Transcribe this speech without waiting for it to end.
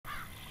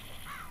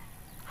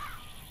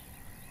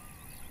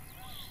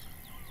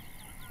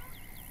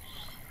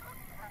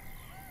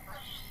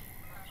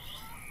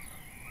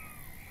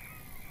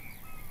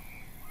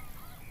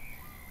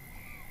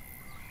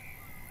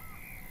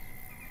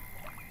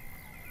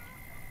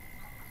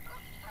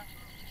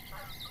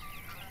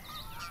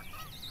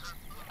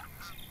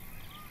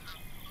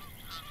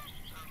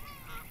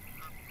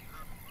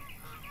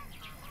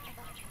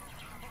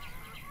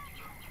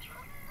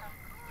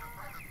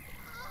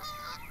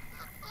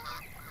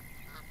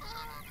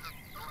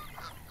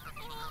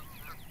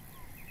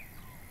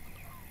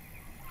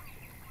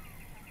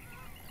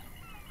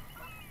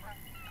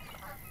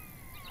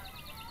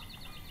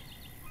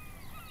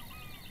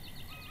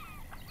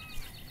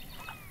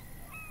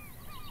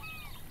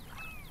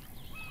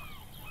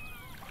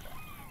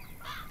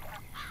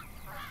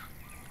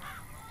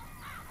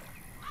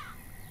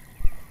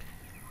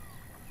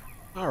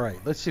Alright,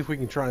 let's see if we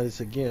can try this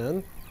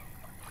again.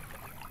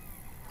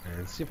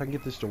 And see if I can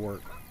get this to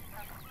work.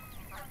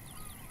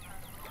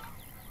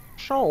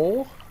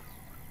 So,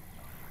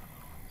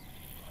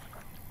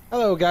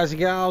 hello guys and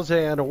gals,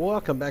 and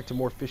welcome back to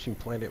more Fishing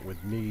Planet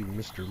with me,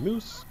 Mr.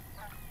 Moose.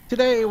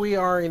 Today we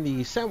are in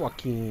the San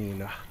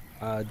Joaquin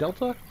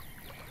Delta,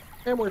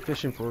 and we're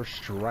fishing for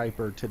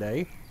striper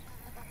today.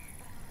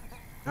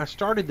 I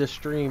started this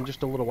stream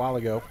just a little while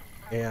ago,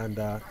 and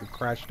it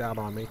crashed out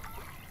on me.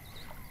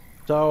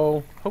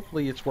 So,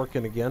 hopefully it's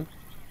working again.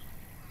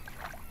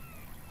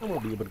 And we'll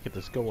be able to get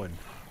this going.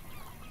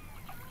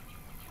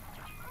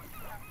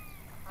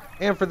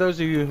 And for those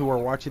of you who are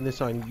watching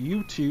this on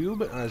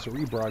YouTube as a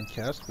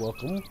rebroadcast,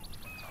 welcome.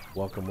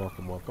 Welcome,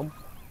 welcome, welcome.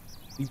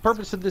 The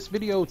purpose of this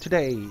video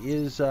today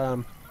is,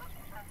 well,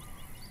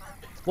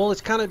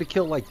 it's kind of to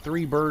kill like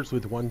 3 birds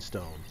with 1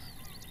 stone.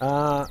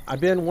 I've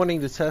been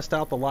wanting to test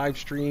out the live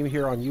stream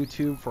here on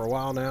YouTube for a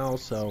while now,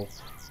 so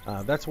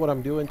that's what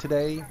I'm doing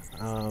today.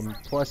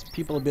 Plus,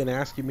 people have been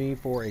asking me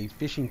for a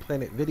Fishing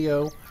Planet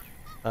video,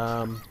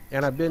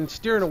 and I've been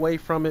steering away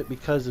from it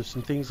because of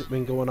some things that have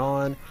been going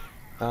on.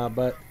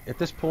 But at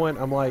this point,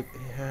 I'm like,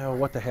 yeah,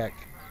 what the heck?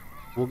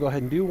 We'll go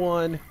ahead and do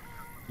one.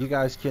 You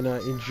guys can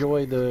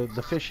enjoy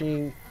the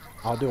fishing.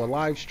 I'll do a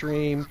live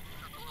stream.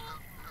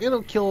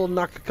 It'll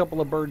knock a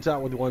couple of birds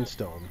out with 1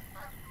 stone.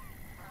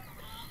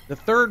 The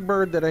third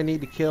bird that I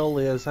need to kill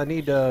is I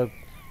need to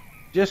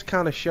just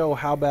kind of show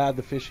how bad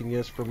the fishing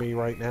is for me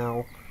right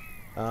now.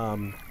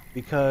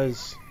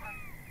 Because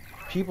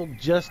people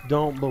just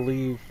don't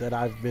believe that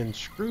I've been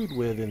screwed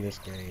with in this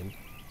game.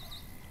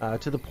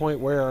 To the point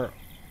where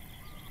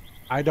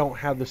I don't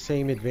have the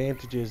same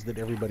advantages that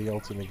everybody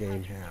else in the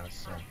game has.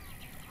 So,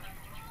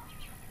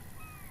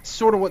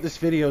 sort of what this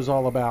video is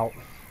all about.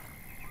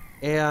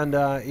 And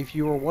if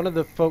you were one of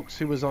the folks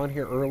who was on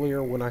here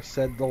earlier when I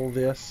said all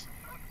this,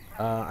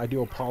 I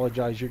do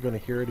apologize. You're going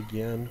to hear it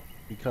again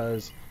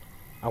because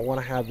I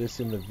want to have this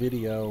in the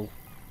video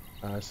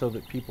so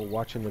that people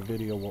watching the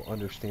video will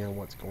understand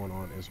what's going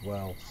on as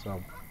well.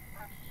 So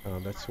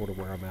that's sort of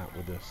where I'm at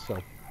with this.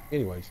 So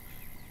anyways,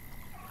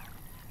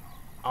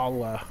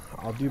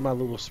 I'll do my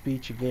little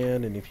speech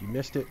again, and if you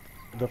missed it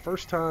the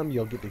first time,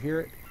 you'll get to hear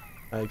it.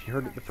 If you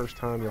heard it the first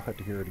time, you'll have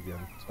to hear it again.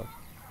 So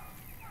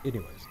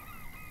anyways,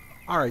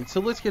 alright,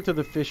 so let's get to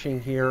the fishing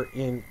here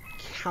in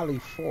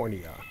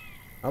California.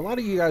 A lot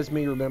of you guys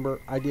may remember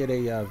I did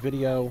a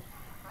video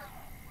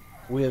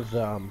with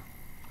the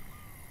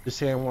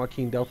San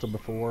Joaquin Delta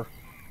before,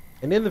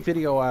 and in the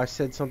video I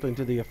said something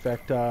to the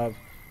effect of,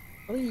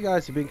 some of you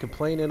guys have been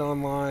complaining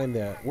online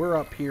that we're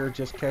up here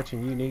just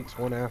catching uniques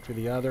one after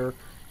the other,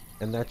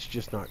 and that's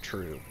just not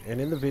true. And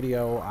in the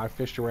video I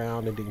fished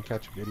around and didn't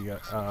catch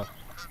a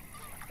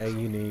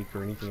unique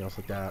or anything else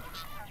like that.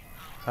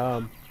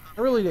 I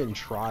really didn't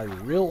try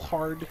real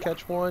hard to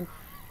catch one,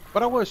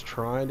 but I was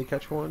trying to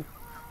catch one.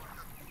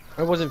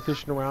 I wasn't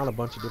fishing around a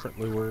bunch of different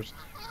lures.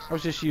 I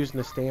was just using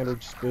a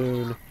standard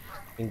spoon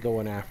and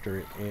going after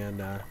it, and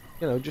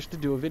you know, just to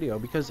do a video,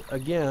 because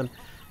again,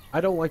 I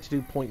don't like to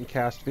do point and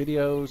cast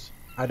videos.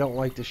 I don't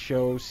like to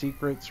show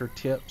secrets or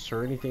tips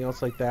or anything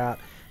else like that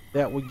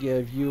that would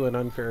give you an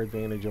unfair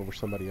advantage over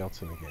somebody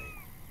else in the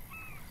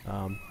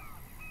game.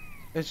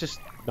 It's just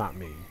not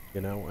me,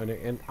 you know,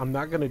 and I'm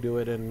not going to do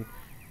it, and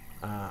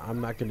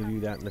I'm not going to do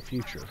that in the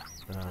future,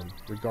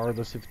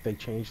 regardless if they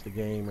change the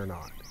game or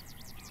not.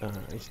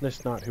 It's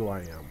just not who I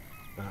am.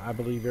 I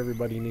believe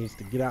everybody needs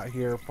to get out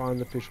here, find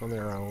the fish on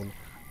their own,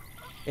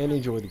 and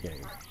enjoy the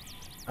game.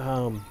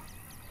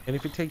 And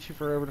if it takes you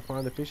forever to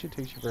find the fish, it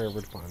takes you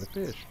forever to find the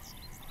fish.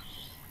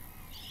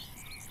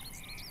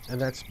 And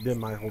that's been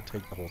my whole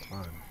take the whole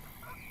time.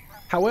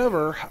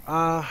 However,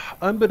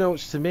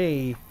 unbeknownst to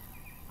me,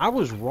 I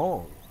was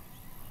wrong.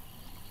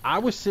 I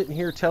was sitting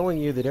here telling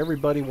you that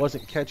everybody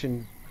wasn't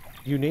catching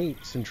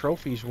uniques and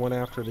trophies one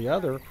after the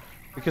other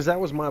because that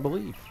was my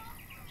belief.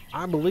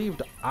 I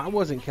believed I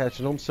wasn't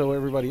catching them, so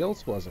everybody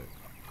else wasn't.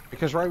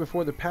 Because right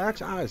before the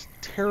patch, I was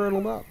tearing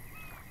them up.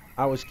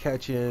 I was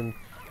catching,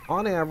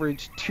 on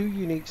average, 2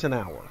 uniques an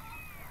hour.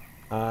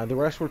 The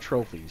rest were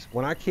trophies.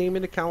 When I came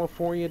into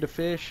California to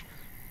fish,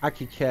 I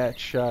could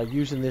catch,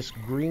 using this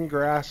green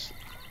grass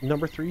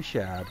number 3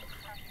 shad,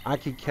 I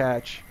could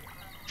catch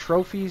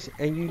trophies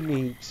and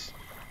uniques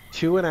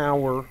 2 an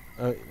hour.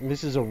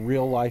 This is a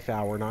real life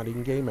hour, not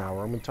in game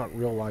hour. I'm going to talk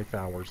real life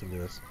hours in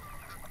this.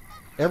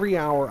 Every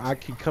hour I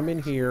could come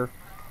in here,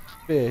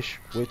 fish,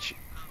 which,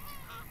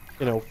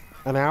 you know,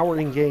 an hour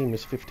in game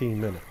is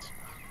 15 minutes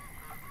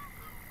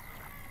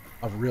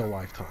of real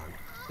life time.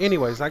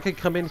 Anyways, I could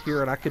come in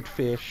here and I could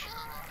fish,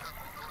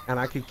 and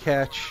I could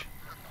catch,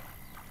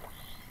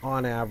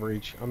 on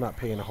average, I'm not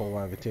paying a whole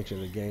lot of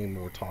attention to the game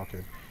when we're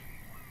talking.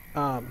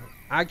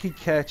 I could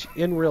catch,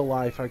 in real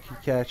life, I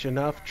could catch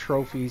enough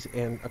trophies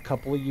and a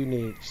couple of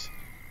uniques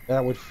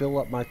that would fill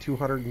up my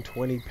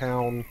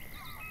 220-pound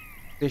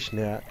fish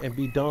net and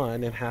be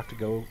done and have to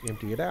go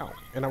empty it out.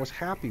 And I was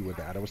happy with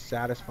that. I was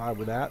satisfied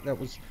with that. That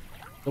was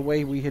the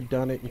way we had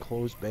done it in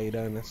closed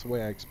beta, and that's the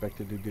way I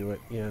expected to do it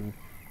in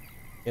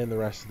in the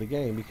rest of the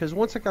game. Because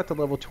once I got to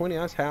level 20,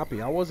 I was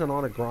happy. I wasn't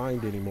on a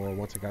grind anymore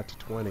once I got to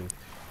 20.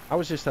 I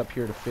was just up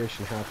here to fish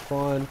and have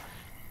fun.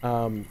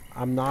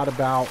 I'm not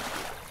about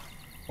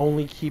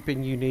only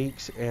keeping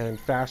uniques and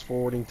fast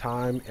forwarding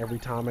time every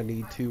time I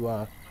need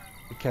to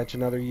catch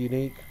another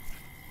unique.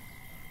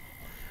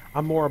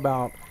 I'm more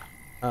about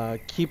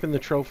keeping the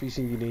trophies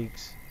and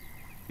uniques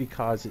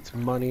because it's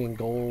money and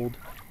gold,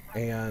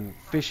 and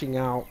fishing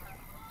out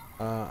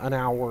an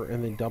hour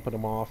and then dumping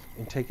them off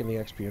and taking the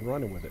XP and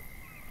running with it.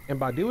 And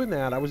by doing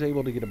that, I was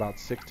able to get about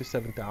 6,000 to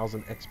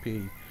 7,000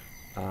 XP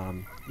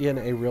in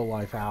a real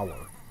life hour.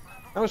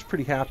 I was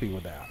pretty happy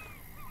with that.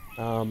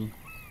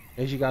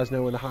 As you guys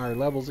know, in the higher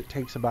levels, it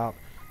takes about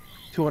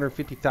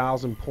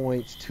 250,000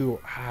 points to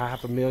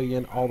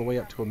 500,000, all the way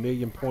up to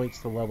 1,000,000 points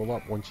to level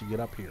up once you get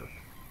up here.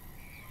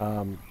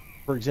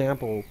 For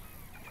example,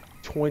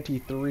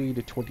 23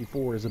 to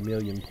 24 is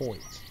 1,000,000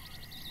 points.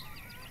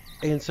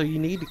 And so you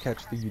need to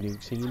catch the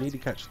uniques and you need to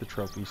catch the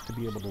trophies to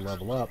be able to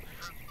level up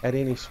at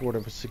any sort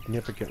of a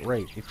significant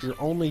rate. If you're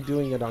only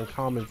doing it on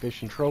common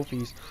fish and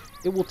trophies,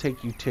 it will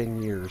take you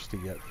 10 years to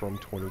get from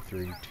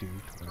 23 to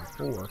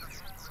 24,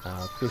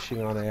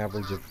 fishing on an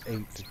average of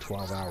 8 to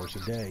 12 hours a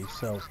day.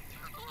 So,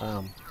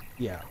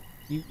 yeah,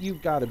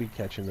 you've got to be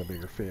catching the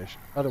bigger fish.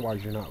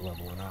 Otherwise, you're not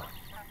leveling up.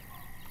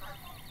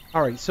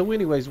 All right, so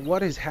anyways,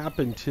 what has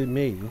happened to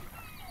me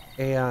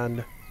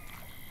and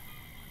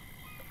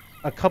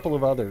a couple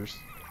of others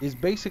is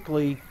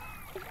basically,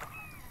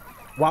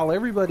 while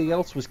everybody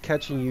else was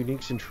catching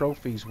uniques and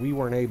trophies, we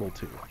weren't able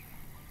to.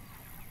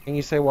 And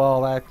you say,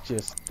 well, that's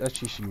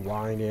just you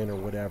whining or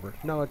whatever.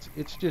 No,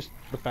 it's just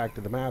the fact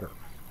of the matter.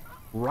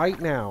 Right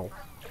now,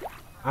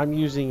 I'm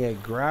using a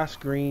grass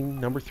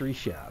green number 3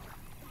 shad,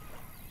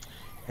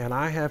 and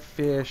I have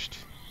fished,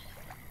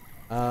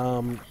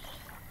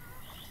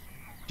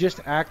 just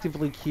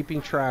actively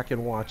keeping track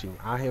and watching,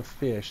 I have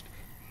fished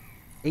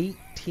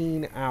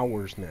 18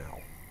 hours now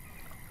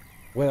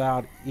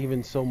without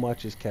even so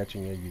much as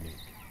catching a unique.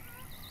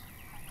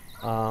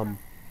 I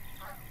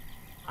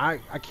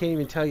can't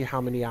even tell you how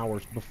many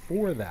hours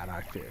before that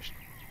I fished,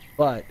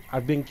 but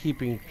I've been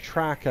keeping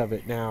track of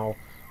it now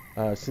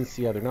since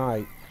the other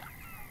night,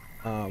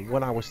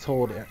 when I was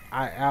told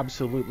I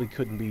absolutely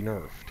couldn't be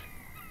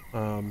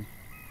nerfed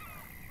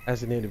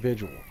as an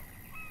individual.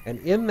 And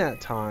in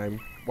that time,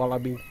 while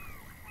I've been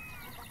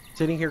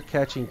sitting here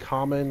catching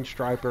common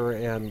striper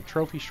and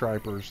trophy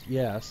stripers,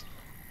 yes,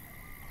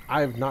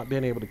 I have not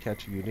been able to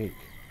catch a unique.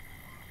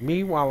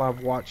 Meanwhile,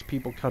 I've watched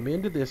people come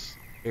into this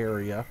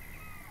area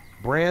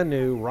brand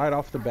new right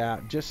off the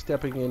bat, just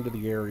stepping into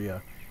the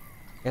area,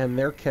 and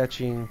they're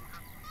catching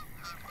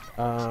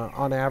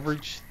on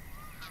average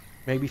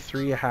maybe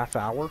 3.5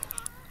 hours.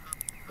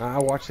 I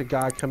watched a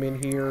guy come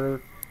in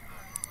here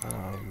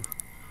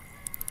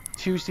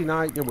Tuesday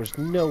night. There was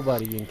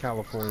nobody in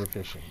California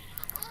fishing.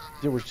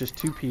 There was just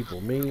 2 people,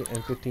 me and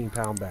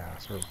 15-pound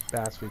bass, or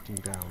bass 15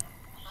 pound.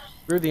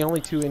 We were the only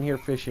 2 in here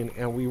fishing,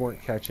 and we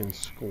weren't catching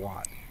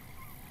squat.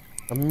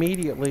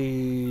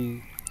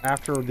 Immediately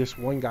after this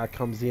one guy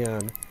comes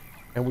in,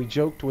 and we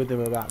joked with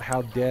him about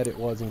how dead it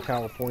was in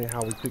California,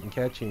 how we couldn't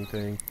catch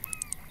anything.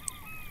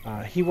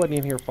 He wasn't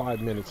in here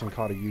 5 minutes and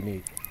caught a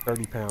unique,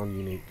 30-pound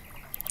unique.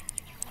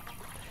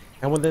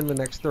 And within the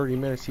next 30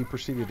 minutes, he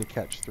proceeded to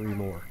catch 3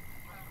 more.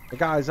 Now,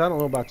 guys, I don't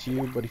know about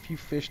you, but if you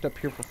fished up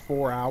here for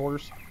 4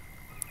 hours,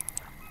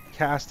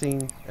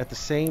 casting at the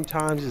same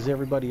times as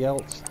everybody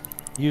else,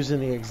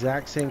 using the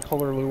exact same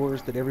color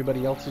lures that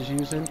everybody else is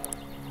using,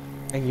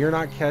 and you're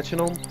not catching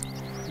them,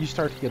 you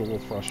start to get a little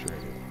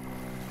frustrated.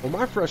 Well,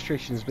 my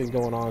frustration has been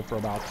going on for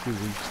about 2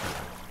 weeks now.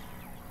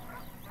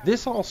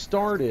 This all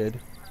started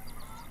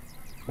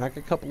back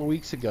a couple of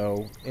weeks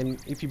ago, and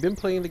if you've been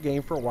playing the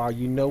game for a while,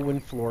 you know when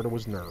Florida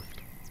was nerfed.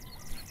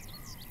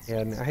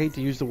 And I hate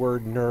to use the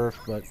word nerfed,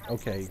 but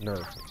okay,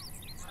 nerfed.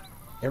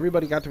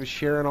 Everybody got to be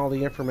sharing all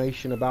the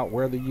information about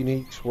where the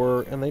uniques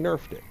were, and they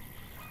nerfed it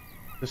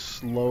to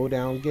slow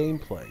down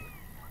gameplay.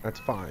 That's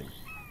fine.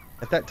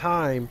 At that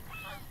time,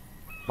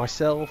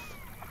 myself,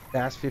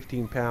 Bass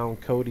 15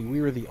 pound, Cody,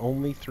 we were the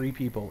only 3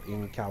 people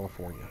in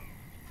California.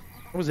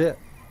 That was it.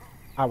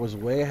 I was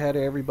way ahead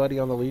of everybody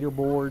on the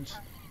leaderboards.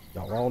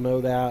 Y'all all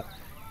know that.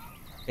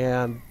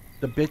 And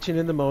the bitching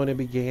and the moaning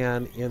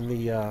began in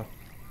the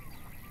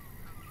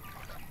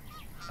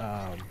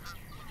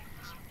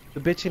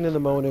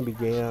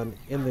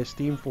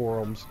Steam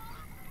forums,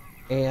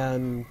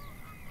 and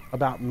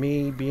about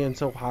me being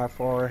so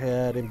far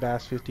ahead, and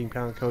Bass 15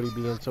 pound Cody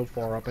being so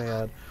far up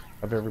ahead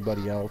of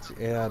everybody else,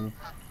 and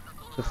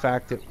the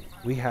fact that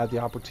we had the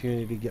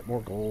opportunity to get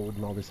more gold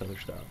and all this other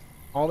stuff.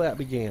 All that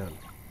began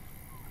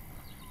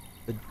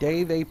the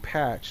day they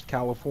patched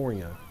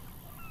California.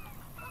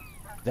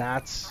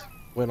 That's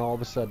when all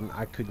of a sudden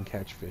I couldn't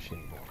catch fish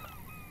anymore.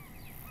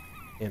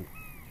 And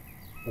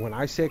when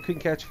I say I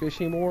couldn't catch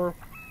fish anymore,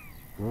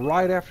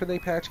 right after they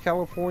patched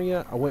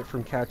California, I went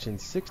from catching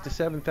 6,000 to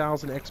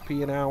 7,000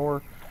 XP an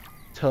hour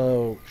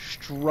to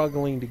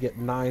struggling to get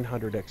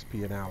 900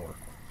 XP an hour.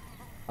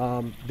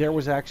 There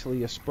was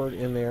actually a spurt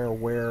in there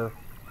where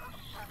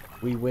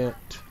we went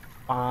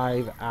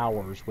 5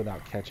 hours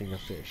without catching a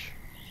fish.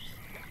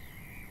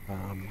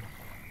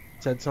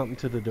 Said something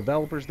to the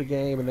developers of the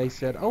game, and they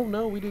said, oh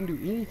no, we didn't do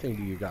anything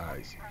to you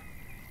guys.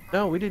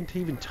 No, we didn't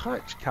even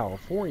touch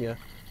California.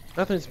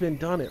 Nothing's been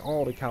done at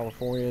all to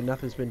California.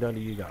 Nothing's been done to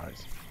you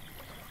guys.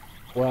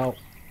 Well,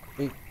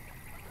 it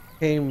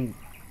became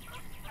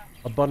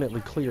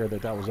abundantly clear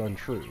that that was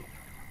untrue.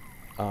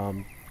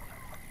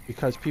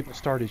 Because people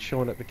started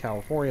showing up to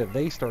California,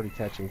 they started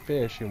catching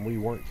fish, and we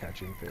weren't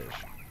catching fish.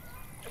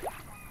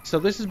 So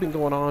this has been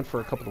going on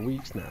for a couple of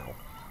weeks now.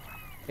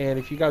 And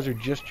if you guys are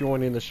just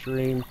joining the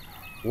stream,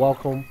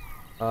 welcome.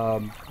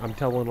 I'm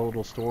telling a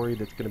little story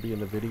that's going to be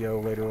in the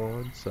video later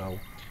on. So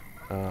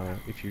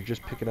if you're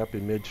just picking up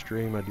in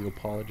midstream, I do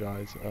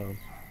apologize.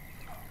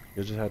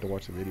 You just had to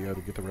watch the video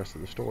to get the rest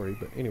of the story.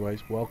 But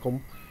anyways,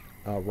 welcome.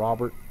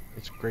 Robert,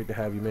 it's great to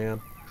have you, man.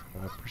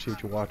 I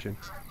appreciate you watching.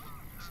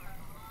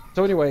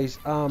 So anyways,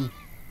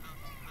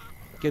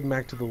 getting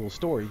back to the little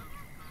story.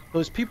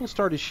 Those people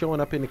started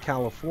showing up into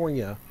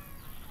California.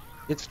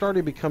 It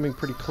started becoming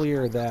pretty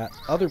clear that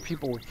other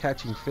people were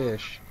catching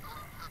fish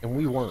and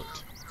we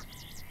weren't.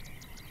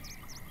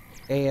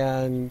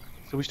 And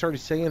so we started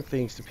saying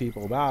things to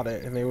people about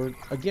it, and they were,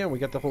 again, we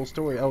got the whole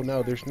story. Oh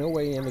no, there's no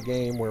way in the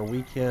game where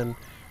we can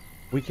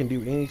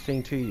do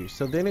anything to you.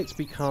 So then it's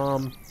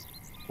become,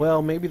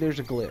 well, maybe there's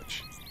a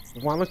glitch.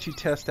 Why don't you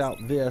test out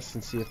this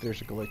and see if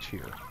there's a glitch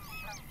here?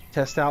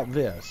 Test out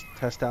this,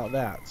 test out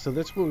that. So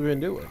that's what we've been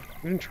doing.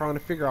 We've been trying to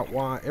figure out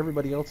why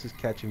everybody else is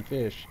catching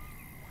fish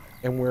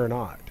and we're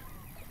not.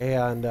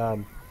 And I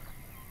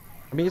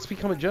mean, it's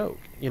become a joke,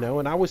 you know.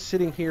 And I was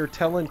sitting here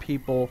telling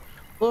people,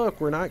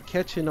 look, we're not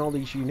catching all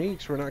these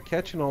uniques. We're not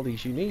catching all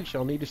these uniques.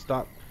 Y'all need to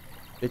stop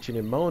bitching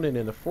and moaning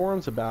in the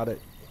forums about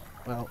it.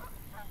 Well,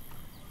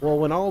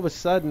 when all of a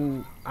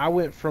sudden I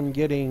went from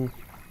getting,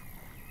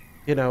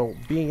 you know,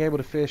 being able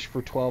to fish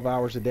for 12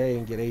 hours a day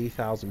and get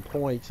 80,000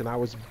 points, and I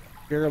was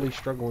barely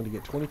struggling to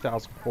get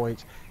 20,000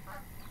 points,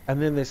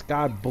 and then this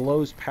guy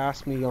blows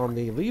past me on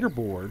the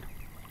leaderboard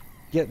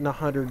getting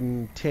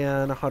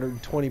 110,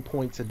 120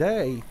 points a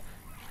day.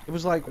 It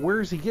was like, where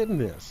is he getting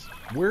this?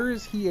 Where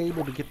is he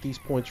able to get these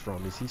points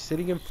from? Is he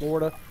sitting in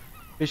Florida,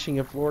 fishing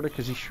in Florida?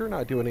 Because he's sure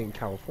not doing it in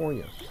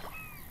California.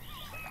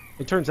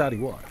 It turns out he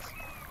was.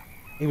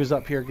 He was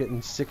up here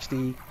getting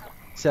 60,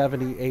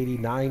 70, 80,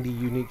 90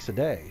 uniques a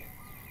day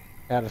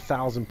at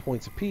 1,000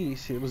 points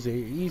apiece. It was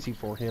easy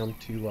for him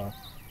to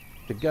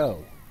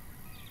go.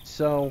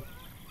 So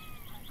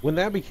when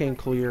that became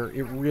clear,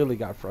 it really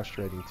got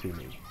frustrating to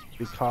me,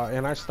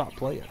 and I stopped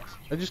playing.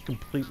 I just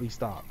completely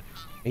stopped.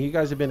 And you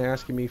guys have been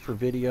asking me for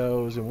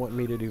videos and wanting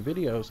me to do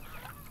videos.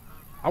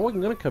 I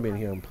wasn't going to come in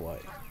here and play.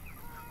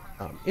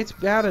 It's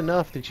bad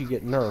enough that you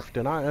get nerfed,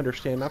 and I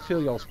understand. I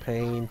feel y'all's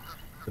pain.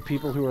 The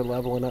people who are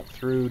leveling up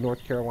through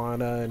North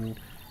Carolina and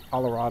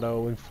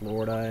Colorado and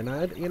Florida,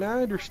 and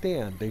I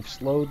understand. They've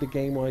slowed the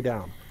game way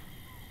down.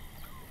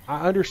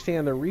 I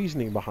understand the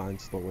reasoning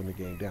behind slowing the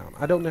game down.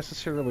 I don't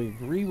necessarily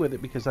agree with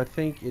it, because I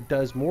think it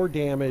does more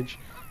damage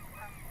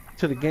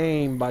to the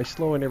game by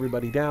slowing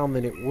everybody down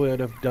than it would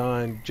have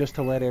done just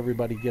to let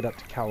everybody get up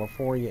to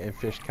California and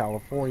fish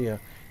California,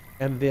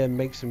 and then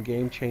make some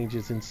game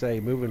changes and say,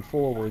 moving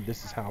forward,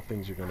 this is how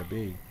things are going to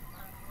be.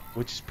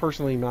 Which is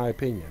personally my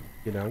opinion,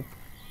 you know.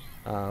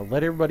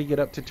 Let everybody get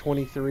up to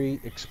 23,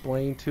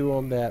 explain to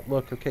them that,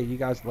 look, okay, you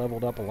guys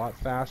leveled up a lot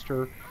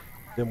faster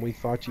than we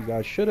thought you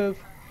guys should have.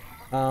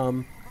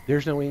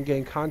 There's no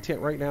in-game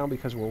content right now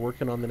because we're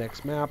working on the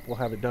next map. We'll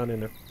have it done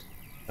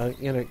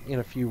in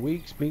a few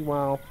weeks.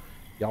 Meanwhile,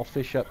 y'all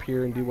fish up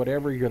here and do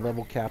whatever. You're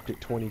level capped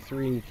at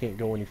 23. You can't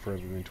go any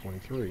further than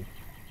 23.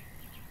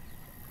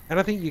 And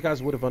I think you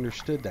guys would have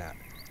understood that,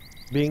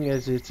 being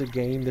as it's a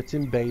game that's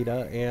in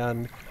beta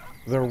and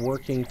they're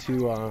working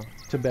to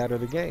better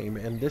the game.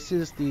 And this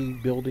is the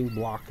building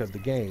block of the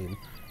game.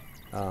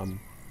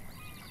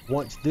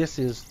 Once this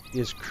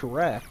is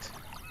correct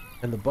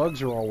and the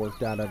bugs are all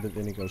worked out of it,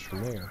 then it goes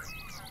from there.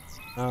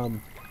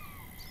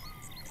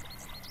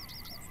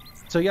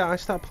 So yeah, I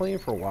stopped playing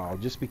for a while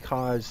just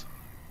because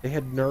they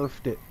had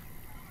nerfed it.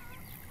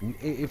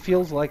 It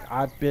feels like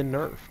I've been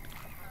nerfed.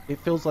 It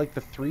feels like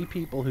the 3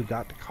 people who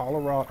got to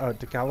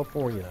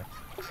California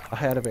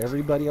ahead of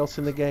everybody else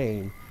in the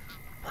game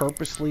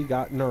purposely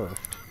got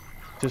nerfed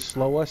to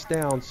slow us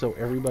down so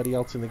everybody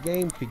else in the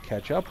game could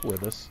catch up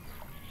with us.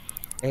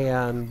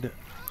 And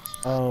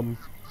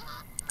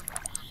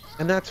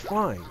that's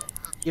fine.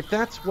 If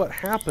that's what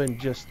happened,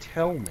 just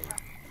tell me.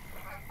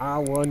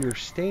 I'll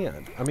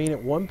understand. I mean,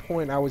 at one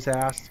point I was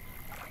asked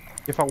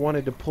if I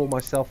wanted to pull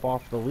myself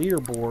off the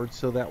leaderboard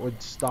so that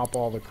would stop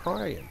all the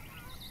crying.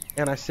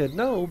 And I said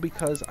no,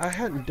 because I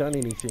hadn't done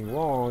anything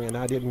wrong and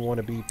I didn't want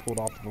to be pulled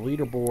off the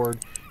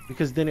leaderboard,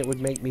 because then it would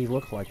make me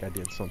look like I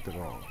did something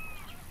wrong.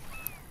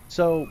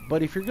 So,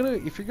 but if you're gonna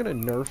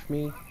nerf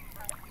me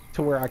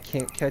to where I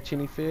can't catch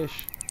any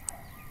fish,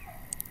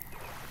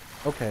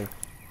 okay,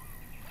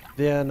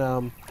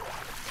 then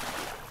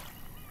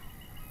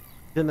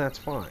that's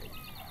fine.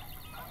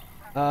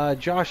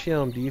 Josh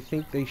M, do you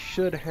think they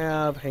should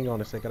have... Hang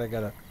on a second, I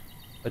gotta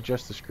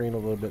adjust the screen a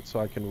little bit so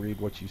I can read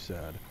what you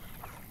said.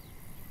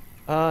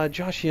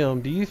 Josh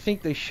M, do you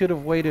think they should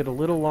have waited a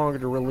little longer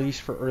to release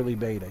for early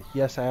beta?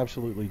 Yes, I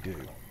absolutely do.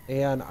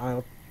 And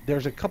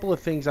there's a couple of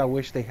things I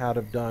wish they had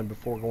have done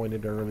before going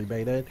into early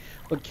beta.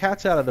 But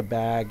cat's out of the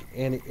bag,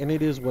 and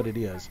it is what it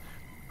is.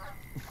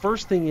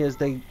 First thing is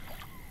they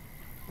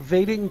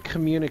didn't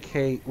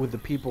communicate with the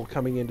people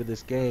coming into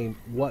this game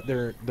what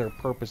their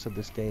purpose of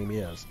this game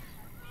is.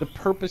 The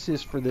purpose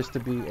is for this to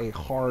be a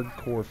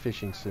hardcore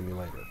fishing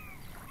simulator.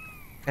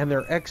 And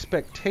their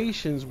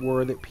expectations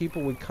were that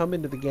people would come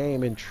into the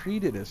game and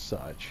treat it as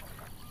such,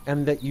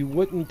 and that you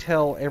wouldn't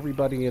tell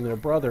everybody and their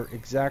brother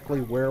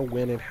exactly where,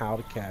 when, and how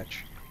to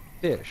catch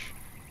fish.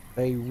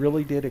 They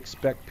really did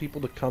expect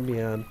people to come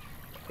in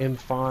and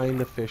find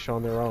the fish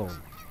on their own.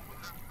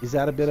 Is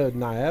that a bit of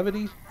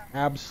naivety?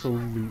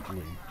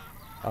 Absolutely.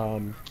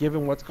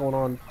 Given what's going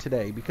on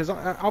today, because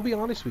I'll be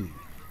honest with you,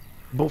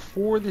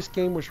 before this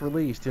game was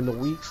released, in the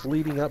weeks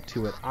leading up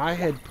to it, I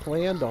had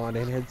planned on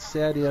and had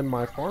said in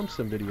my farm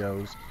sim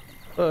videos,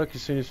 look,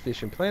 as soon as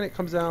Fishing Planet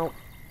comes out,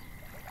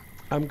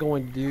 I'm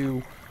going to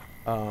do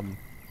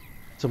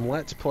some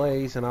Let's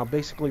Plays, and I'll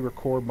basically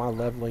record my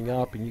leveling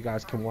up, and you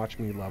guys can watch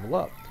me level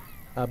up.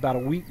 About a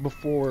week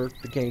before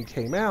the game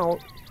came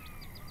out,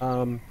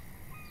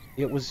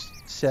 it was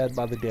said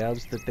by the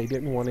devs that they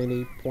didn't want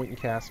any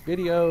point-and-cast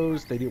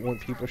videos, they didn't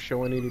want people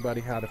showing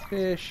anybody how to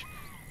fish,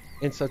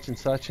 and such and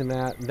such and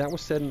that. And that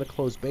was said in the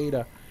closed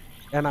beta.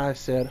 And I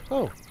said,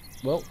 oh,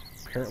 well,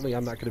 apparently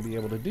I'm not going to be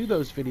able to do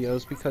those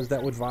videos because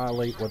that would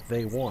violate what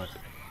they want.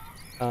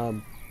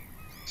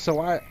 So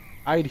I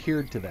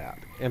adhered to that,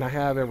 and I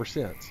have ever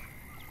since.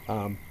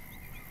 I'm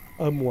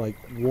like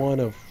one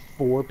of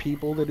 4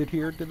 people that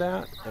adhered to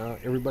that.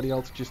 Everybody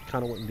else just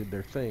kind of went and did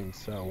their thing.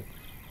 So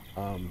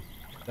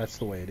that's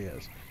the way it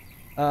is.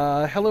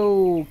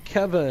 Hello,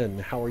 Kevin.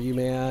 How are you,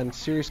 man?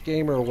 Serious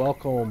Gamer,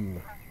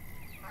 welcome.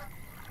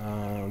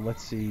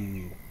 Let's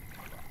see.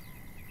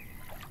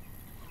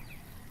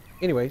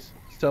 Anyways,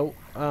 so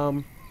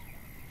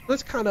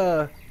that's kind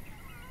of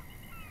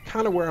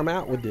where I'm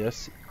at with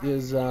this.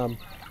 Is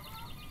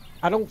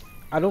I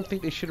don't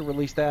think they should have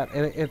released that,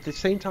 and at the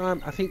same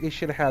time, I think they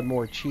should have had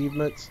more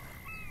achievements,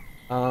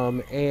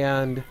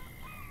 and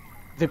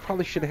they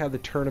probably should have had the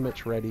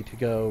tournaments ready to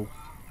go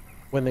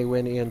when they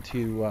went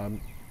into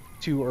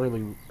to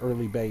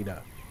early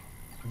beta.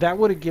 That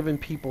would have given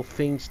people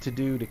things to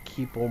do to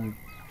keep them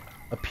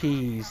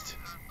appeased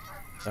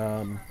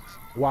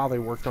while they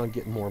worked on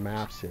getting more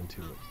maps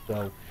into it.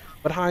 So,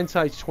 but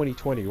hindsight's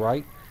 2020,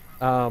 right?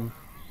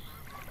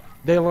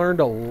 They learned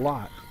a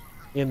lot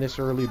in this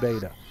early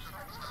beta.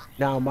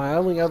 Now, my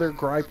only other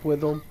gripe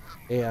with them,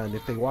 and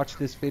if they watch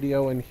this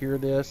video and hear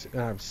this,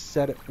 and I've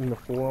said it in the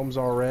forums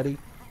already,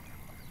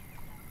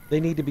 they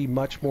need to be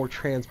much more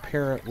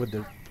transparent with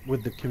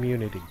the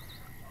community.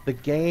 The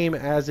game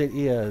as it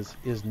is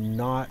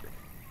not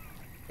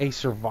a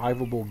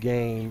survivable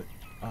game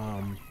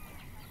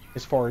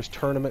as far as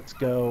tournaments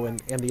go, and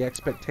the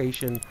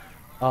expectation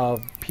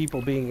of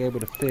people being able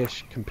to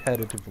fish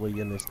competitively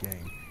in this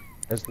game.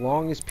 As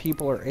long as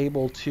people are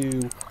able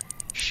to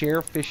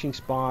share fishing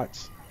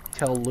spots,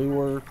 tell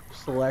lure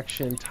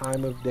selection,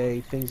 time of day,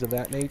 things of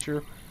that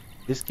nature,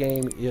 this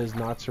game is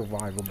not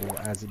survivable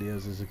as it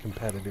is as a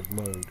competitive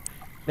mode.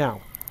 Now,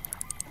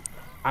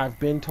 I've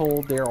been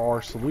told there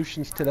are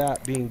solutions to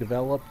that being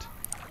developed.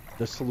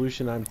 The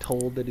solution I'm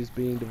told that is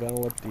being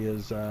developed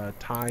is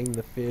tying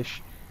the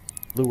fish,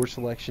 lure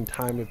selection,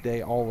 time of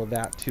day, all of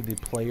that to the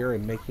player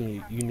and making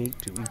it unique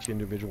to each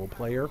individual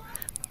player.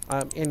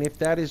 And if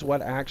that is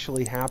what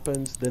actually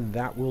happens, then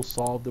that will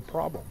solve the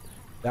problem.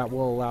 That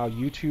will allow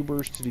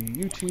YouTubers to do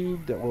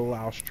YouTube, that will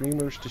allow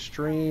streamers to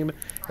stream,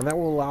 and that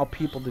will allow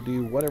people to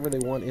do whatever they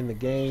want in the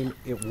game.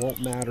 It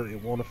won't matter.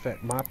 It won't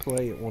affect my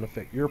play. It won't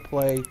affect your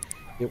play.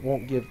 It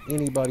won't give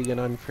anybody an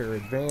unfair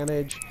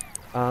advantage.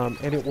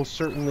 And it will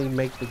certainly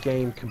make the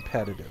game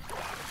competitive.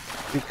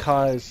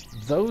 Because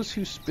those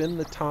who spend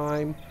the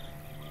time...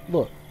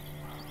 Look,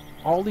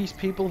 all these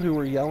people who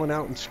are yelling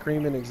out and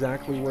screaming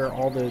exactly where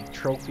all the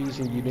trophies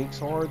and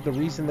uniques are, the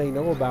reason they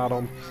know about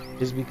them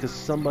is because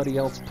somebody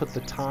else put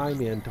the time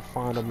in to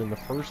find them in the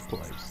first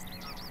place.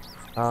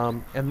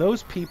 And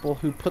those people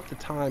who put the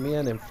time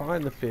in and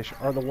find the fish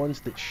are the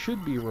ones that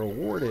should be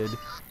rewarded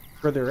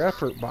for their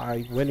effort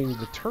by winning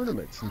the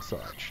tournaments and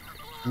such.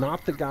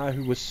 Not the guy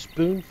who was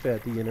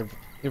spoon-fed the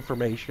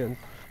information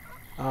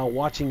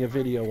watching a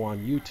video on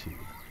YouTube.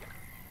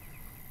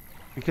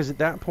 Because at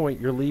that point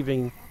you're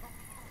leaving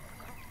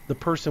the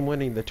person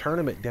winning the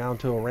tournament down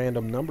to a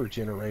random number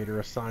generator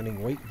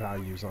assigning weight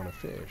values on a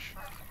fish.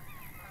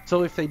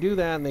 So if they do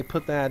that and they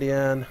put that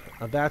in,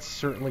 that's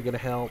certainly going to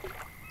help.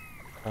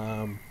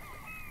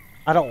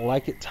 I don't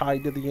like it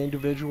tied to the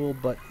individual,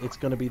 but it's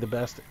going to be the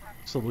best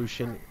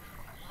solution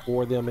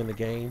for them in the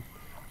game.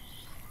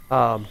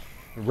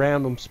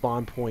 Random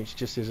spawn points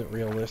just isn't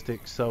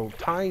realistic, so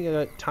tying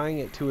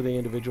it to the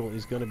individual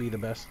is going to be the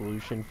best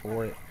solution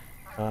for it.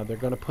 They're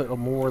going to put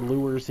more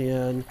lures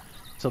in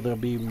So there'll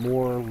be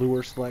more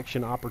lure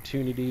selection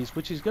opportunities,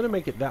 which is going to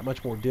make it that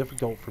much more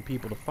difficult for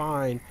people to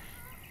find.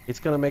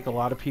 It's going to make a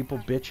lot of people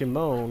bitch and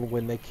moan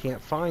when they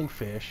can't find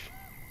fish,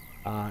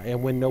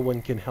 and when no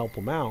one can help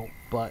them out,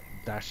 but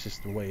that's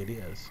just the way it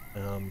is.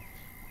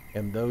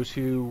 And those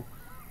who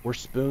were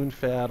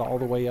spoon-fed all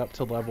the way up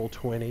to level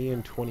 20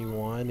 and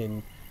 21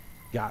 and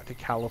got to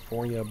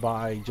California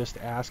by just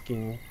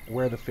asking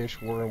where the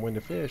fish were and when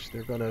to fish,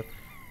 they're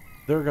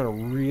gonna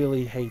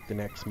really hate the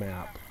next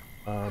map.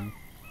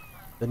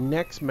 The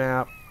next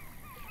map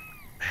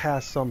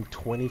has some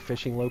 20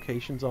 fishing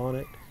locations on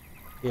it.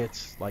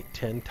 It's like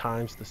 10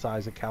 times the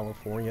size of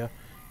California.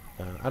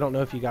 I don't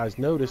know if you guys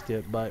noticed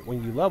it, but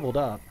when you leveled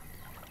up,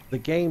 the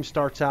game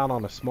starts out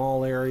on a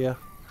small area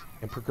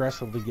and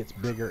progressively gets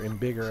bigger and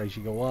bigger as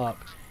you go up,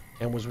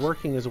 and was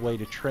working as a way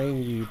to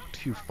train you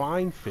to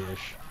find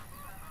fish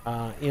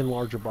in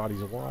larger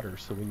bodies of water.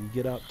 So when you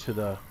get up to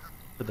the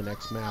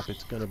next map,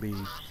 it's going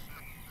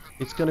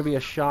to be a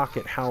shock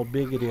at how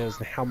big it is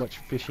and how much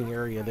fishing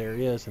area there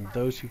is, and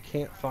those who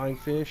can't find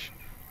fish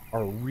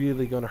are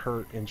really going to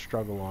hurt and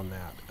struggle on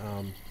that.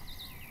 And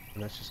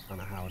that's just kind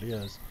of how it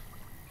is.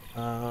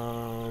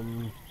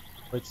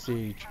 Let's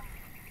see.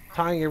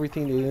 Tying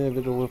everything to the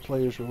individual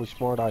player is a really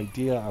smart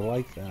idea. I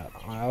like that.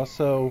 I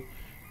also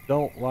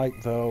don't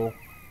like, though,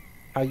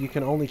 how you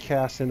can only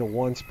cast into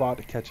one spot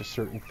to catch a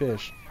certain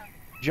fish.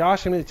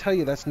 Josh, I'm going to tell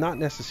you that's not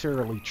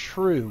necessarily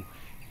true.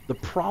 The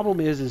problem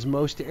is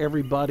most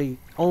everybody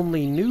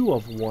only knew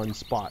of one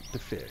spot to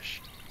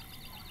fish.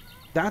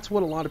 That's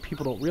what a lot of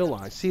people don't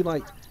realize. See,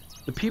 like,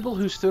 the people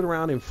who stood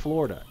around in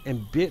Florida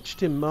and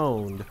bitched and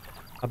moaned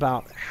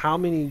about how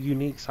many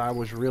uniques I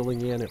was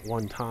reeling in at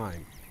one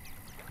time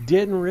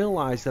didn't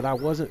realize that I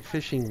wasn't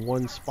fishing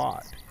one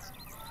spot.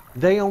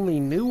 They only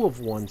knew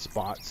of one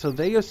spot, so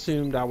they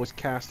assumed I was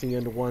casting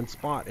into one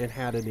spot and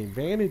had an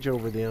advantage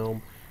over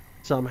them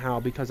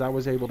somehow because I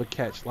was able to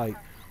catch like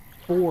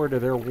 4 to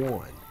their 1.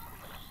 Well,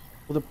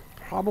 the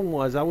problem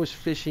was I was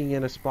fishing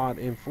in a spot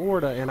in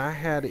Florida and I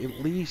had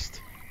at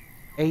least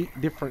 8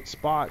 different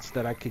spots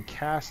that I could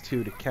cast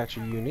to catch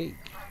a unique.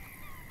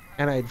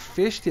 And I had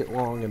fished it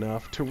long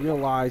enough to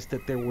realize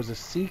that there was a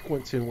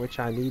sequence in which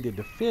I needed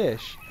to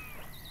fish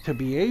to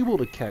be able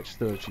to catch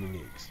those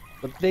uniques.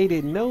 But they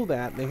didn't know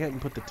that, and they hadn't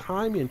put the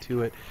time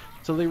into it,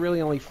 so they really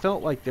only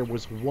felt like there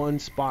was one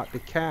spot to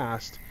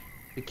cast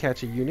to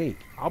catch a unique.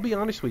 I'll be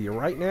honest with you,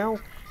 right now,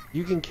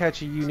 you can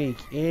catch a unique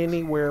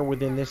anywhere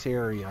within this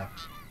area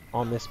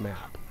on this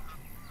map.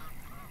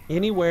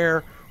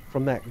 Anywhere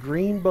from that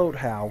green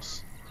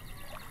boathouse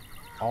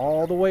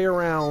all the way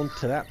around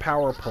to that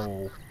power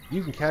pole,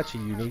 you can catch a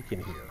unique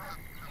in here.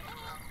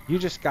 You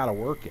just gotta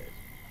work it.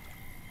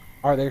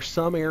 Are there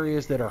some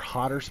areas that are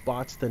hotter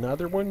spots than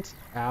other ones?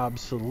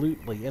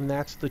 Absolutely, and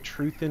that's the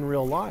truth in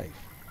real life.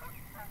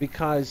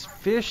 Because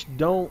fish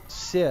don't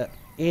sit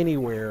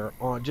anywhere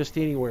just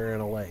anywhere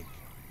in a lake.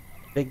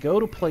 They go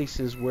to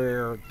places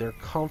where they're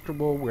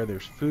comfortable, where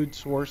there's food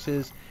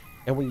sources,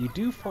 and when you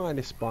do find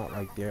a spot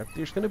like that,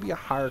 there's going to be a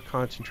higher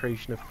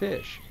concentration of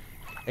fish,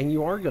 and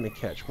you are going to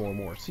catch more and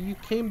more. So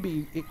it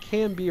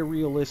can be a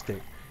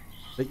realistic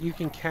that you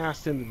can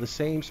cast into the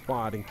same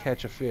spot and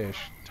catch a fish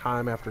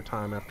time after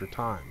time after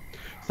time.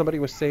 Somebody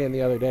was saying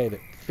the other day that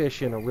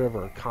fish in a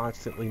river are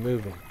constantly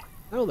moving.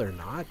 No, they're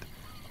not.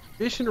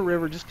 Fish in a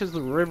river, just because the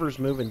river's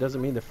moving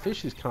doesn't mean the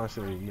fish is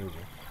constantly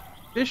moving.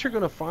 Fish are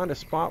going to find a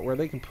spot where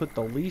they can put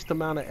the least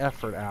amount of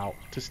effort out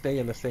to stay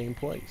in the same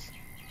place.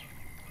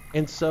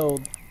 And so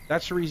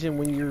that's the reason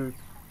when you're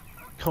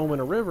combing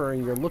a river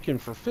and you're looking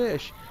for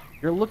fish,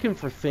 you're looking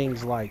for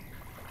things like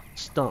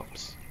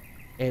stumps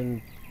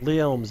and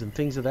limbs and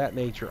things of that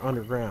nature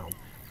underwater,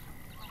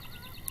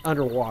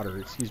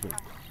 excuse me,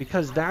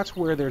 because that's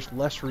where there's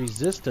less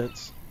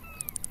resistance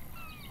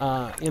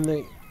in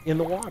the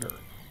water.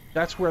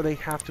 That's where they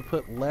have to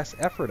put less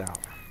effort out.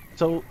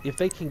 So if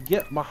they can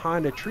get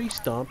behind a tree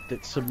stump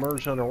that's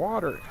submerged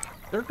underwater,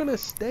 they're going to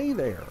stay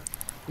there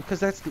because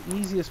that's the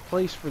easiest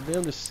place for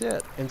them to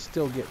sit and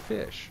still get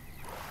fish.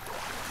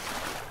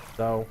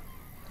 So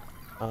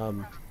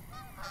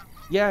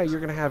yeah, you're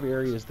going to have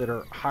areas that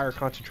are higher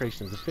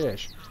concentrations of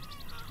fish.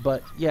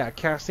 But yeah,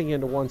 casting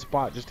into one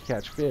spot just to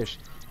catch fish,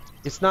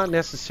 it's not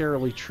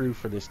necessarily true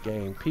for this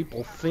game.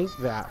 People think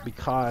that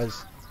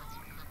because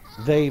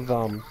they've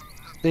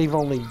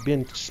only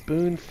been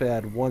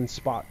spoon-fed one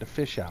spot to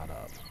fish out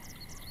of.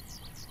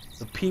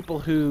 The people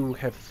who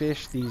have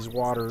fished these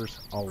waters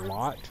a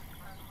lot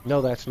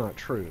know that's not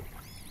true.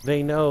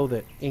 They know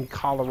that in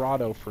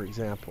Colorado, for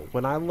example,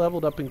 when I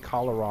leveled up in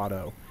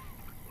Colorado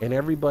and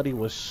everybody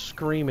was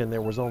screaming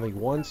there was only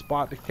one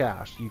spot to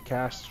cast. You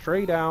cast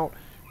straight out,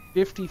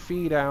 50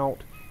 feet out,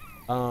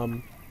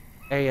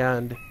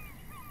 and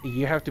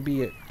you have to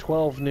be at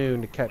 12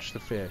 noon to catch the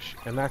fish.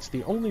 And that's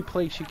the only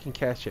place you can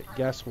catch it.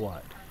 Guess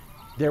what?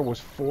 There was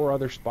 4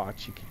 other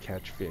spots you could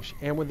catch fish.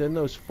 And within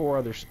those 4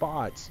 other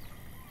spots,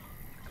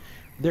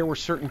 there were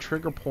certain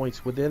trigger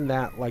points within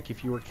that, like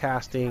if you were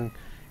casting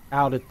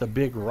out at the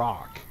big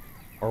rock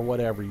or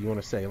whatever you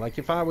want to say. Like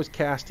if I was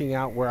casting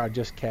out where I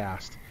just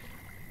cast,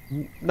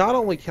 not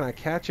only can I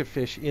catch a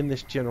fish in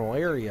this general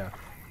area,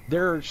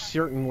 there are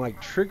certain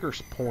like trigger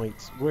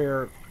points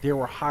where there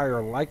were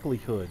higher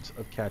likelihoods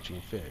of catching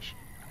fish.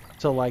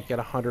 So like at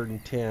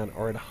 110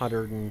 or at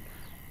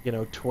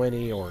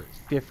 120 or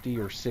 50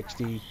 or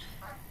 60,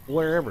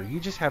 wherever. You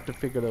just have to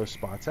figure those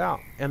spots out.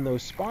 And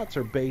those spots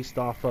are based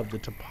off of the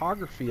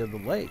topography of the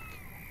lake.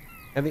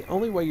 And the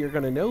only way you're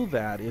going to know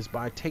that is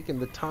by taking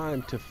the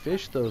time to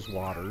fish those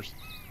waters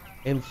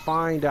and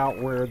find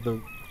out where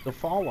the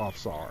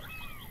fall-offs are.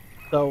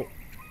 So,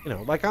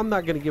 like I'm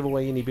not going to give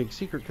away any big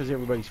secret because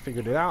everybody's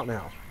figured it out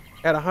now.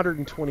 At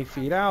 120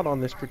 feet out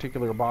on this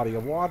particular body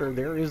of water,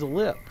 there is a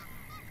lip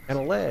and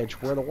a ledge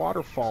where the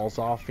water falls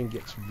off and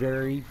gets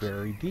very,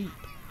 very deep.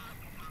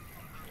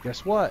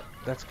 Guess what?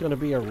 That's going to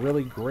be a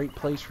really great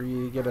place for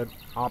you to get an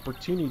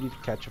opportunity to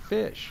catch a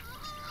fish.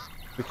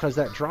 Because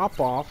that drop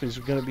off is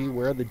going to be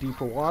where the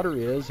deeper water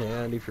is,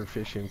 and if you're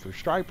fishing for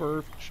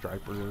striper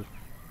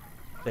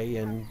stay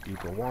in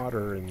deeper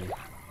water, and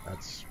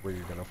that's where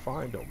you're going to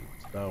find them.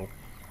 So,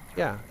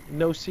 yeah,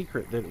 no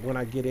secret that when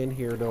I get in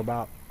here to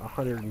about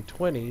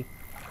 120,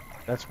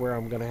 that's where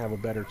I'm going to have a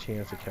better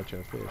chance of catching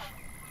a fish.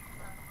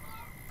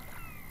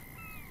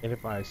 And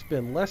if I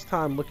spend less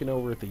time looking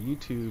over at the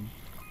YouTube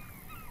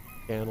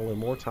channel and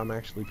more time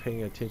actually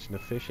paying attention to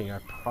fishing, I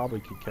probably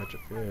could catch a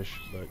fish,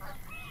 but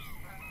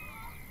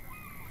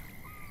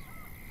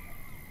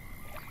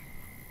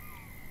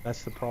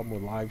that's the problem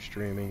with live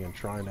streaming and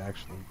trying to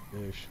actually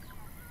fish.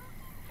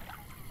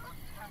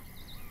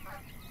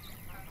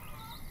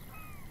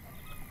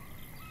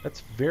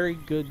 That's very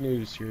good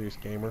news, Serious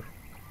Gamer.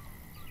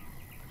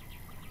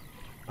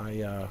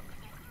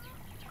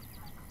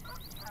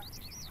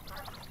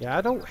 Yeah,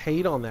 I don't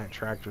hate on that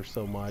tractor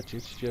so much.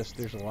 It's just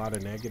there's a lot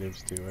of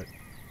negatives to it.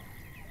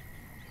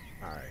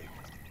 Alright,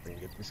 we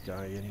can get this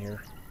guy in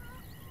here.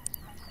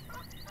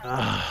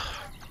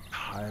 Ah,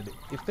 God.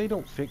 If they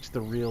don't fix the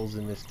reels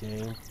in this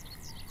game.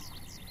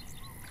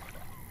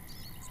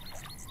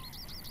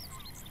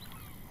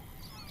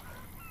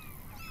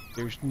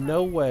 There's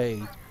no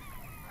way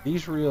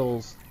these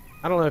reels,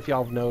 I don't know if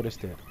y'all have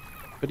noticed it,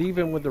 but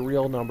even with the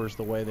reel numbers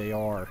the way they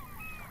are,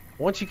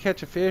 once you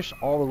catch a fish,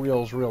 all the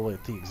reels reel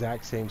at the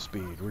exact same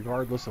speed,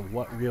 regardless of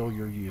what reel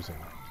you're using.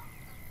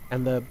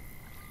 And the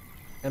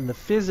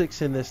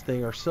physics in this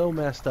thing are so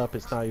messed up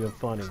it's not even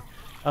funny.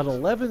 An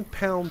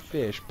 11-pound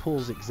fish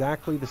pulls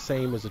exactly the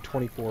same as a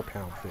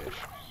 24-pound fish.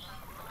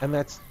 And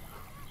that's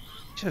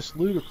just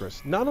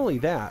ludicrous. Not only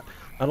that,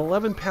 an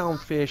 11-pound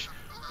fish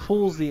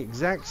pulls the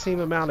exact same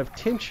amount of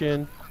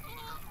tension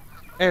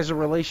as a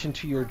relation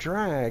to your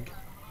drag,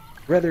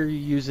 whether you're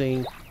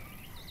using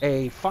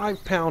a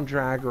 5-pound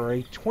drag or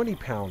a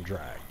 20-pound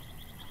drag.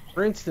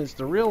 For instance,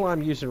 the reel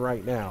I'm using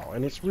right now,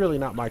 and it's really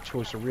not my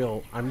choice of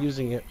reel, I'm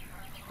using it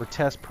for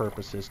test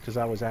purposes because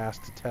I was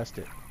asked to test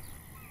it.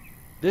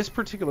 This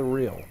particular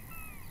reel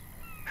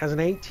has an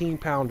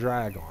 18-pound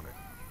drag on it.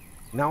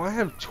 Now I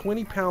have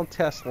 20-pound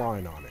test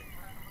line on it.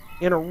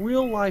 In a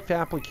real life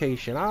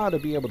application, I ought to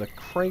be able to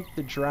crank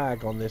the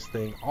drag on this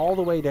thing all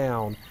the way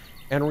down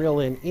and reel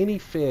in any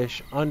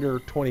fish under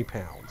 20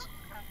 pounds.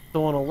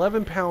 So an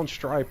 11-pound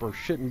striper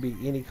shouldn't be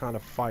any kind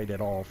of fight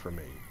at all for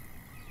me.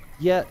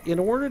 Yet, in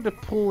order to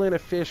pull in a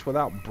fish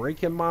without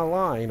breaking my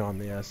line on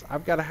this,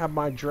 I've got to have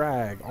my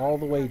drag all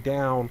the way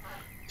down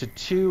to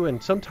 2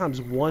 and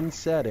sometimes 1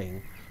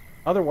 setting.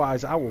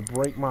 Otherwise, I will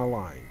break my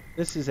line.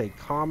 This is a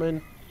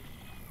common,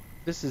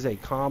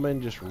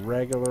 just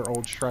regular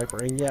old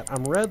striper, and yet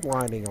I'm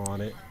redlining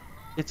on it.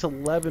 It's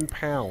 11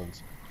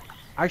 pounds.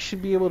 I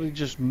should be able to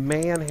just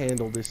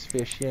manhandle this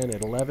fish in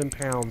at 11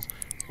 pounds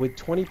with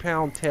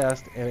 20-pound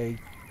test and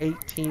a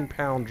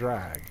 18-pound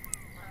drag.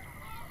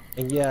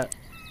 And yet,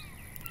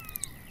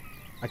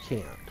 I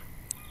can't.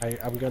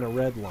 I'm going to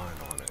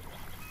redline on it.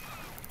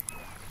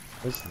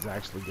 This is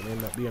actually going to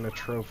end up being a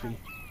trophy.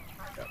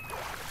 Yep.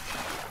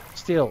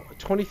 Still, a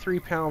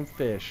 23-pound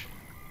fish.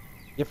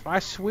 If I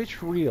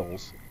switch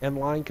reels and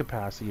line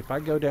capacity, if I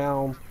go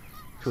down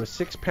to a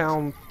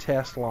 6-pound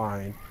test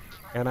line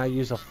and I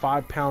use a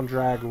 5-pound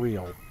drag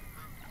reel,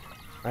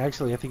 I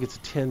think it's a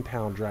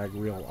 10-pound drag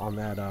reel on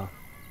that,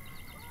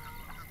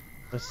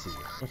 let's see,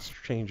 let's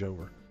change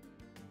over.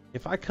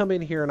 If I come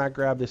in here and I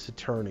grab this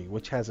Attorney,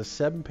 which has a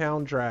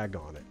 7-pound drag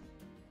on it,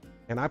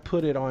 and I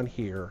put it on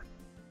here,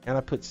 and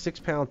I put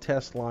 6-pound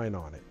test line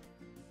on it.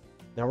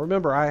 Now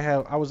remember,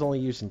 I was only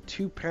using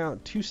 2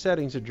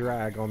 settings of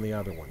drag on the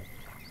other one.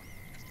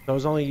 So I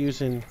was only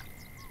using,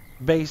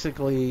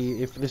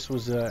 basically, if this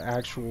was an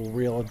actual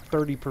reel,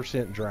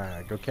 30%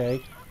 drag,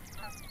 okay?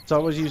 So I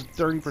was using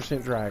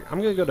 30% drag.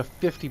 I'm going to go to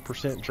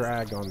 50%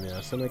 drag on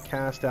this. I'm going to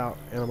cast out,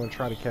 and I'm going to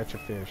try to catch a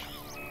fish.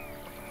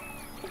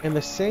 And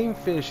the same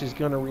fish is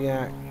going to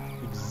react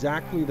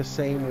exactly the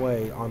same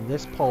way on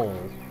this pole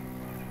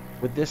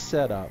with this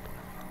setup,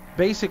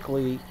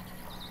 basically,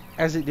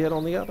 as it did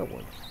on the other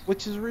one,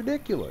 which is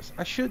ridiculous.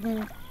 It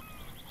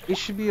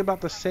should be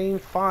about the same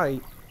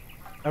fight.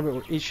 I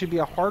mean, it should be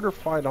a harder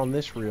fight on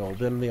this reel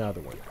than the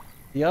other one.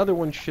 The other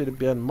one should have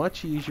been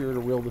much easier to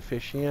reel the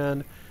fish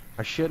in.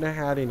 I shouldn't have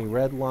had any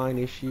red line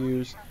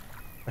issues.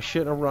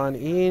 shouldn't have run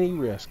any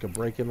risk of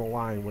breaking the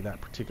line with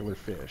that particular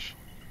fish.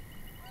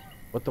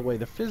 But the way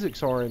the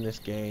physics are in this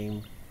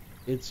game,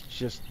 it's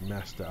just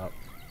messed up.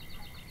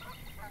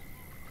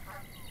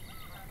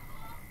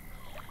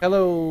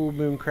 Hello,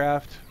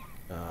 Mooncraft.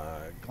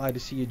 Glad to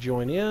see you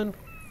join in.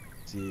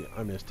 See,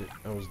 I missed it.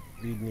 I was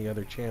reading the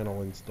other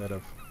channel instead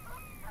of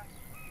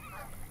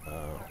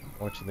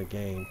watching the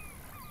game.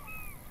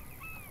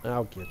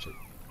 I'll get it.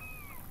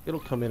 It'll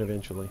come in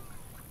eventually.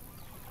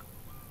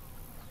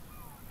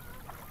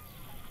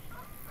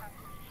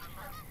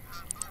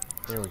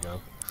 There we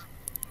go.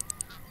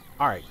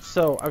 Alright,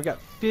 so I've got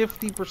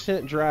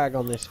 50% drag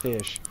on this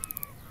fish.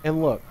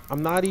 And look,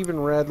 I'm not even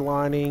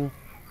redlining.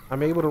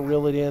 I'm able to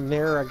reel it in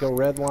there. I go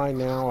red line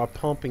now. I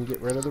pump and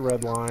get rid of the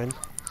red line.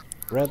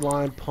 Red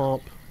line,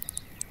 pump.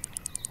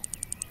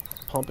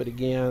 Pump it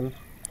again.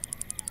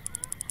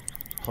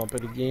 Pump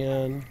it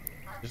again.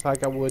 Just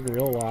like I would in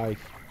real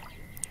life.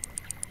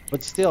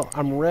 But still,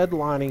 I'm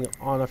redlining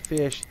on a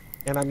fish,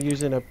 and I'm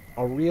using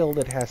a reel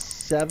that has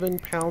 7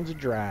 pounds of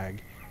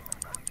drag.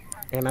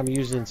 And I'm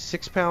using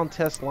 6-pound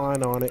test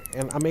line on it,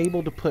 and I'm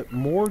able to put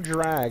more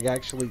drag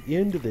actually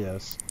into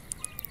this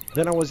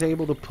than I was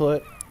able to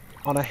put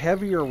on a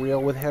heavier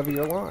reel with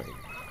heavier line.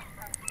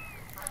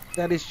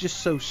 That is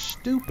just so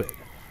stupid.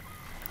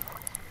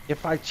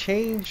 If I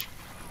change,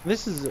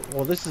 this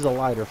is a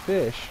lighter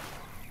fish.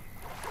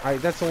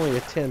 Alright, that's only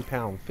a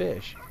 10-pound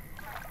fish.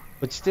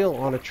 But still,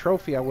 on a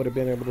trophy, I would have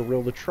been able to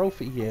reel the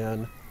trophy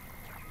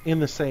in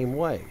the same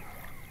way.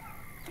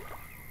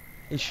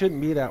 It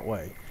shouldn't be that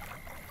way.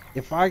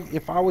 If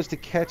I was to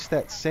catch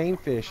that same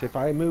fish, if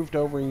I moved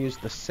over and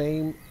used the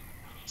same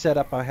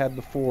setup I had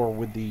before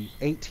with the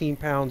 18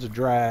 pounds of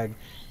drag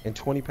and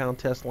 20-pound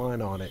test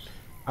line on it,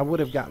 I would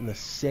have gotten the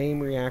same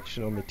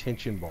reaction on the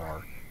tension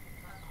bar,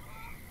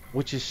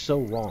 which is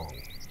so wrong.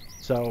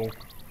 So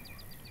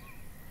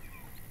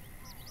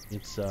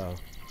it's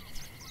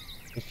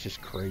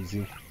just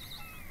crazy.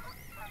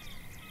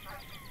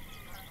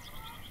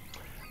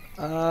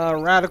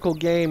 Radical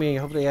Gaming.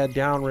 Hope they had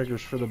downriggers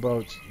for the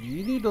boats.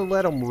 You need to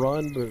let them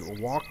run, but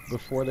walk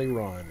before they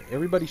run.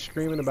 Everybody's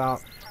screaming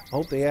about, I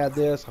hope they add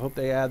this, I hope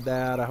they add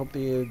that, I hope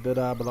they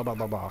blah blah blah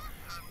blah blah.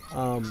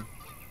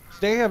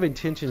 They have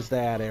intentions to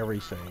add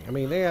everything. I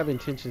mean, they have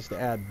intentions to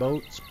add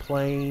boats,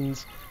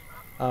 planes,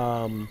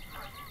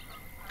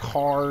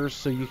 cars,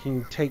 so you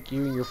can take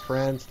you and your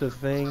friends to the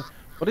thing.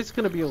 But it's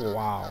going to be a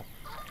while.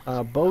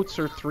 Boats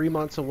are 3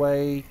 months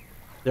away.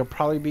 They'll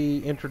probably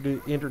be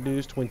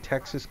introduced when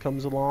Texas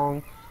comes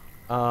along.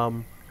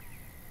 The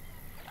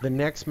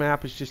next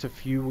map is just a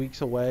few weeks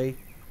away.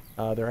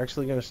 They're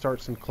actually going to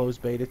start some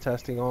closed beta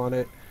testing on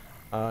it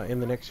in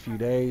the next few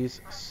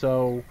days.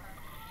 So,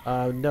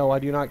 no, I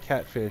do not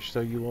catfish,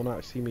 so you will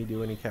not see me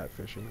do any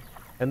catfishing.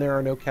 And there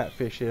are no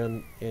catfish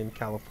in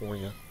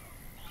California,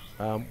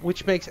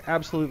 which makes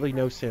absolutely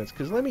no sense,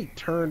 because let me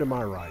turn to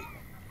my right.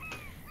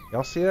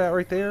 Y'all see that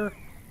right there?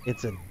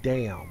 It's a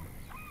dam.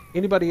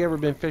 Anybody ever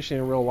been fishing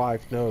in real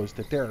life knows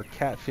that there are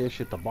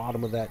catfish at the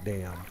bottom of that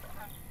dam.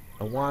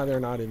 And why they're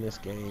not in this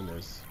game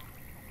is,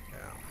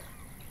 yeah.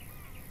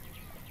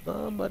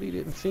 Somebody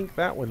didn't think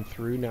that one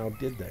through, now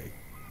did they?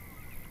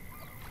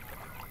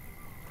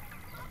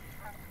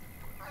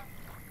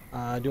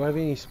 Do I have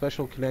any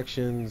special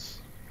connections?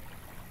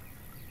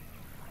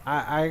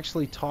 I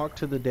actually talk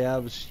to the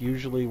devs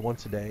usually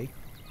once a day,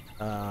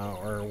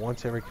 or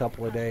once every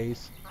couple of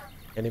days,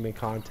 and I'm in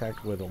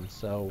contact with them.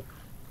 So,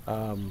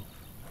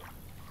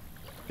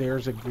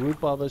 there's a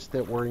group of us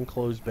that were in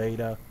closed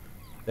beta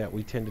that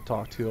we tend to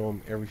talk to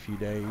them every few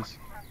days.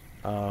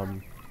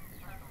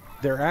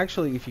 They're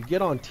actually, if you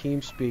get on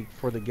TeamSpeak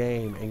for the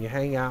game and you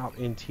hang out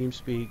in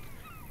TeamSpeak,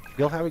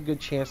 you'll have a good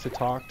chance to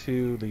talk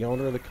to the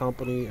owner of the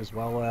company as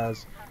well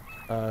as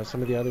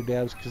some of the other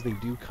devs, because they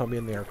do come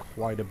in there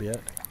quite a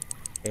bit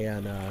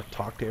and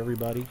talk to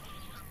everybody.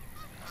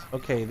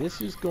 Okay,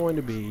 this is going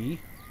to be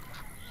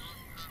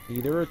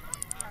either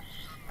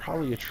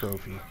probably a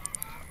trophy.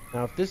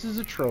 Now, if this is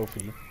a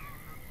trophy,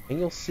 and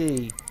you'll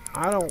see,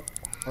 I don't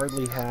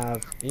hardly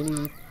have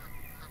any.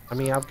 I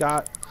mean, I've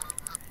got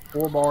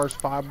 4 bars,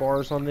 5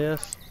 bars on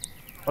this,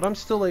 but I'm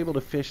still able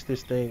to fish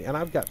this thing, and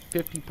I've got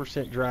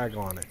 50% drag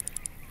on it.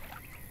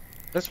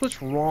 That's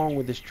what's wrong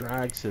with this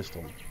drag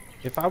system.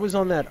 If I was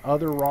on that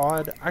other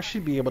rod, I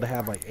should be able to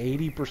have like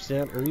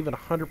 80% or even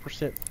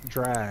 100%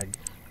 drag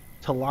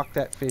to lock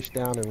that fish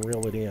down and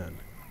reel it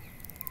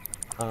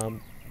in.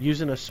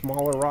 Using a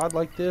smaller rod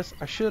like this,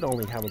 I should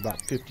only have about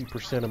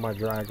 50% of my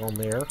drag on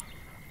there.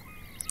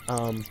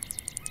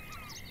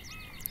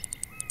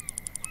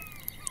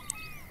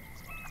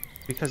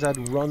 Because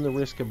I'd run the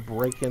risk of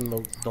breaking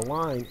the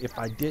line if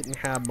I didn't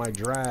have my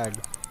drag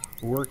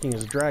working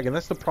as a drag. And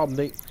that's the problem.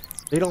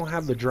 They don't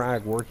have the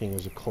drag working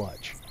as a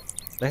clutch.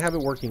 They have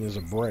it working as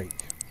a brake.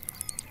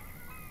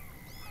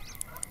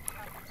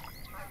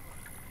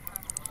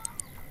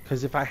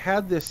 Because if I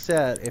had this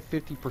set at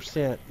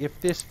 50%, if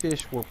this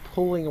fish were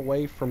pulling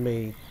away from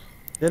me,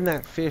 then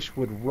that fish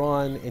would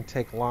run and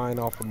take line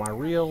off of my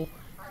reel.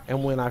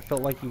 And when I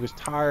felt like he was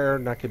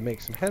tired and I could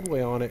make some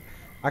headway on it,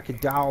 I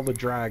could dial the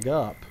drag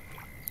up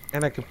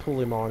and I could pull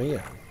him on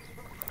in.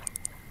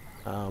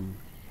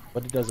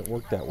 But it doesn't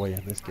work that way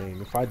in this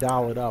game. If I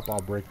dial it up, I'll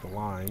break the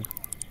line.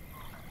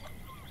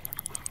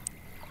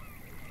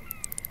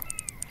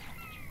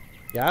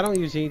 Yeah, I don't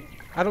use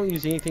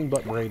anything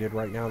but braided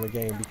right now in the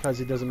game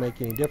because it doesn't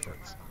make any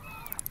difference.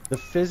 The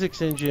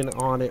physics engine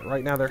on it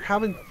right now, they're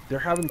having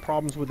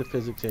problems with the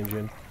physics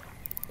engine,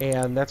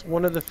 and that's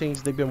one of the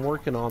things they've been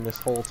working on this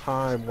whole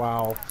time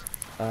while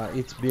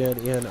it's been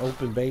in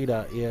open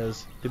beta.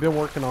 Is they've been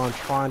working on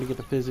trying to get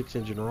the physics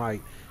engine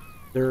right.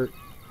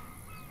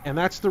 And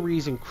that's the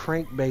reason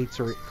crankbaits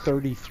are at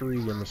 33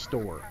 in the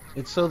store.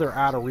 It's so they're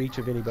out of reach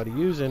of anybody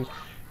using,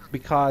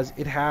 because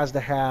it has to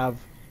have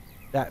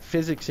that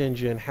physics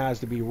engine has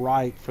to be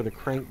right for the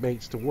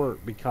crankbaits to work,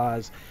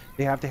 because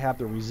they have to have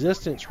the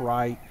resistance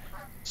right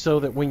so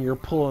that when you're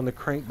pulling the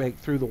crankbait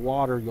through the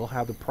water, you'll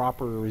have the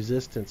proper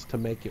resistance to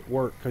make it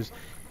work. Because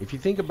if you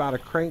think about a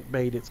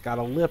crankbait, it's got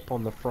a lip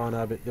on the front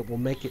of it that will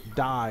make it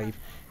dive,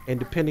 and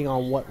depending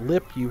on what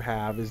lip you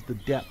have is the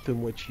depth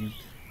in which you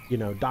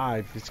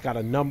dive. If it's got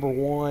a number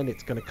 1,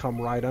 it's going to come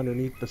right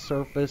underneath the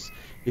surface.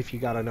 If you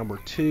got a number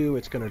 2,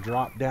 it's going to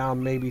drop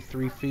down maybe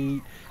 3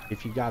 feet.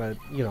 If you got a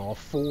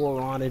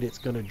 4 on it, it's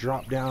going to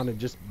drop down and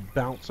just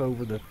bounce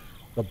over the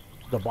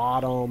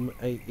bottom.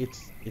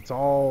 It's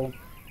all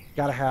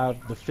got to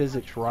have the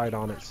physics right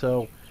on it.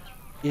 So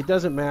it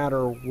doesn't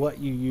matter what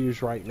you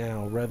use right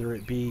now, whether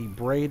it be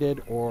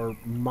braided or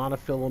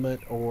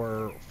monofilament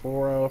or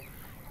fluoro.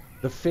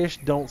 The fish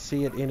don't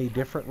see it any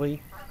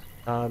differently.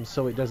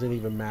 So it doesn't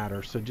even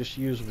matter. So just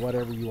use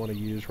whatever you want to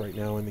use right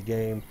now in the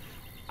game.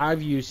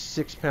 I've used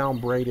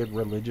 6-pound braided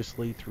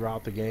religiously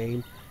throughout the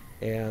game,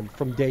 and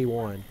from day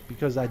one,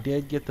 because I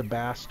did get the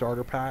bass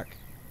starter pack,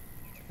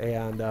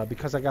 and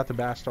because I got the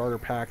bass starter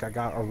pack, I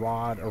got a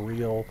rod, a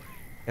reel,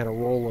 and a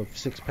roll of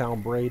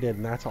 6-pound braided,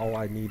 and that's all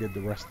I needed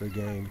the rest of the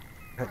game.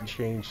 Hadn't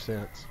changed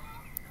since.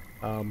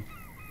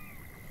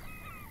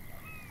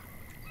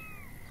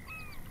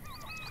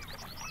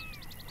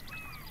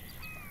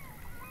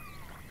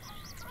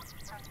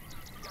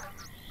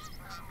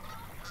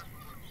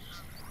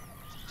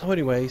 So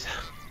anyways,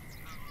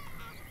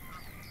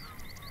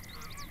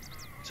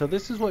 so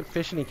this is what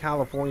fishing in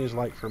California is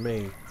like for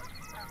me.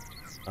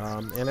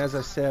 And as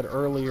I said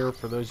earlier,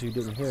 for those who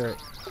didn't hear it,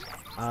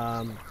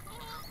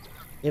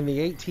 in the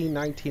 18,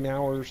 19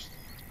 hours,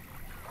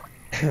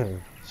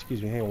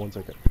 excuse me, hang on one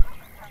second.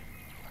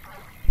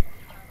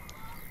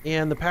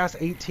 In the past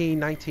 18,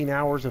 19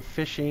 hours of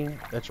fishing,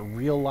 that's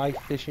real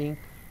life fishing,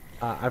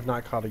 I've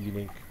not caught a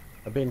unique.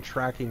 I've been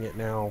tracking it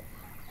now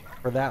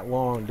for that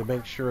long to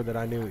make sure that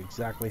I knew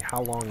exactly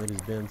how long it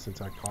has been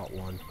since I caught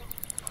one.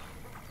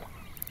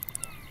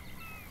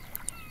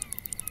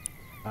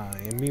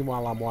 And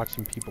meanwhile, I'm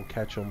watching people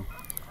catch them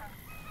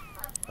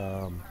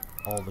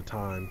all the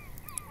time.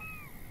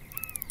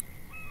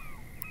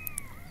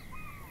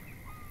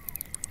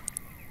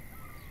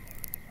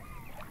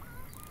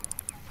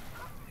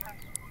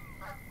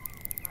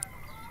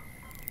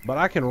 But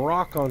I can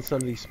rock on some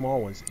of these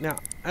small ones. Now,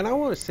 and I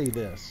want to say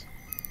this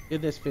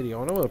in this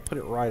video, and I'm going to put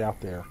it right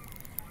out there.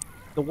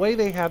 The way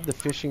they have the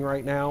fishing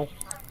right now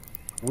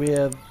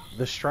with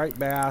the striped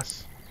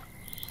bass,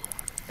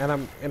 and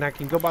I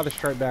can go by the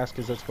striped bass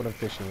because that's what I'm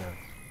fishing at.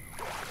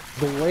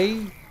 The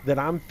way that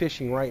I'm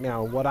fishing right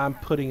now, what I'm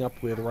putting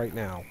up with right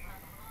now,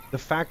 the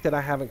fact that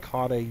I haven't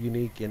caught a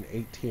unique in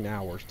 18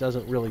 hours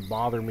doesn't really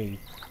bother me,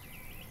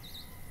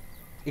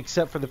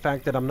 except for the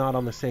fact that I'm not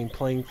on the same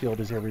playing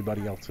field as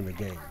everybody else in the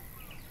game.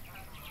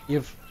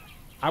 If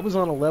I was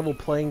on a level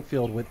playing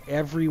field with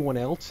everyone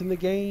else in the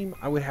game,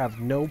 I would have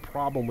no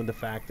problem with the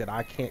fact that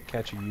I can't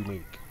catch a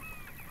unique.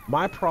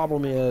 My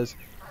problem is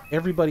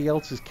everybody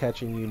else is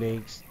catching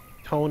uniques.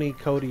 Tony,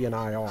 Cody, and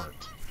I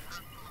aren't.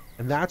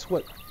 And that's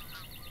what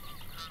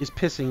is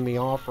pissing me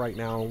off right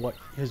now, and what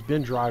has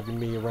been driving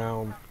me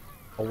around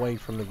away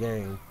from the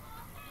game.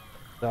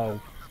 So,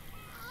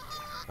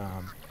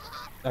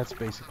 that's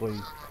basically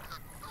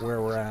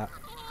where we're at.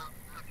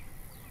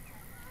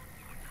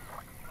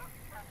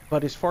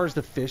 But as far as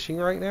the fishing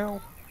right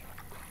now,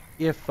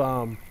 if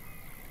I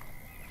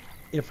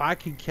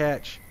could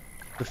catch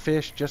the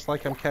fish just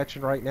like I'm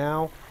catching right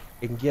now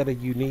and get a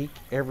unique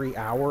every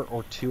hour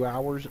or 2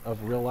 hours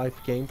of real life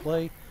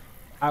gameplay,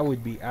 I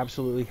would be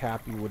absolutely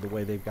happy with the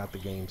way they've got the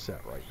game set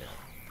right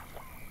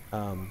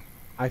now.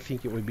 I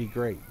think it would be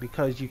great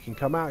because you can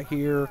come out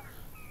here,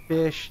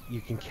 fish, you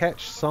can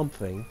catch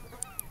something,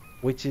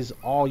 which is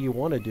all you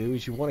want to do,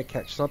 is you want to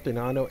catch something.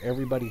 Now, I know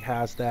everybody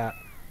has that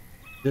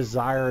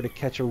desire to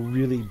catch a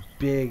really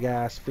big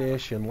ass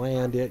fish and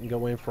land it and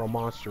go in for a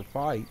monster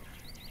fight,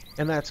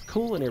 and that's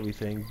cool and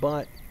everything,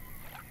 but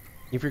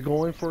if you're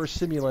going for a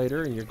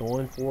simulator and you're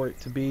going for it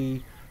to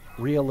be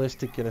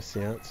realistic in a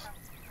sense,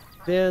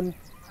 then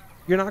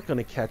you're not going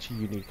to catch a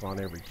unique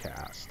on every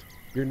cast.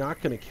 You're not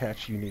going to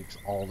catch uniques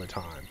all the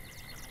time.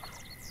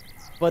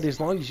 But as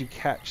long as you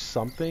catch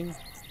something,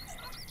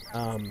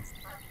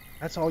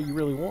 that's all you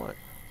really want.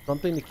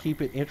 Something to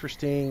keep it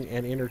interesting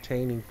and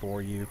entertaining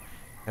for you.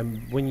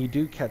 And when you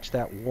do catch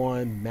that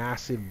one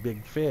massive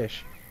big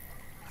fish,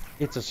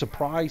 it's a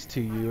surprise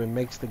to you and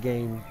makes the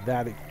game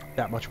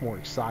that much more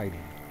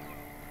exciting.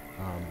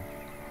 Um,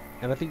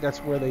 and I think that's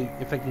where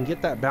if they can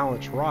get that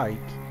balance right,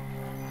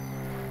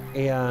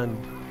 and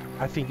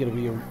I think it'll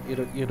be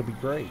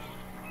great.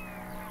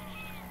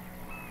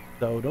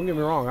 So don't get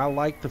me wrong, I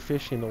like the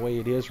fishing the way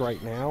it is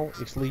right now,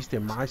 at least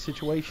in my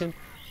situation.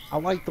 I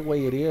like the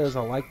way it is.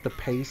 I like the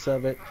pace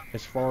of it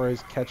as far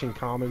as catching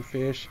common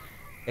fish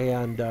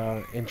and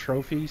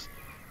trophies.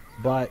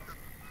 But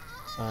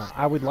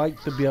I would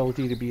like the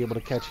ability to be able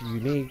to catch a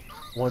unique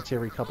once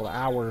every couple of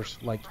hours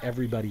like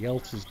everybody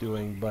else is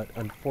doing, but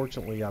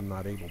unfortunately I'm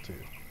not able to.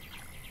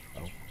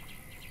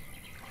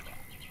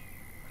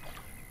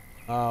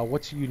 So,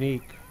 what's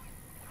unique?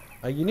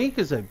 Unique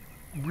is a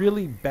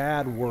really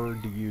bad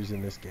word to use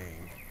in this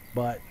game,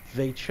 but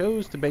they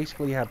chose to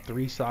basically have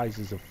three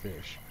sizes of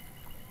fish.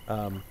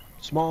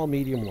 Small,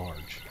 medium,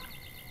 large.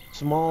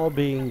 Small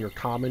being your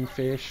common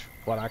fish,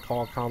 what I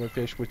call common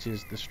fish, which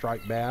is the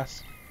striped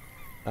bass.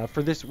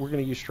 For this, we're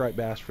going to use striped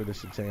bass for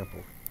this example.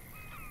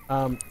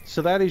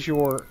 So that is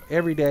your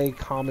everyday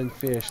common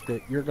fish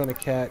that you're going to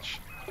catch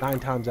 9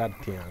 times out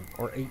of 10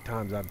 or 8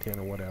 times out of 10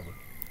 or whatever.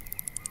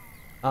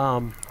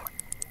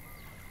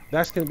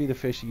 That's going to be the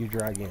fish that you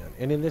drag in.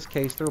 And in this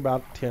case, they're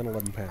about 10,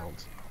 11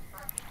 pounds.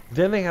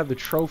 Then they have the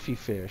trophy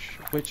fish,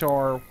 which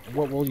are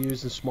what we'll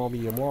use in small,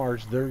 medium,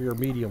 large. They're your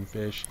medium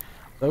fish.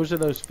 Those are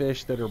those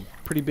fish that are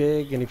pretty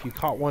big, and if you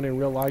caught one in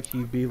real life,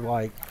 you'd be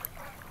like,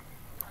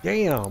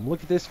 damn,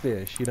 look at this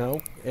fish, you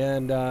know?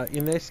 And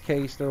in this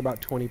case, they're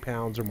about 20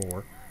 pounds or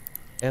more.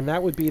 And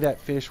that would be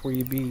that fish where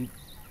you'd be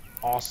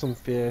awesome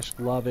fish,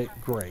 love it,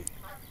 great.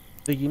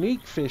 The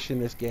unique fish in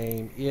this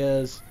game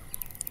is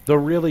the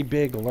really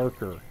big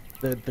lurker,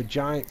 the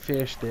giant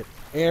fish that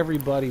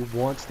everybody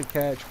wants to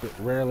catch but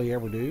rarely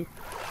ever do.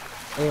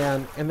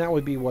 And that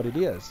would be what it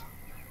is.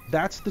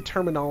 That's the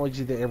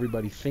terminology that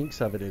everybody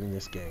thinks of it in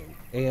this game.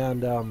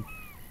 And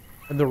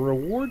the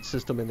reward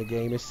system in the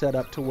game is set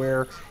up to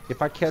where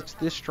if I catch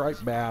this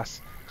striped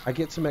bass, I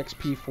get some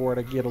XP for it,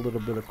 I get a little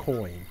bit of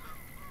coin.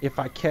 If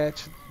I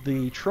catch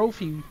the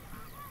trophy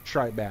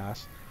striped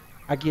bass,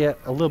 I get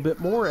a little bit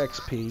more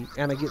XP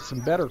and I get some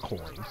better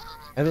coin.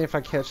 And then if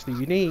I catch the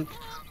unique,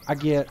 I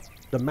get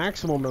the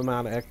maximum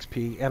amount of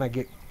XP and I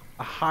get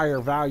a higher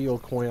value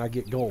of coin, I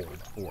get gold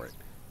for it.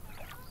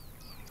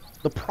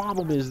 The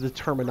problem is the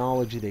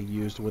terminology they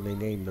used when they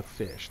named the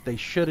fish. They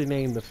should have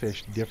named the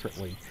fish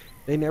differently.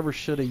 They never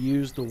should have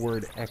used the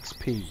word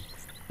XP.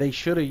 They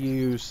should have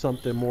used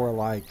something more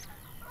like,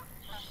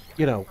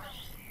 you know,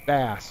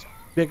 bass,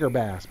 bigger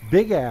bass,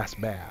 big ass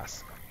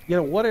bass. You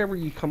know, whatever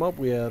you come up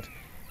with,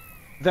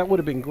 that would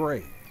have been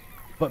great.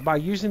 But by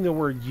using the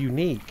word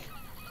unique,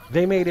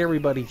 they made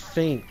everybody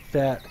think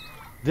that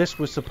this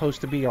was supposed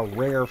to be a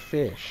rare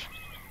fish.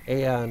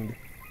 And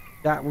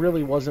that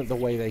really wasn't the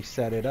way they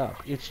set it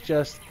up. It's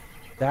just,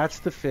 that's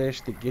the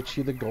fish that gets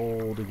you the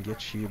gold and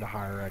gets you the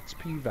higher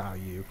XP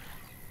value.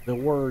 The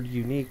word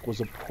unique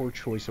was a poor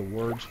choice of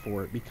words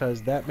for it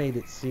because that made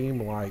it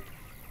seem like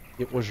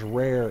it was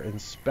rare and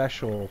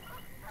special.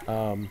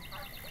 And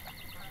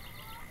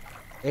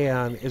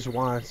is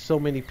why so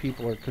many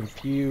people are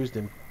confused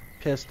and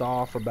pissed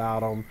off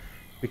about them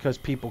because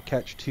people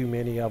catch too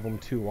many of them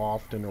too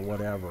often or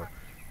whatever.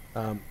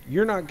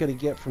 You're not going to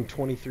get from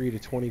 23 to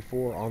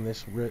 24 on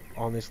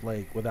this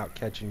lake without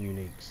catching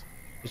uniques.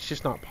 It's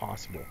just not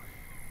possible.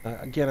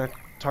 Again, I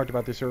talked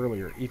about this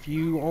earlier. If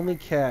you only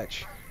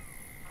catch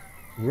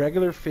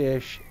regular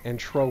fish and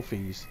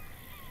trophies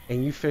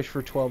and you fish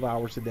for 12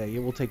 hours a day, it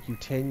will take you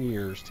 10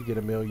 years to get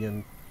 1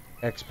 million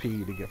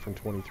XP to get from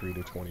 23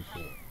 to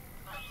 24.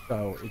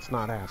 So it's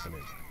not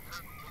happening.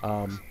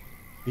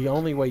 The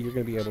only way you're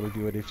going to be able to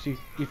do it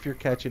if you're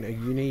catching a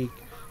unique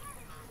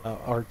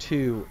or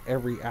two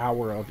every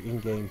hour of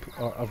in-game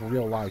of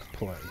real life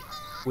play,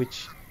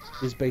 which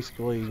is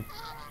basically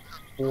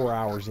 4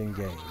 hours in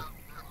game.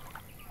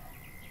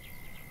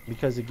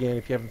 Because again,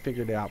 if you haven't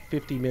figured it out,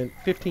 15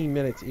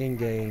 minutes in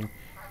game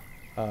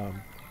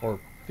or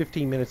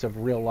 15 minutes of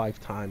real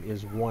life time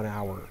is 1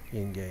 hour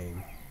in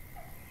game.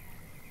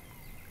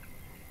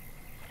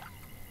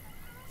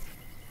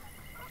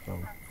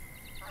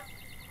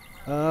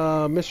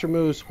 Mr.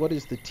 Moose, what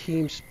is the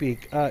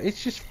TeamSpeak?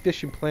 It's just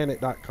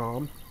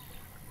fishingplanet.com.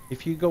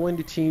 If you go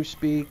into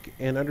TeamSpeak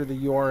and under the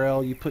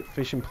URL you put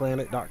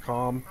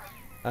fishingplanet.com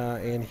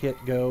and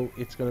hit go,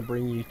 it's going to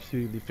bring you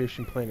to the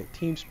Fishing Planet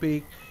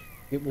TeamSpeak.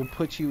 It will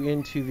put you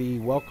into the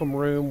welcome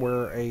room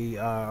where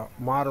a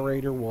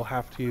moderator will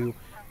have to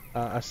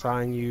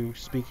assign you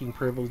speaking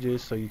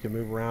privileges so you can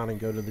move around and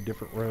go to the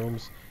different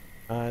rooms.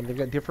 And they've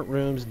got different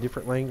rooms and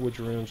different language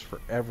rooms for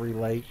every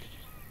lake.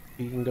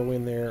 You can go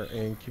in there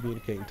and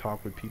communicate and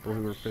talk with people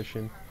who are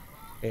fishing.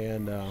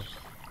 And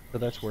so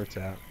that's where it's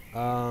at.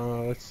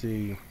 Let's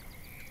see.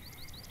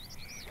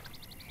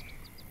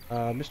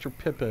 Mr.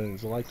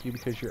 Pippins, I like you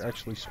because you're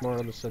actually smart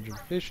on the subject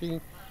of fishing.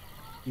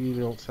 You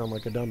don't sound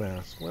like a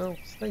dumbass. Well,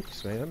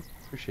 thanks, man.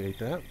 Appreciate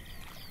that.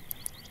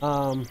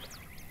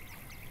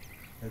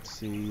 Let's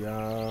see.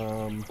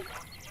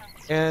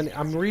 And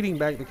I'm reading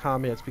back the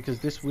comments because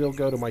this will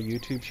go to my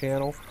YouTube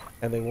channel,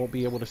 and they won't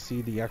be able to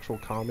see the actual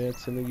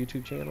comments in the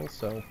YouTube channel.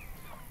 So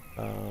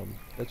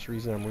that's the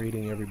reason I'm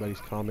reading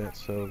everybody's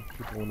comments so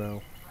people will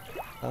know.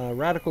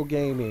 Radical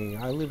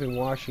Gaming. I live in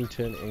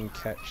Washington and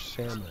catch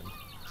salmon.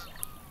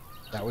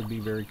 That would be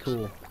very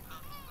cool.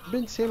 I've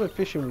been salmon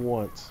fishing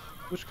once.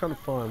 It was kind of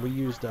fun. We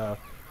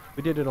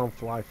did it on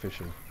fly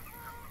fishing.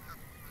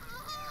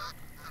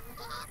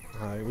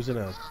 It was in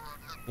a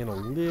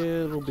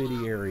little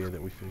bitty area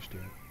that we fished in.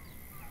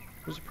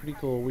 It was pretty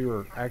cool. We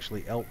were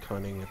actually elk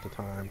hunting at the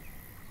time.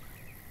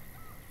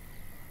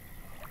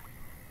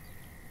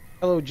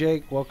 Hello,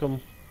 Jake.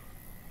 Welcome.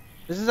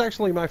 This is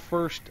actually my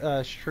first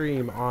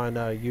stream on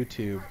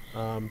YouTube.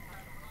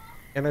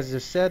 And as I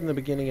said in the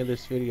beginning of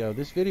this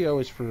video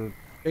is for,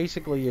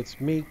 basically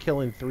it's me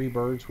killing 3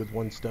 birds with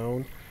 1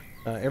 stone.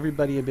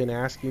 Everybody had been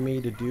asking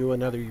me to do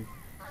another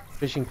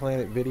Fishing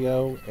Planet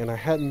video, and I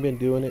hadn't been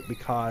doing it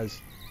because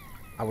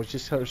I was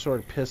just sort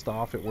of pissed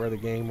off at where the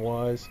game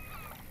was,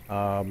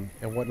 and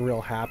wasn't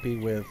real happy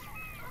with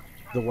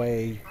the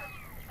way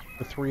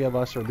the 3 of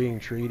us are being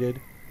treated.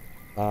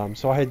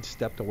 So I had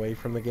stepped away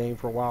from the game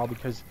for a while,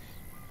 because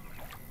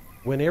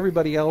when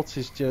everybody else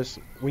is just,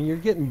 when you're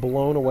getting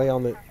blown away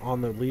on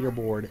the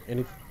leaderboard,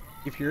 and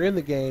if you're in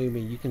the game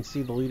and you can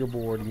see the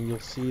leaderboard and you'll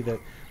see that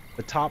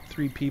the top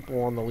 3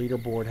 people on the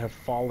leaderboard have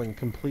fallen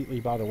completely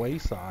by the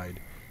wayside,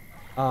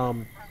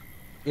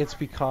 it's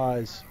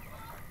because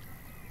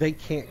they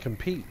can't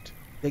compete.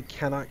 They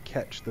cannot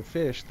catch the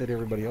fish that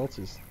everybody else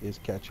is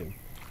catching.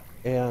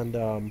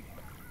 And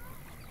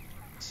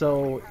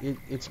so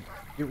it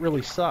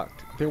really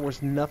sucked. There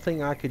was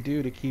nothing I could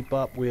do to keep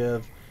up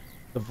with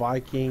the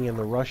Viking and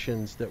the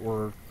Russians that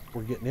were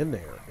getting in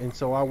there. And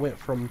so I went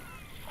from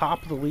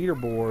top of the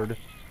leaderboard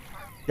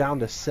down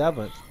to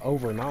 7th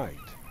overnight,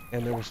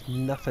 and there was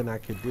nothing I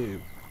could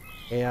do.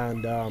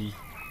 And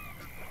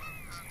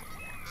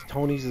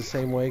Tony's the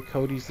same way,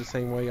 Cody's the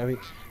same way. I mean,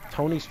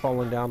 Tony's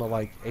fallen down to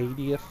like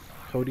 80th,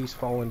 Cody's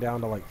fallen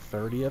down to like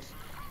 30th,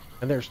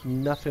 and there's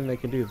nothing they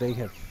can do. They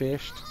have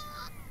fished,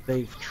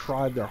 they've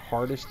tried their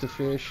hardest to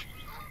fish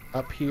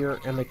up here,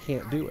 and they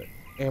can't do it.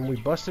 And we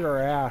busted our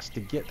ass to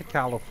get to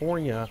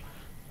California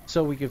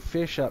so we could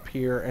fish up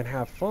here and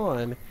have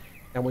fun,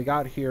 and we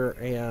got here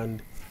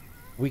and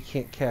we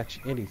can't catch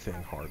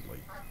anything hardly.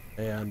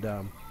 And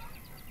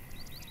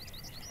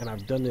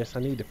I've done this.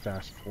 I need to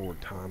fast forward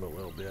time a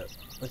little bit.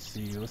 Let's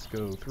see, let's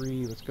go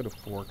to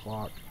 4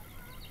 o'clock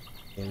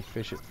and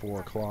fish at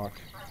 4 o'clock.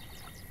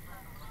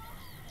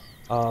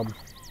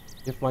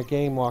 If my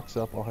game locks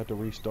up, I'll have to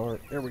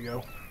restart. There we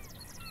go.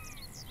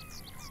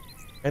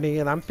 And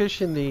again, I'm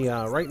fishing the,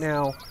 right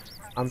now,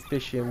 I'm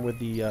fishing with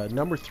the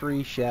number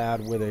 3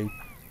 shad with a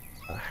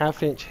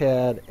 1/2-inch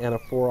head and a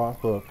 4/0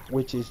 hook,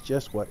 which is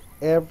just what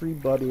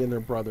everybody and their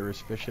brother is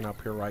fishing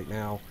up here right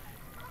now.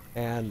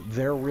 And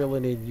they're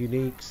reeling in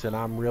uniques, and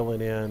I'm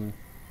reeling in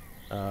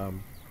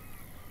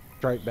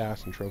striped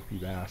bass and trophy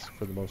bass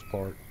for the most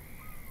part.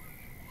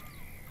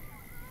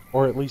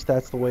 Or at least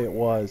that's the way it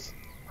was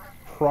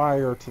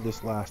prior to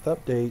this last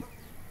update,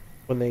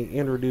 when they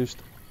introduced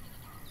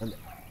an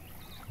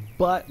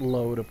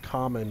buttload of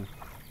common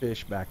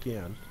fish back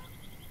in.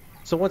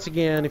 So once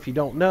again, if you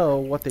don't know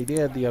what they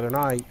did the other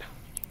night,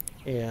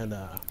 and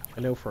I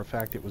know for a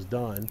fact it was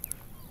done,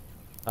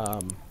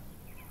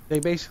 they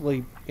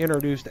basically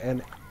introduced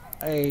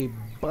a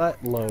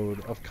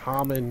buttload of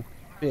common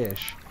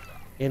fish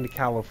into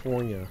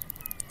California.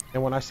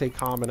 And when I say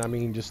common, I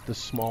mean just the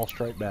small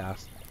striped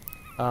bass,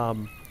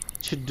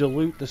 to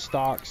dilute the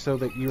stock so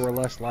that you are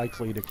less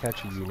likely to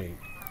catch a unique.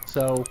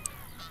 So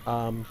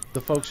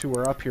the folks who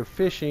are up here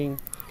fishing,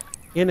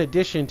 in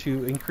addition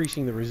to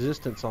increasing the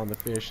resistance on the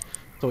fish,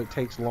 so it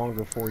takes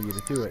longer for you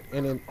to do it.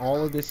 And then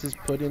all of this is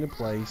put into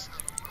place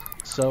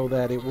so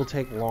that it will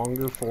take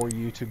longer for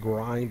you to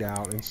grind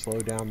out and slow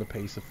down the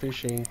pace of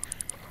fishing,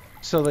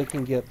 so they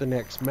can get the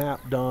next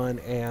map done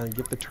and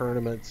get the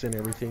tournaments and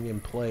everything in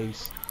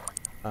place,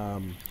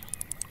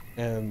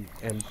 and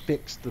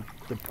fix the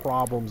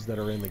problems that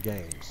are in the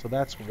game. So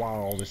that's why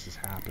all this is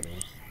happening.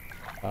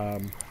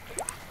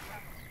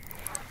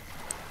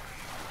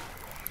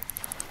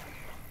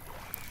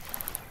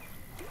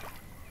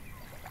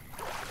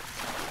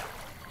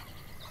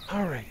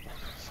 Alright,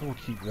 so we'll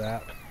keep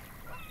that.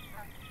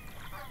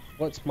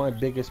 What's my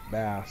biggest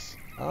bass?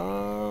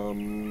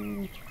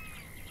 On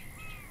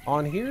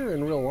here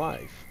in real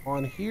life.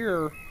 On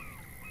here,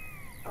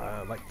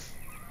 like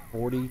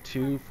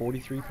 42,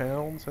 43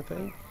 pounds, I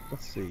think.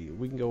 Let's see,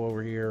 we can go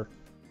over here.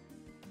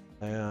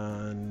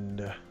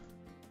 And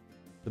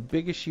the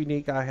biggest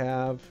unique I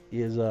have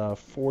is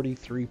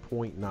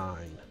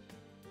 43.9.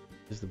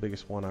 Is the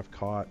biggest one I've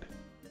caught.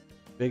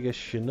 Biggest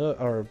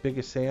Chinook, or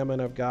biggest salmon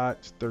I've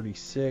got is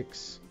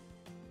 36.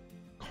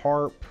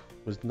 Carp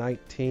was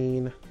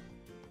 19.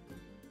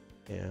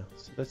 Yeah,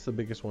 so that's the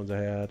biggest ones I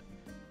had.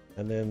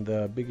 And then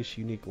the biggest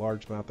unique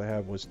largemouth I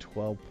have was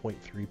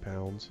 12.3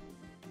 pounds.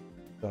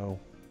 So,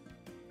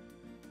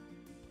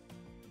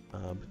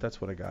 but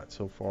that's what I got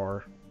so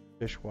far,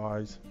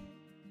 fish-wise.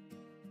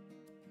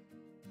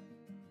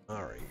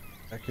 Alright,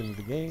 back into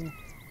the game.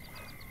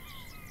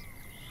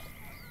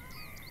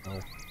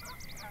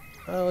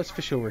 Let's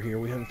fish over here.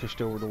 We haven't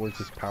fished over towards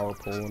this power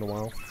pole in a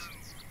while.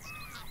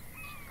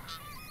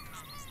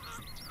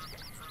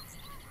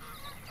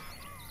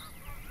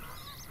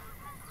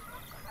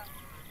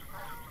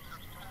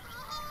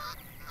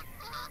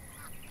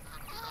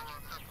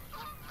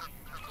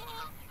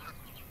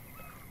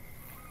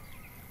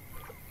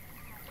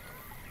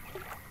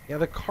 Yeah,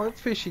 the carp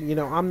fishing, you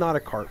know, I'm not a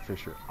carp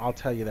fisher. I'll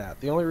tell you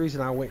that. The only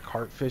reason I went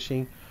carp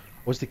fishing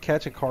was to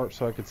catch a carp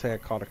so I could say I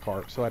caught a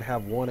carp. So I'd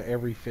have one of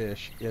every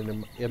fish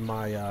in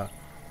my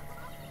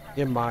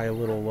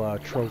little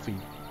trophy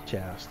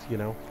chest, you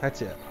know.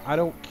 That's it. I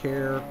don't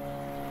care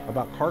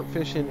about carp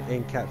fishing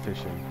and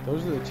catfishing.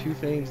 Those are the two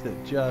things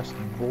that just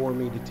bore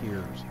me to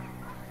tears.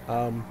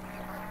 I'm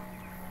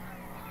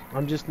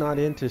just not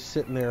into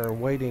sitting there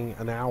and waiting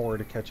an hour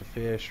to catch a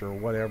fish or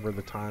whatever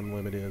the time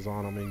limit is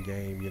on them in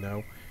game, you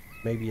know.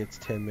 Maybe it's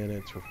 10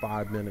 minutes or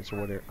 5 minutes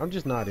or whatever. I'm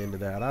just not into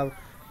that.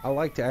 I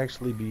like to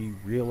actually be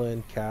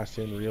reeling,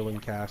 casting.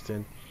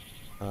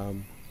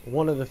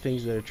 One of the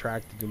things that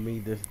attracted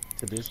me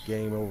to this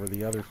game over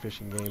the other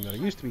fishing game that I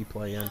used to be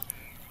playing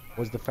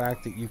was the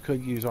fact that you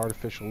could use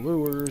artificial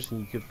lures and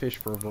you could fish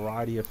for a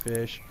variety of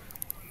fish.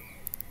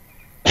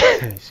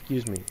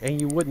 Excuse me. And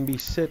you wouldn't be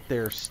sit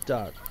there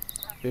stuck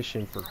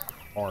fishing for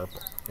carp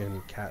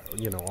and cat,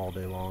 you know, all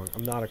day long.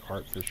 I'm not a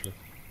carp fisher.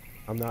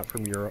 I'm not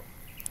from Europe.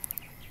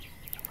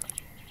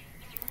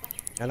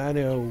 And I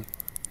know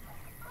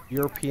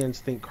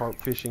Europeans think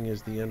carp fishing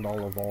is the end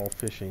all of all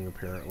fishing,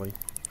 apparently.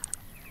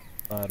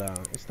 But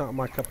it's not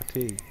my cup of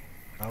tea.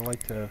 I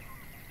like to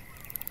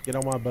get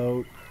on my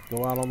boat,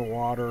 go out on the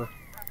water,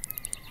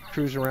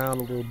 cruise around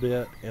a little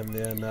bit, and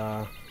then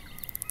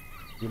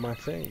do my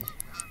thing.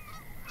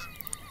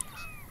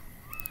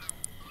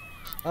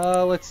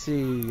 Let's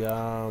see.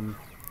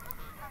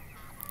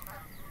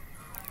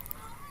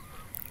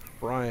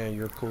 Brian,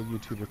 you're a cool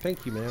YouTuber.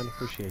 Thank you, man.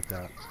 Appreciate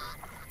that.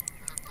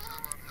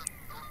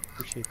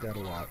 Appreciate that a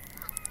lot.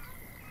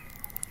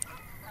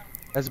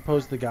 As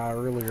opposed to the guy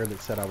earlier that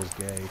said I was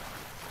gay.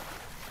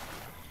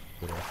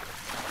 You know.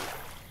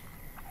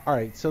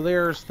 Alright, so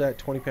there's that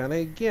 20-pound.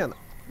 Again,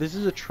 this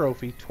is a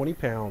trophy, 20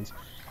 pounds.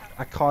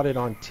 I caught it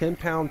on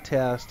 10-pound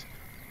test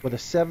with a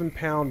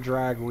 7-pound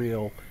drag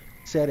reel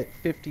set at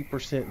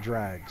 50%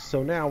 drag.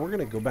 So now we're going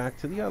to go back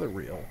to the other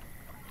reel.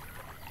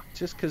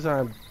 Just because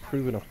I'm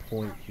proving a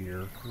point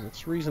here.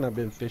 That's the reason I've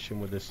been fishing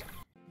with this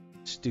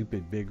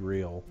stupid big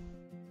reel.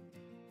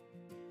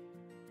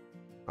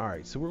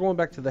 Alright, so we're going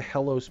back to the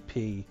Hellos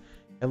P.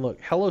 And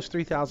look, Hellos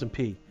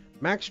 3000P.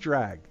 Max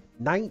drag.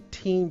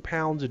 19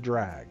 pounds of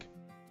drag.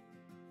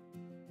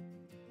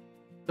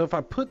 So if I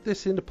put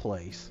this into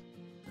place,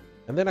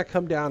 and then I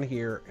come down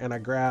here and I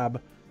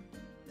grab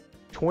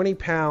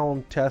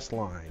 20-pound test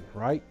line,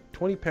 right?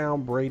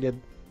 20-pound braided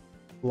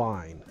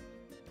line.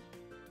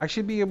 I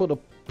should be able to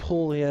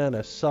pull in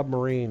a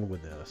submarine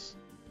with this.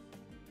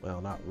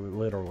 Well, not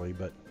literally,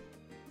 but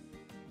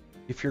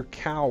if your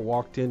cow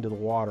walked into the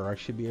water, I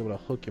should be able to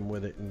hook him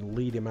with it and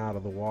lead him out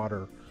of the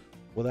water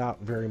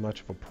without very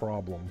much of a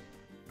problem.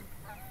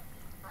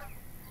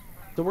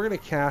 So we're going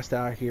to cast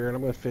out here, and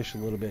I'm going to fish a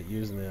little bit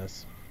using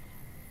this.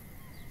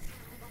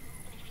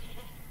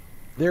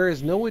 There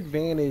is no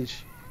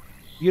advantage.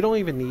 You don't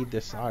even need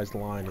this size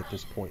line at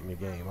this point in the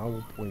game. I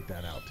will point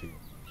that out to you.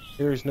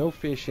 There is no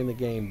fish in the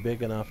game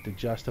big enough to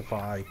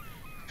justify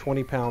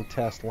 20-pound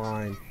test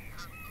line.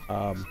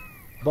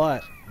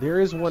 But there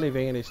is one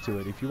advantage to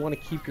it. If you want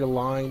to keep your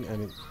line,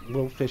 and a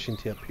little fishing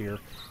tip here,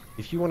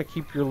 if you want to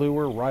keep your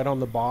lure right on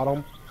the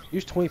bottom,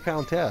 use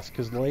 20-pound test,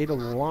 because the weight of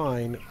the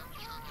line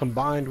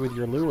combined with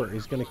your lure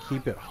is going to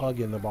keep it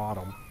hugging the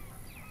bottom.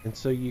 And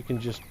so you can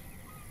just,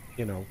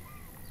 you know,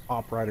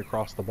 hop right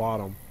across the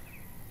bottom.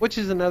 Which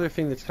is another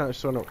thing that's kind of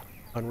sort of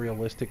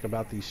unrealistic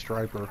about these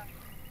striper.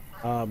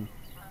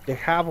 They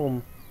have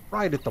them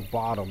right at the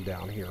bottom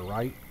down here,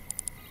 right?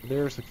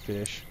 There's the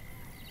fish.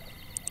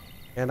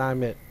 And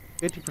I'm at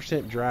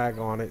 50% drag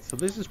on it, so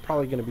this is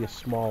probably going to be a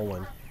small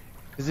one.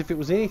 Because if it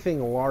was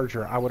anything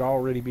larger, I would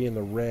already be in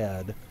the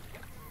red,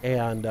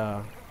 and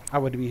I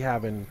would be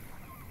having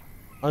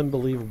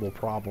unbelievable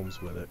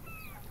problems with it.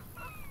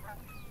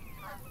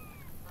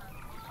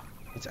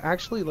 It's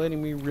actually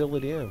letting me reel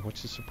it in,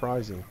 which is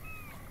surprising.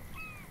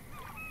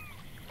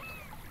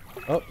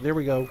 Oh, there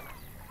we go.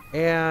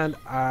 And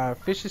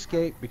fish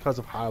escape because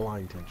of high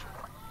line tension.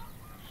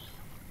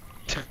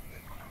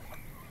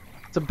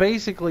 So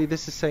basically,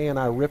 this is saying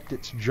I ripped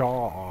its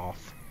jaw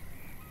off.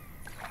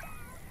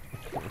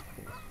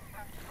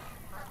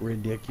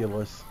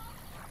 Ridiculous.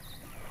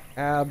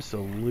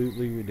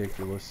 Absolutely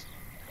ridiculous.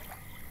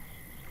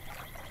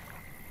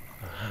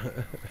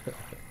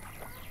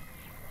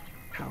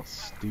 How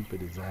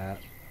stupid is that?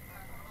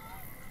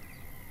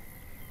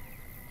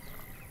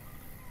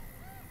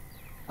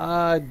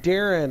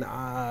 Darren,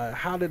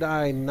 how did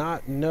I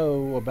not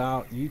know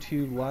about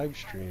YouTube live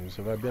streams?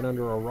 Have I been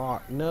under a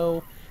rock?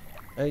 No.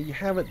 You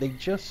haven't. They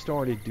just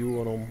started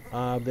doing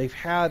them. They've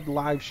had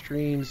live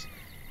streams.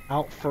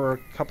 out for a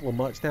couple of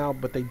months now,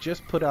 but they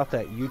just put out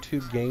that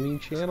YouTube gaming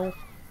channel,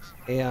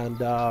 and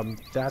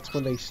that's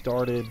when they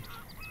started,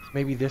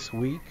 maybe this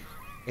week,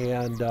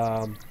 and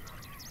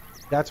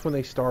that's when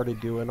they started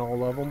doing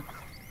all of them,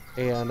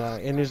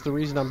 and is the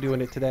reason I'm doing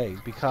it today,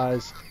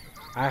 because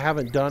I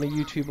haven't done a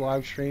YouTube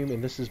live stream,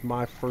 and this is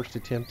my first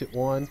attempt at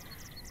one.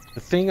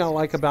 The thing I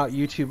like about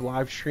YouTube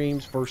live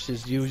streams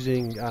versus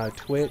using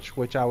Twitch,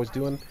 which I was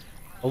doing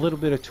a little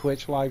bit of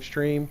Twitch live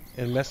stream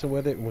and messing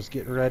with it and was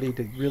getting ready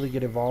to really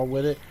get involved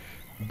with it.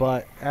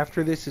 But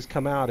after this has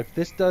come out, if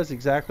this does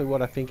exactly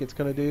what I think it's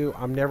going to do,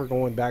 I'm never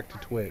going back to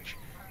Twitch.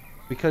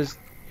 Because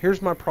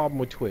here's my problem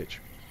with Twitch.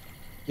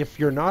 If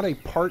you're not a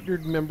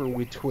partnered member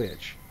with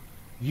Twitch,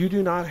 you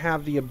do not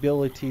have the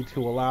ability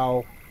to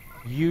allow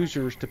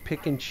users to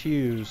pick and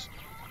choose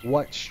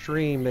what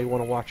stream they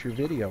want to watch your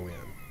video in.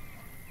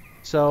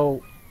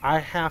 So I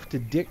have to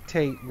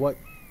dictate what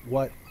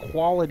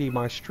quality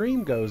my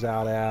stream goes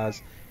out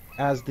as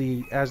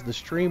the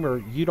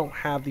streamer. You don't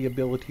have the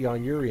ability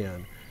on your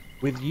end.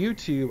 With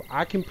YouTube,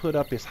 I can put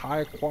up as high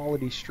a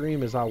quality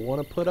stream as I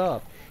want to put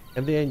up,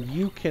 and then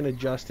you can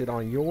adjust it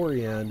on your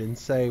end and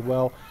say,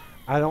 well,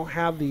 I don't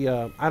have the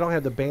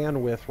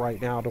bandwidth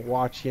right now to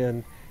watch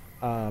in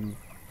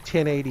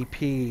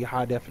 1080p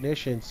high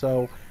definition,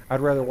 so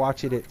I'd rather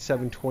watch it at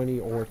 720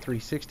 or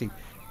 360.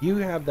 You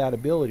have that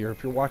ability, or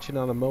if you're watching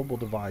on a mobile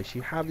device,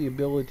 you have the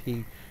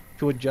ability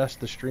to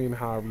adjust the stream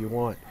however you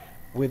want.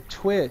 With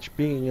Twitch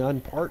being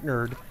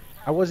unpartnered,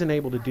 I wasn't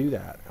able to do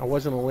that. I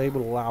wasn't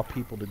able to allow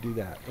people to do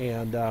that,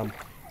 and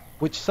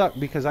which sucked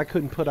because I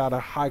couldn't put out a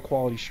high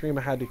quality stream.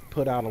 I had to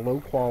put out a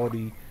low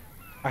quality.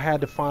 I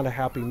had to find a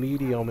happy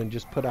medium and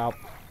just put out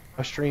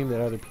a stream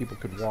that other people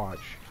could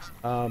watch.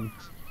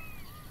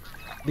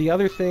 The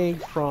other thing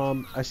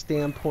from a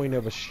standpoint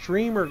of a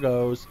streamer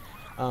goes,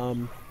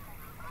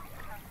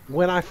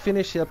 when I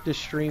finish up this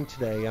stream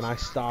today and I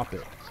stop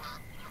it,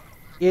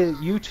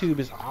 YouTube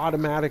is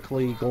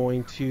automatically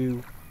going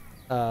to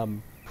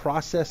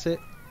process it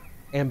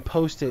and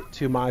post it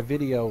to my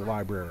video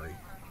library.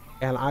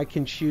 And I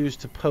can choose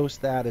to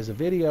post that as a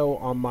video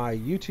on my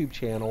YouTube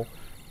channel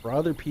for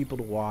other people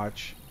to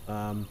watch,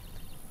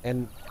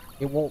 and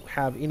it won't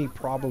have any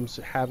problems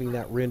having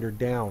that rendered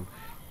down.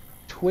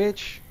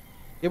 Twitch,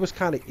 it was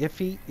kind of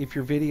iffy if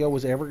your video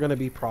was ever going to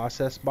be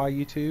processed by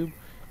YouTube,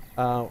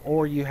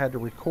 or you had to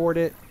record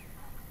it,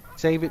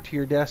 save it to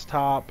your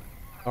desktop,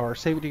 or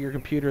save it to your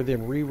computer,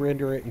 then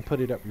re-render it and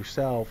put it up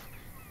yourself.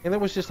 And there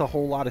was just a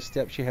whole lot of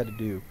steps you had to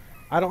do.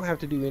 I don't have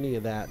to do any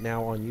of that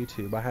now on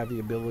YouTube. I have the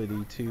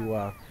ability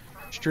to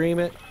stream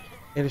it,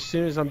 and as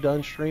soon as I'm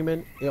done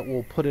streaming, it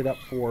will put it up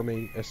for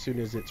me as soon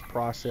as it's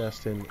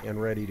processed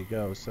and ready to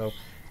go. So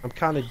I'm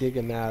kind of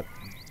digging that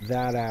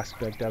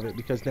aspect of it,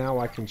 because now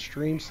I can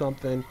stream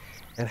something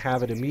and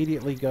have it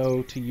immediately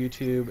go to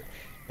YouTube,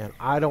 and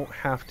I don't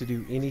have to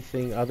do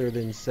anything other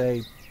than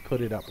say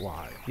put it up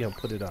live,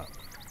 put it up.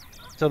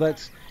 So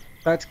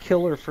that's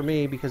killer for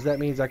me, because that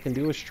means I can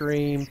do a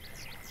stream.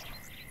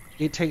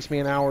 It takes me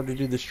an hour to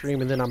do the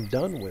stream, and then I'm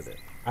done with it.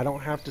 I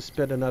don't have to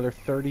spend another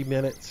 30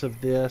 minutes of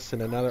this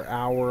and another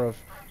hour of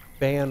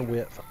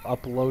bandwidth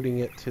uploading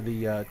it to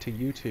the to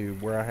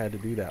YouTube, where I had to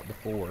do that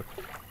before.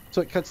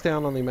 So it cuts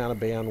down on the amount of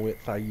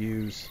bandwidth I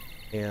use,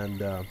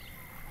 and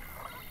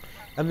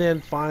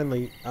then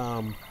finally,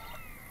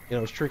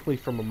 strictly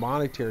from a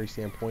monetary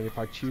standpoint, if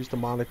I choose to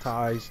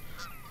monetize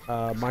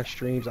my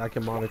streams, I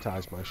can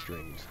monetize my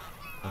streams,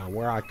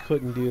 where I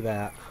couldn't do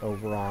that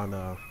over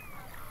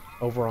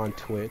on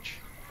Twitch.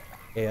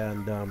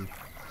 And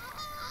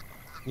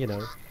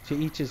to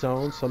each his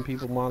own. Some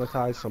people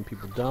monetize, some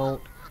people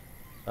don't.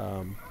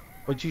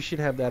 But you should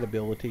have that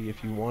ability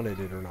if you wanted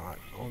it or not.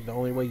 The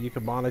only way you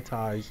could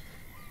monetize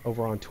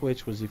over on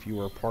Twitch was if you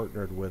were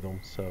partnered with them.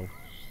 So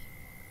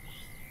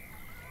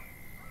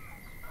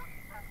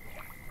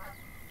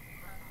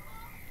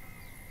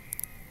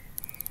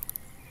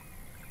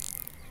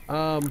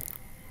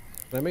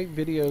I make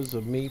videos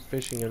of me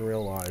fishing in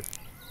real life.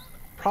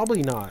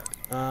 Probably not,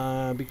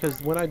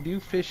 because when I do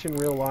fish in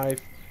real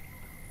life,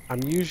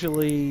 I'm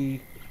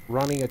usually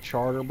running a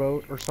charter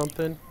boat or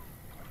something,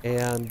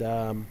 and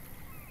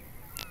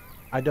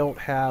I don't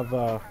have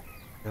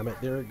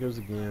there it goes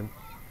again.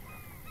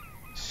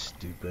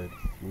 Stupid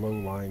low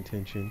line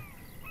tension.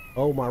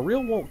 Oh, my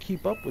reel won't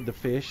keep up with the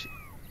fish,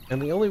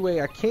 and the only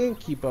way I can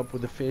keep up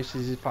with the fish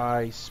is if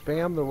I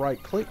spam the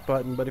right click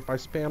button. But if I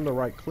spam the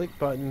right click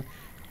button,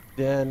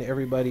 then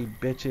everybody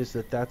bitches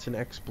that that's an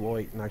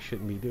exploit and I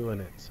shouldn't be doing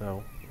it.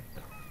 So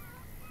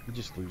you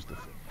just lose the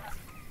fish.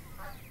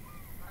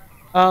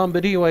 But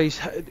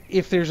anyways,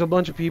 if there's a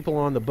bunch of people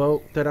on the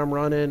boat that I'm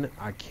running,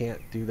 I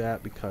can't do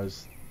that,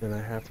 because then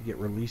I have to get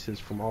releases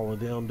from all of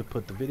them to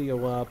put the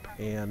video up,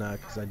 and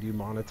because I do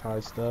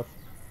monetize stuff.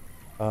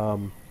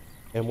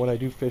 And when I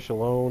do fish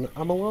alone,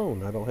 I'm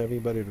alone. I don't have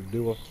anybody to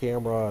do a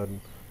camera,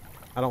 and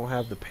I don't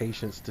have the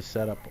patience to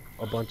set up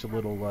a bunch of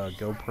little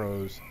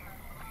GoPros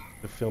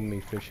to film me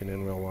fishing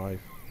in real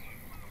life.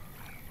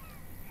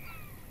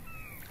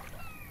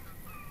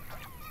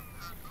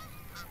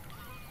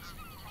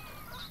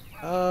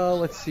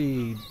 Let's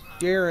see.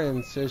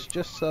 Darren says,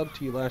 just subbed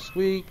to you last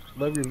week.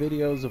 Love your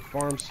videos of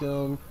farm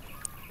sim.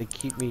 They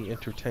keep me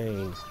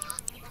entertained.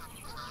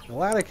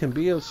 Glad I can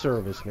be of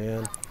service,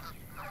 man.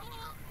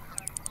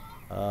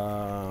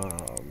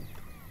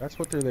 That's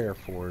what they're there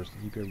for, is to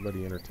keep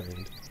everybody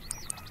entertained.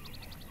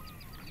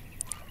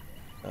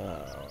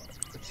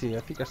 Let's see,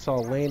 I think I saw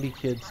Landy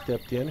Kid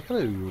stepped in.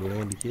 Hello,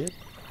 Landy Kid.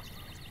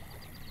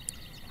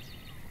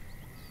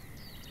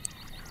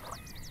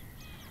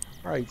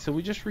 Alright, so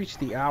we just reached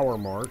the hour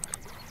mark.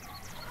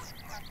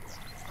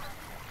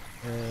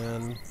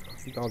 And I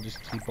think I'll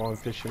just keep on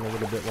fishing a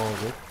little bit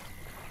longer.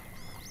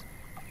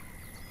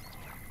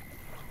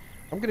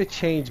 I'm going to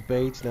change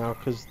baits now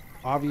because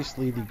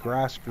obviously the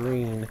grass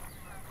green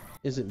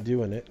isn't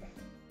doing it.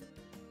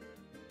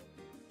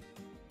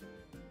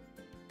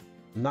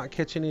 I'm not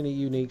catching any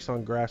uniques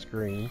on grass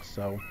green,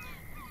 so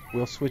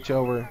we'll switch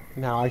over.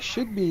 Now I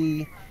should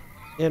be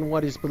in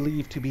what is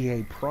believed to be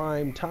a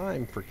prime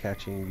time for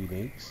catching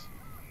uniques.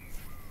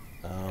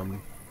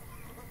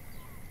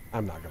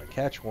 I'm not going to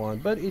catch one,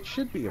 but it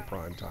should be a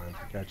prime time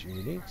for catching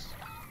uniques.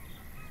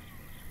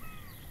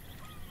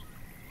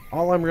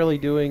 All I'm really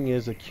doing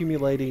is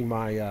accumulating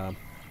my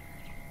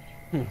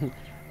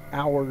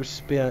hours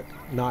spent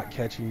not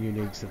catching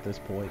uniques at this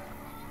point.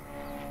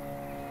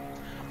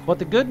 But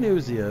the good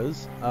news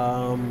is,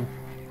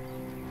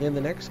 in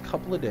the next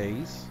couple of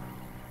days,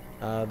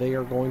 they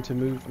are going to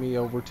move me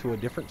over to a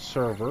different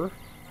server,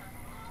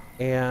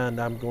 and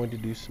I'm going to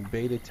do some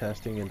beta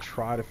testing and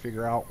try to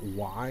figure out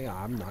why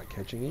I'm not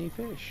catching any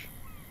fish.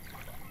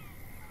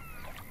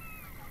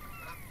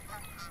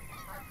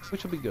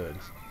 Which will be good.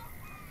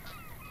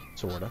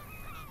 Sorta.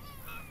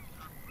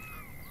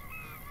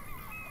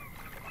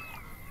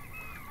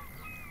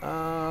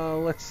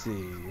 Let's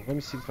see. Let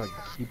me see if I can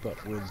keep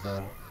up with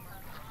the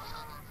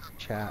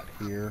chat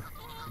here.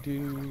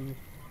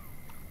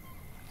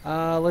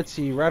 Let's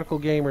see. Radical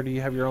Gamer, do you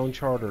have your own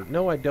charter?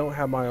 No, I don't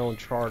have my own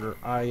charter.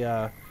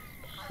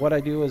 What I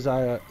do is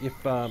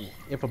if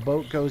a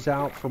boat goes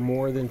out for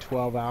more than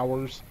 12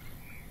 hours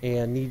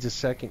and needs a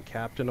second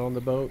captain on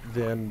the boat,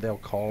 then they'll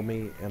call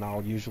me and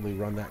I'll usually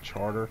run that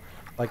charter.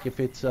 Like if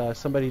it's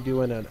somebody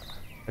doing a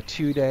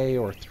 2-day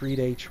or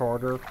 3-day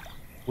charter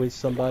with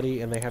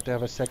somebody and they have to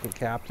have a second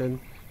captain,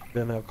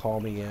 then they'll call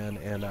me in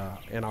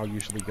and I'll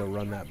usually go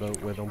run that boat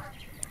with them.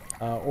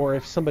 Or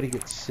if somebody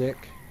gets sick,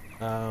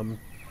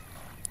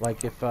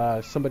 like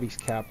if somebody's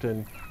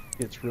captain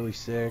gets really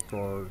sick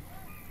or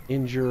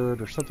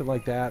injured or something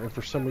like that, and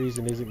for some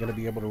reason isn't going to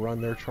be able to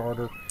run their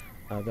charter,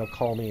 they'll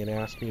call me and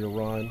ask me to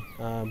run.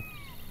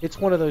 It's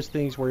one of those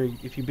things where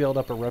if you build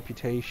up a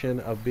reputation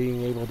of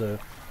being able to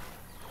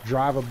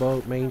drive a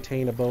boat,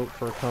 maintain a boat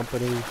for a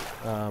company,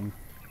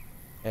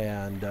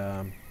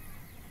 and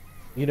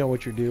you know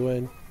what you're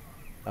doing,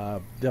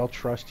 they'll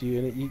trust you.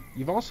 And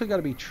you've also got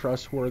to be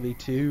trustworthy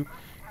too,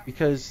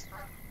 because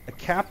a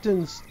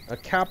captain's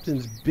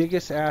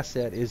biggest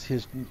asset is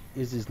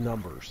his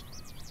numbers.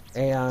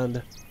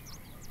 And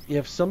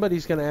if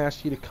somebody's going to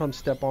ask you to come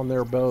step on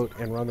their boat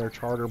and run their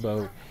charter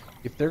boat,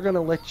 if they're going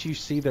to let you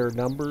see their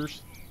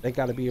numbers, they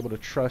got to be able to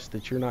trust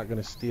that you're not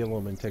going to steal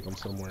them and take them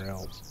somewhere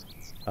else.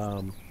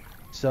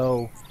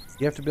 So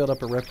you have to build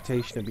up a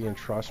reputation of being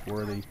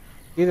trustworthy.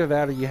 Either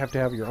that, or you have to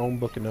have your own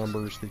book of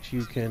numbers that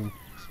you can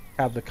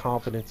have the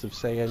confidence of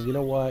saying, you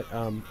know what,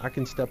 I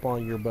can step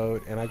on your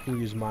boat and I can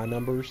use my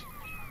numbers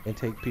and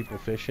take people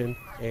fishing,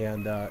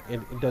 and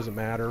it doesn't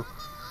matter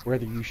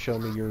whether you show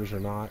me yours or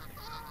not.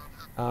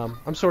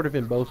 I'm sort of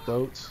in both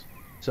boats,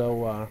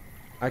 so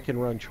I can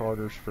run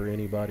charters for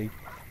anybody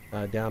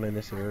down in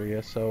this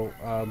area. So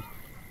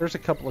there's a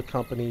couple of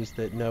companies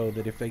that know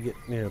that if they get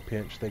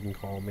pinched, they can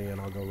call me and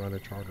I'll go run a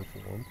charter for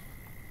them.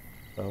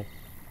 So.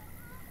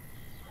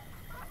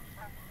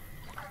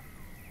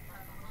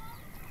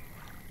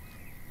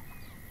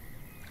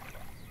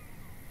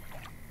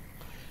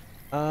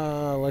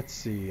 Let's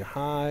see.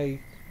 Hi,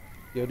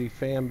 Yodi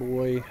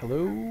fanboy.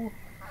 Hello.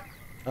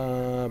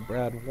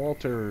 Brad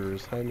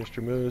Walters. Hi,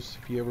 Mr. Moose.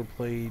 If you ever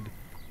played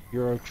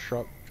Euro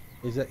Truck,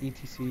 is that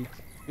ETC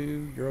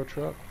 2 Euro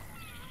Truck?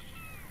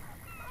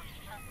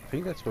 I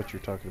think that's what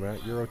you're talking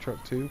about. Euro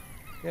Truck 2.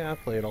 Yeah, I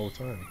play it all the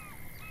time.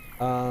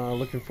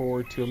 Looking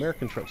forward to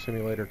American Truck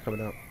Simulator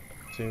coming out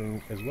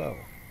soon as well.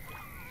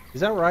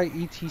 Is that right?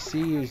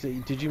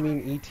 ETC? Did you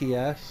mean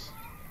ETS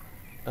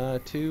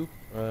 2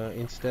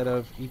 instead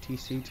of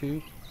ETC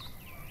 2?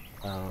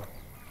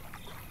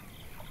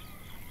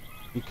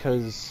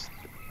 Because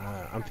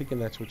I'm thinking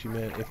that's what you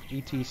meant. If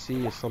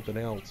ETC is something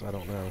else, I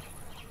don't know.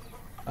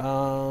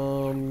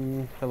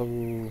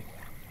 Hello,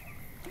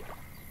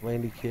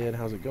 Landy Kid.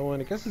 How's it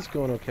going? I guess it's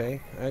going okay.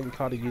 I haven't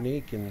caught a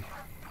unique in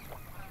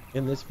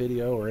this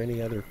video or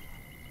any other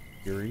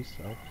series,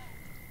 so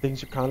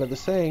things are kind of the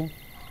same.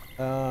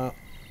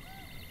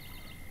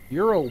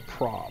 Euro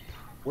prop.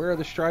 Where are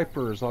the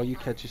stripers? All you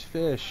catch is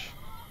fish.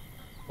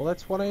 Well,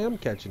 that's what I am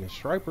catching, is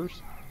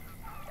stripers.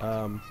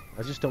 I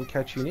just don't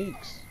catch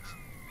uniques.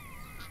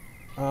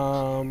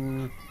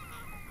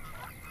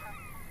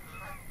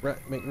 Brett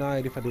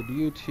McKnight, if I did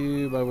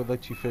YouTube, I would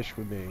let you fish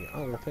with me.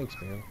 Oh, well, thanks,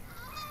 man.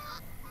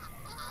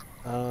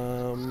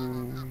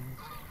 Um,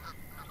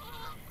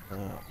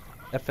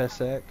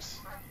 FSX.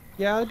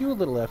 Yeah, I do a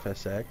little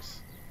FSX.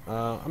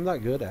 I'm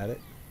not good at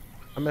it.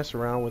 I mess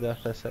around with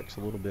FSX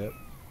a little bit.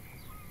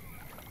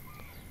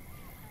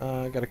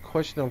 I got a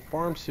question on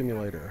Farm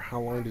Simulator. How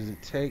long does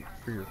it take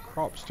for your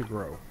crops to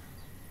grow?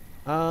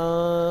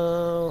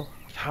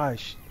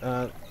 Gosh.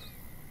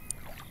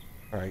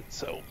 Alright,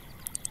 so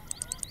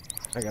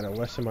I gotta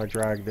lessen my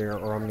drag there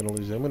or I'm gonna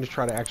lose it. I'm gonna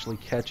try to actually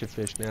catch a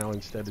fish now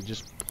instead of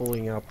just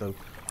pulling out the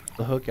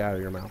hook out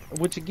of your mouth.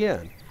 Which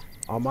again,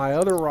 on my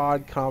other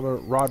rod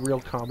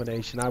reel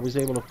combination, I was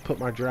able to put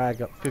my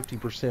drag up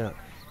 50%.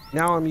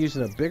 Now I'm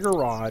using a bigger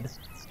rod,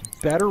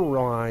 better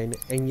line,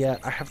 and yet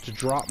I have to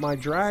drop my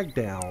drag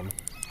down.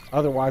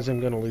 Otherwise, I'm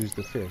going to lose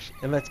the fish.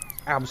 And that's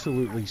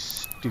absolutely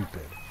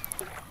stupid.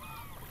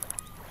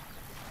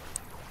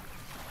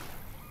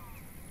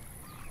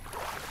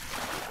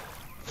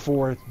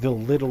 For the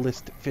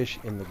littlest fish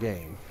in the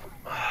game.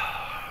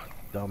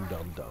 Dumb,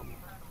 dumb, dumb.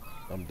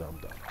 Dumb,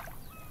 dumb,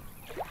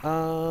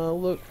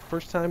 dumb. Look,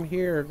 first time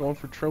here, going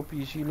for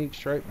Trophy's unique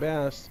striped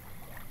bass.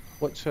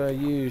 What should I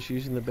use?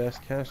 Using the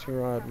best casting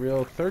rod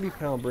reel.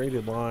 30-pound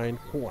braided line.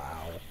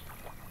 Wow.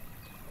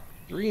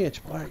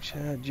 3-inch black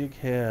shad jig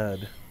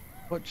head.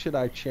 What should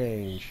I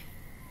change?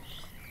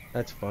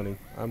 That's funny.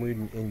 I'm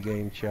reading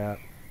in-game chat.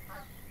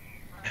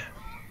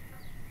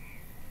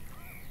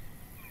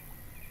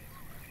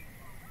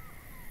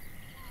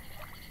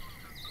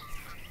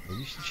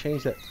 You should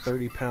change that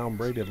 30-pound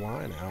braided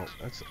line out.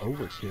 That's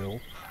overkill.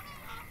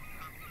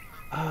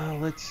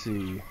 Let's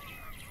see.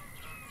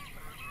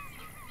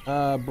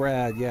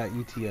 Brad, yeah,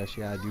 ETS,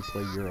 yeah, I do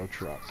play Euro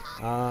Truck.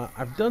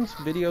 I've done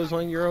some videos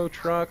on Euro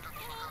Truck.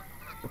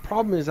 The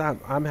problem is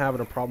I'm having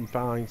a problem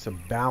finding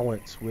some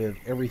balance with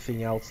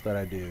everything else that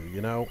I do,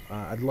 you know?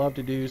 I'd love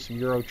to do some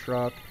Euro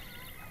Truck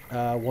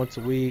once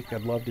a week.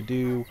 I'd love to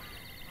do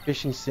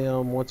Fishing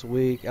Sim once a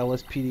week,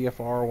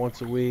 LSPDFR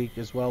once a week,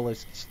 as well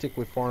as stick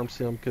with Farm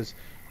Sim because,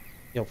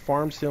 you know,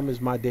 Farm Sim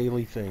is my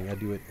daily thing. I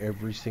do it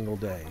every single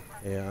day.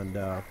 And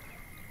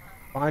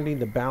finding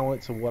the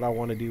balance of what I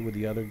want to do with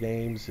the other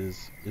games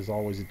is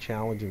always a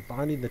challenge, and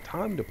finding the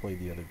time to play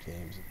the other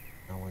games is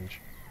a challenge.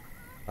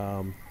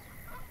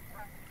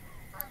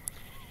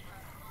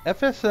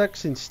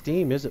 FSX in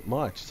Steam isn't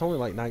much. It's only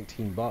like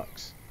 19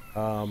 bucks.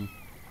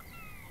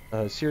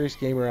 Serious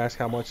Gamer asked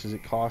how much does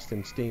it cost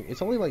in Steam.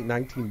 It's only like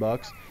 19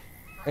 bucks.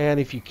 And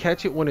if you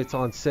catch it when it's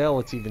on sale,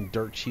 it's even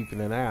dirt cheaper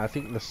than that. I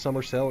think in the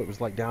summer sale it was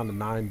like down to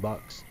 9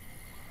 bucks.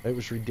 It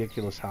was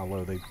ridiculous how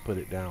low they put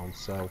it down.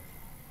 So,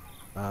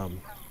 oh,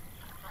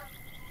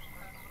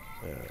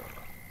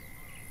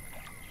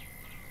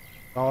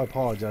 I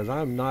apologize.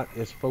 I'm not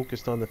as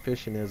focused on the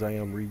fishing as I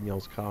am reading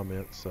y'all's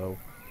comments. So,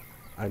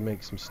 I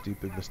make some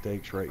stupid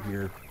mistakes right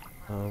here.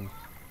 Can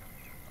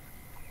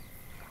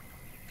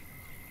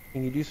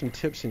you do some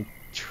tips and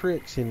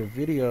tricks in the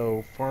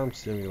video Farm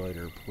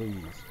Simulator, please?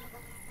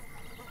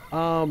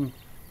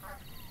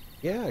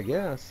 Yeah, I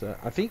guess.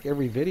 I think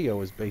every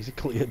video is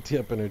basically a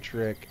tip and a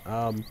trick.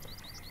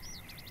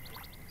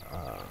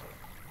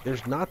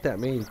 There's not that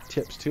many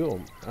tips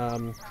to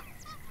them.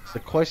 The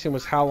question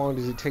was, how long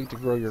does it take to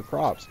grow your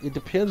crops? It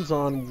depends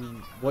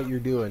on what you're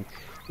doing.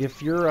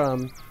 If you're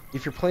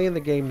playing the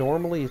game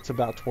normally, it's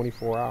about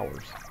 24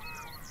 hours.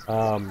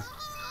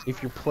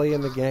 If you're playing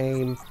the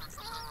game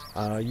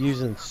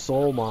using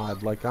soul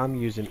mod like I'm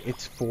using,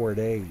 it's 4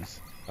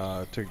 days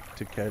to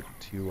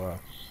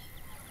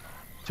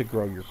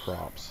grow your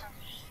crops.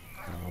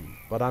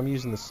 But I'm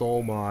using the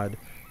soul mod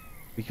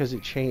because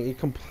it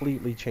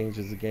completely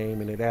changes the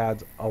game and it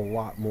adds a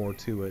lot more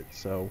to it.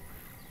 So,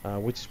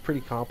 which is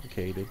pretty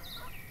complicated.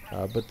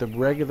 But the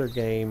regular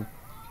game,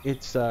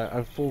 it's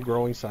a full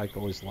growing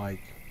cycle is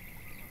like.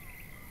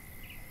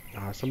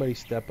 Somebody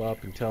step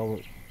up and tell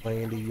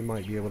Landy, you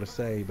might be able to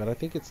say, but I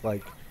think it's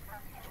like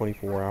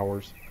 24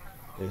 hours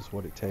is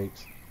what it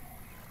takes.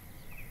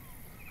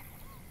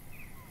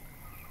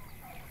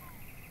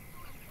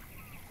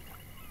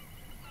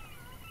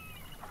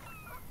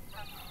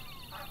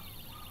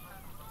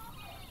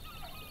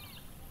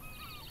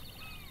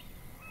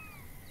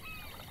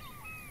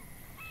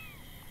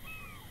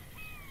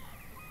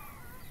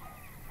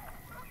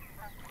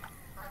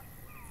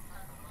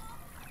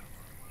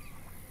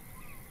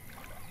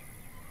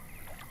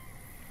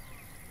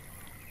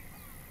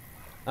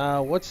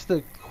 What's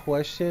the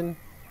question?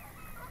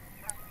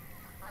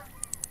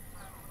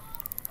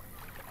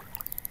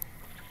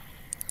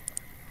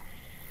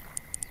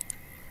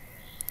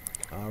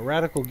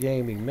 Radical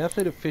Gaming.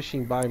 Method of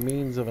fishing by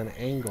means of an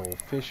angle,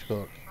 fish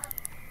hook.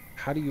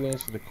 How do you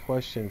answer the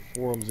question?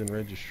 Forums and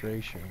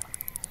registration.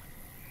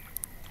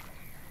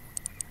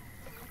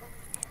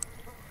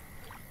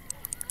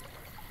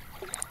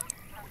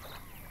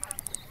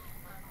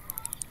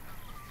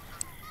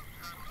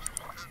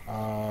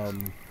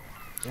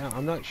 Yeah,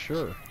 I'm not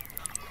sure.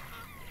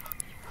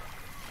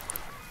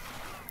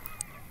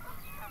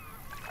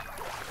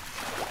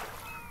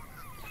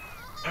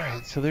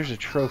 Alright, so there's a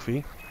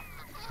trophy.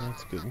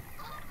 That's good.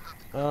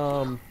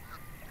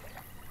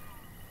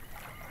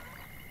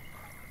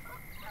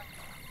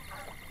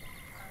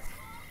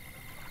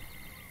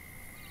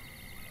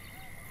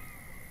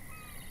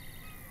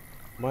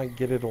 Might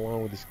get it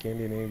along with the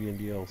Scandinavian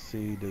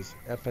DLC. Does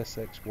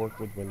FSX work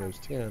with Windows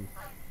 10?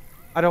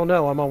 I don't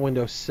know. I'm on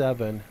Windows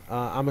 7.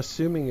 I'm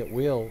assuming it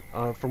will.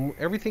 From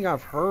everything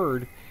I've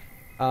heard,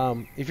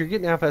 if you're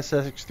getting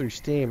FSX through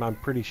Steam, I'm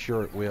pretty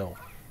sure it will.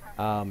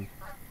 From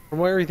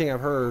everything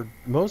I've heard,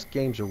 most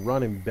games are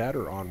running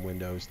better on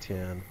Windows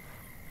 10.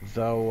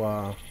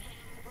 Though,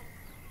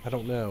 I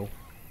don't know.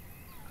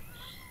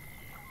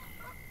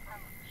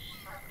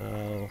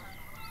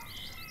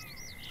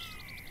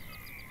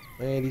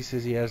 Landy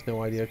says he has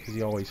no idea because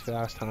he always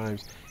fast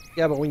times.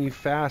 Yeah, but when you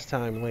fast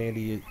time,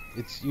 Landy,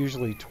 it's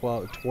usually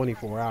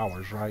 24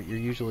 hours, right? You're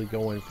usually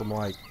going from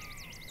like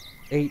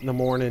 8 in the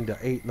morning to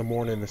 8 in the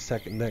morning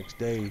the next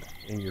day,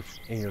 and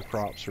your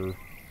crops are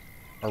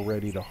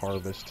ready to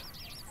harvest.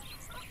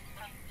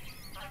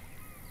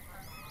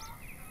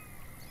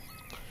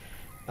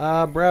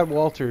 Brad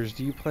Walters,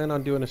 do you plan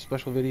on doing a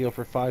special video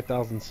for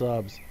 5,000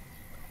 subs?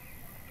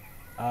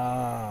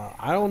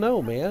 I don't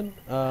know, man.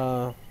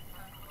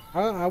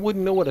 I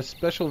wouldn't know what a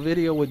special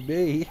video would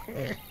be.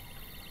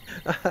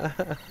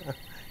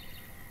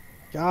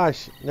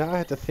 Gosh, now I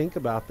have to think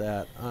about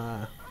that.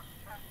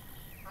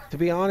 To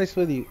be honest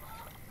with you,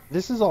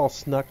 this is all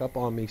snuck up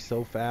on me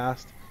so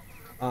fast.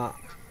 The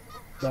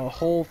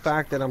whole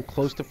fact that I'm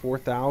close to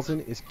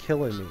 4,000 is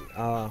killing me.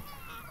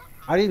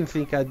 I didn't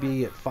think I'd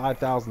be at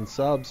 5,000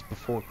 subs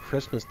before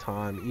Christmas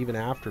time, even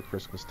after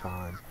Christmas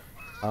time.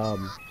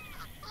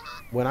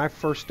 When I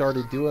first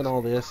started doing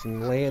all this,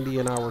 and Landy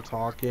and I were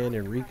talking,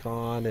 and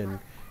Recon and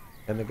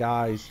the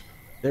guys,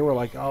 they were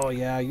like, "Oh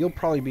yeah, you'll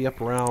probably be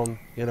up around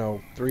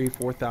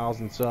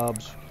 3,000-4,000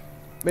 subs,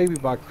 maybe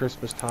by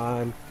Christmas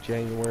time,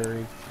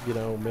 January,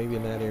 maybe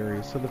in that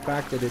area." So the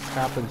fact that it's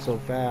happened so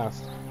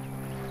fast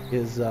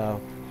is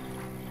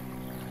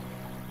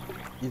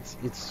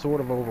it's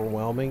sort of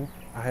overwhelming.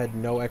 I had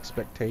no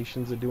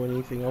expectations of doing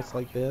anything else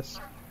like this,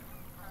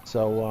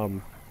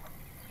 so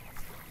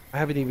I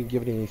haven't even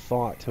given any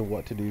thought to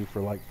what to do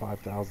for like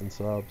 5,000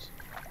 subs.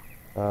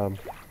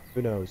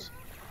 Who knows?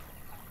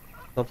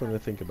 Something to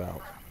think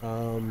about.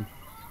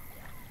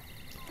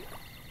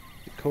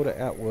 Dakota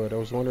Atwood, I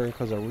was wondering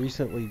because I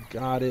recently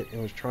got it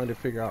and was trying to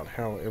figure out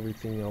how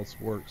everything else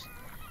works.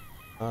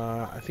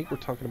 I think we're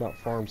talking about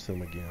Farm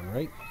Sim again,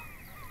 right?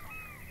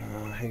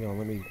 Hang on,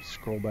 let me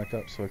scroll back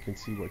up so I can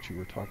see what you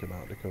were talking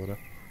about, Dakota.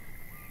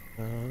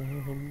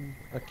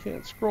 I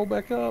can't scroll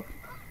back up.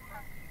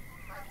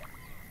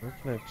 Where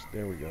can I?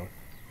 There we go.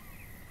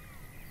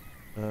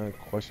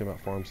 Question about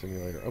Farm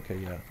Simulator. Okay,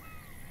 yeah.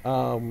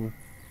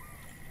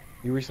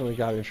 You recently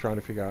got it and trying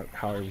to figure out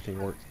how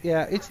everything works.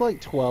 Yeah, it's like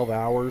 12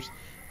 hours.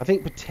 I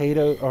think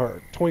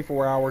or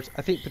 24 hours.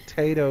 I think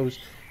potatoes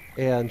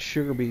and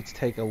sugar beets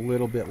take a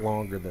little bit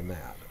longer than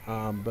that.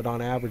 But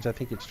on average, I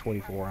think it's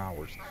 24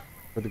 hours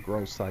for the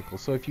growth cycle.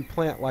 So if you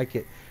plant like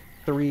at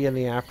 3 in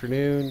the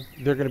afternoon,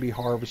 they're going to be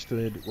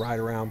harvested right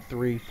around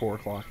 3-4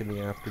 o'clock in the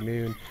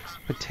afternoon.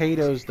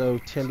 Potatoes, though,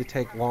 tend to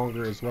take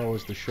longer, as well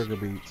as the sugar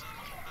beets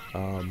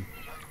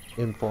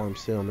in Farm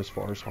Sim as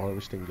far as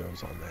harvesting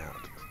goes on that.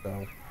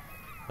 So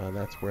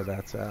that's where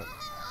that's at. All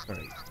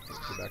right, let's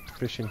go back to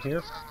fishing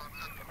here.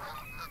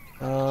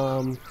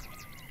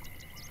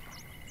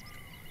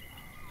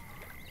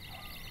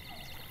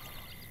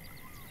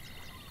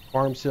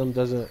 Farm Sim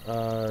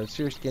doesn't,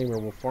 Serious Gamer,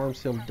 well, Farm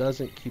Sim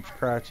doesn't keep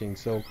scratching,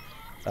 so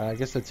I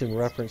guess that's in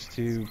reference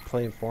to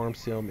playing Farm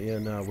Sim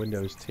in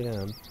Windows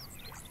 10.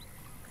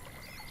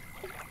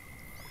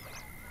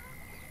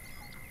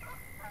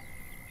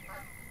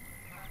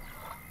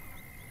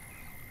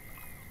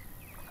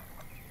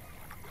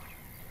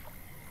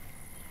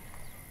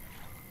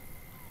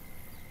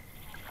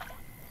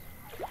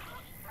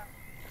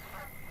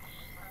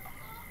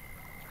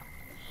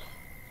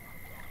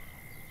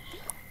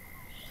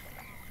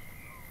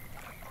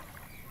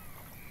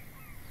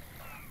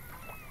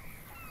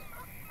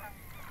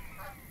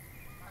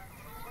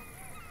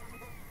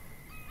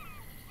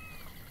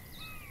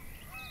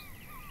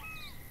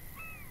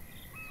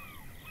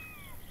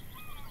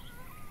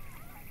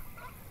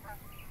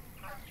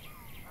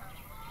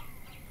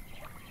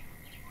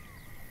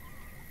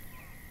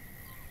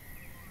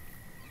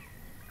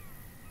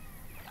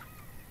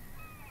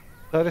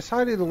 So I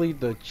decided to leave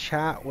the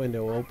chat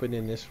window open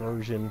in this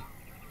version,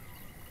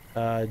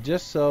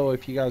 just so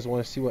if you guys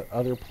want to see what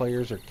other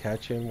players are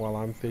catching while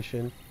I'm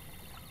fishing,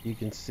 you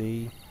can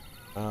see,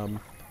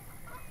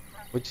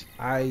 which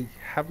I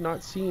have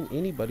not seen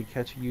anybody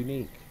catch a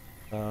unique,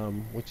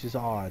 which is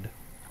odd.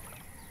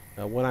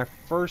 When I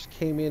first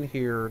came in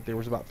here, there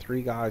was about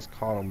 3 guys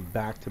caught them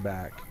back to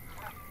back,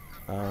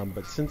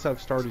 but since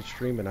I've started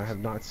streaming, I have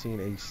not seen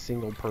a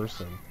single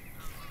person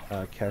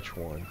catch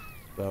one.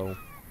 So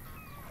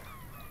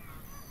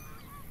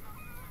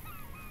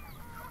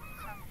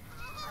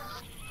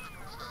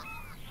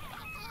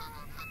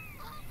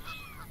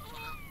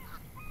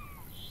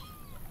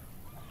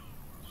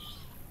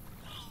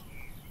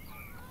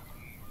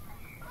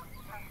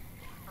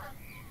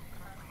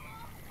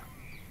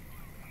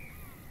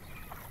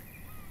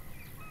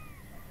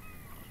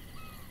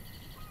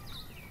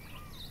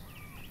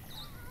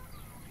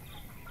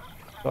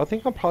So I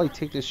think I'll probably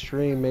take this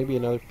stream maybe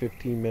another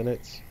 15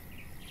 minutes.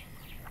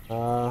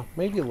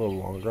 Maybe a little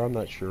longer, I'm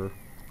not sure.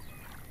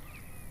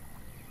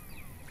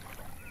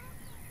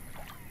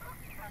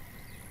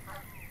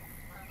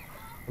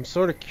 I'm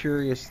sort of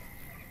curious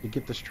to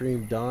get the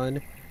stream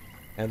done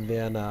and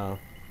then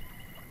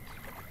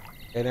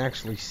and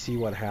actually see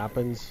what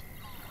happens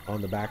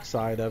on the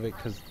backside of it,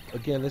 because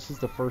again, this is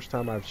the first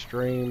time I've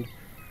streamed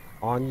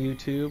on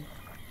YouTube,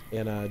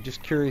 and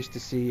just curious to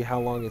see how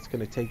long it's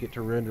going to take it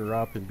to render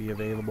up and be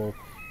available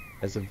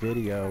as a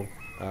video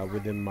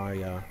within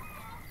my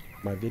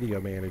my video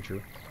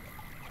manager,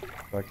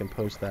 so I can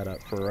post that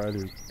up for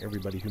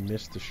everybody who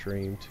missed the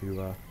stream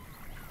to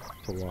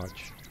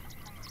watch.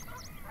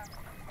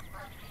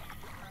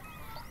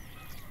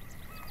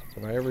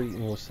 Have I ever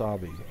eaten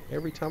wasabi?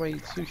 Every time I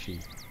eat sushi.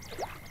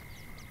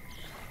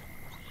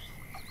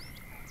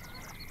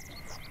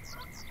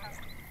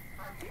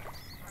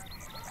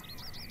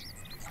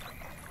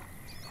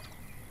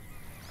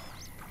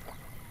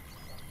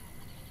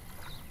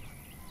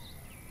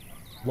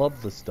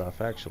 Love the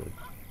stuff, actually.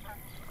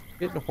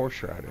 Getting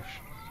horseradish,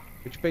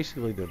 which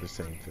basically they're the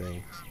same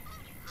thing.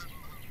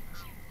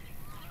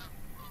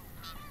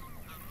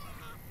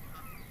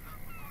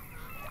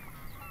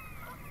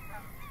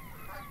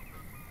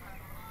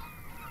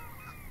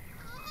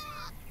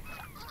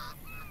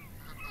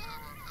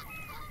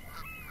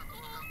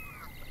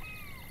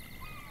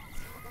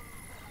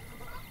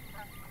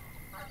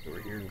 Over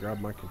here and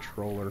grab my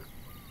controller.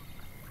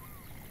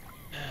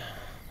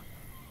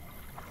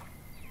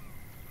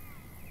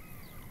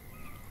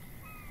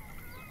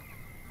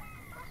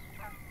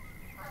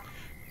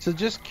 So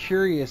just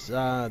curious,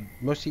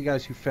 most of you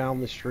guys who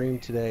found the stream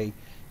today,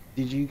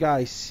 did you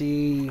guys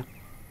see,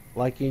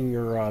 like in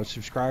your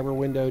subscriber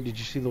window, did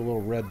you see the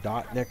little red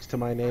dot next to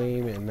my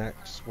name and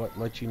that's what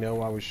let you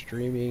know I was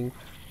streaming?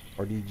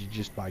 Or did you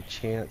just by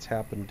chance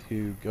happen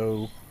to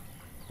go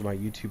to my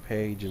YouTube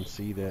page and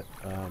see that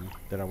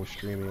that I was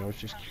streaming? I was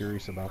just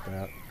curious about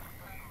that.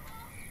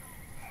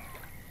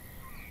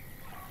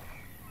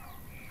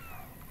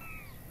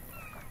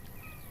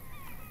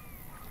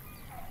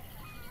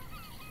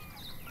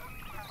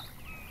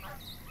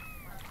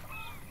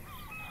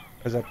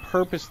 Because I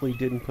purposely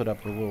didn't put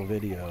up the little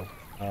video.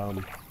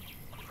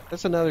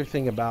 That's another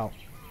thing about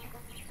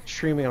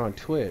streaming on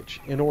Twitch.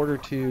 In order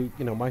to,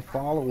 you know, my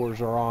followers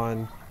are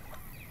on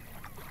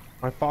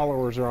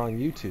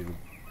YouTube.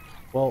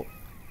 Well,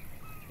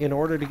 in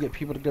order to get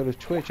people to go to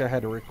Twitch, I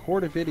had to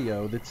record a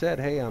video that said,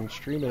 "Hey, I'm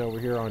streaming over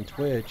here on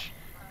Twitch.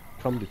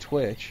 Come to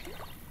Twitch."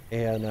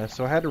 And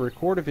so I had to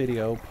record a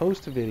video,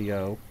 post a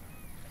video,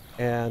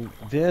 and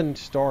then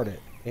start it.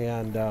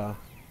 And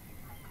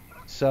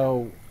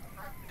so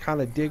kind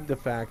of dig the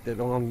fact that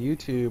on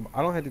YouTube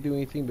I don't have to do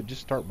anything but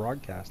just start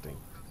broadcasting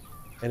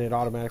and it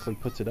automatically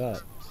puts it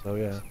up. So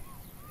yeah,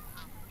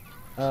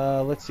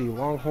 let's see,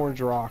 Longhorns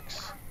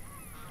Rocks,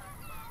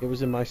 it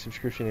was in my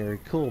subscription area.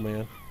 Cool,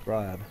 man.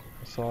 Brad,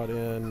 I saw it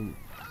in,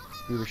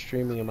 we were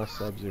streaming in my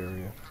subs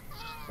area.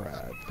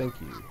 Brad,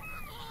 thank you.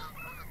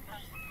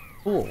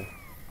 Cool.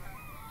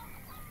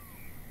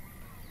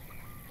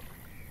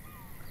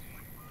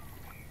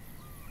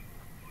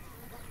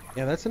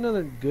 Yeah, that's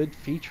another good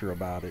feature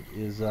about it,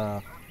 is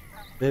that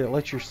it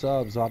lets your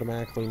subs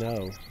automatically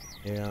know,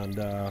 and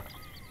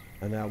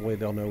that way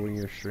they'll know when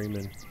you're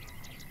streaming.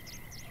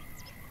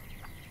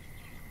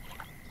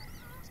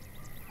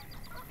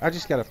 I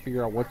just got to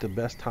figure out what the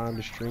best time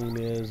to stream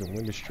is and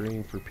when to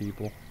stream for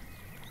people.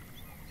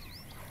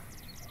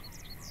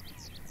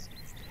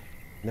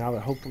 Now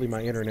that hopefully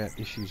my internet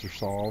issues are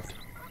solved.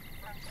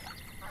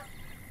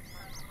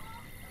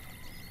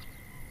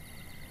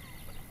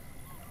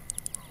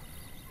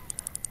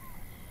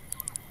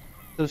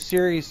 So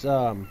Sirius, dude,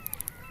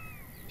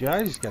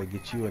 I just gotta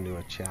get you into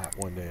a chat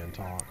one day and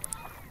talk.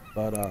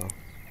 But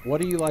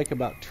what do you like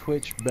about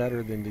Twitch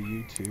better than the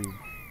YouTube?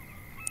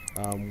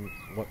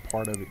 What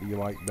part of it do you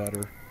like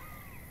better?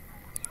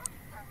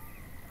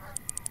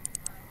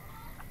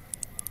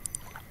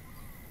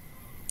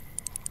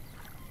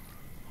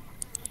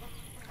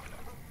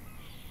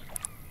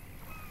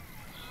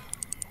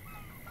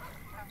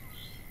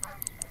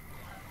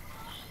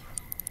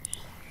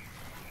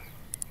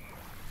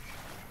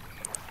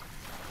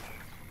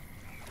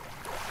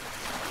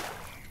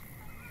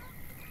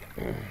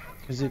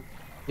 Because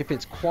if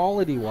it's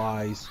quality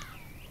wise,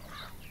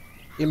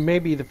 it may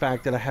be the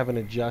fact that I haven't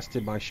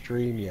adjusted my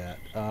stream yet.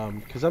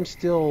 Because I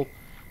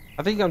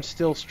think I'm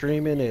still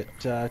streaming at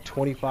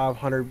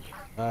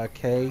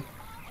 2500K,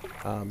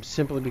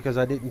 simply because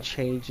I didn't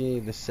change any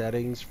of the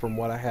settings from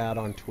what I had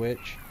on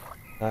Twitch.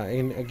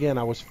 And again,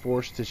 I was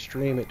forced to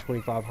stream at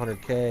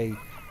 2500K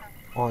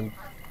on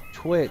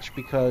Twitch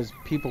because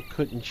people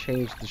couldn't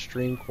change the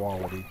stream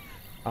quality.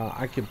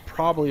 I could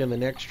probably in the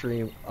next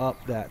stream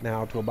up that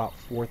now to about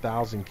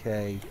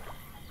 4000K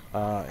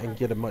and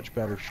get a much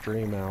better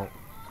stream out.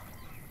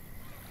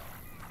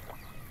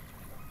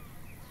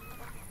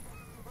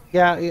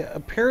 Yeah,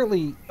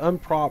 apparently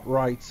Unprop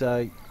writes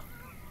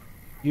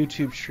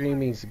YouTube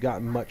streaming's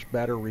gotten much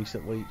better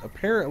recently.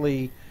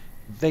 Apparently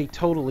they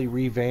totally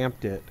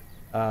revamped it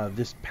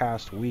this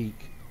past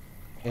week,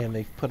 and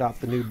they've put out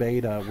the new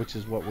beta, which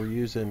is what we're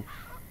using,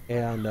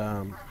 and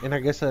I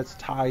guess that's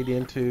tied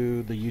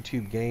into the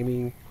YouTube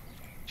gaming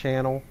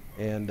channel,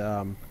 and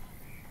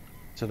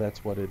so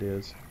that's what it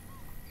is.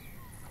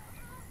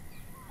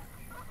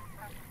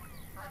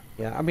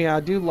 Yeah, I mean, I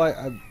do like.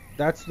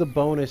 That's the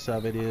bonus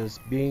of it, is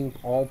being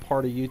all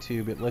part of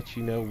YouTube. It lets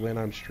you know when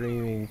I'm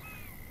streaming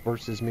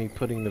versus me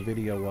putting the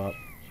video up.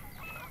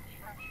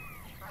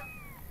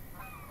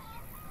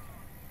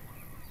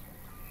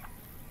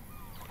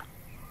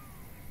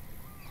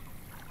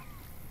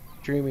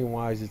 Streaming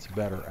wise, it's a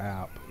better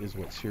app, is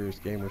what Serious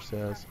Gamer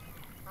says.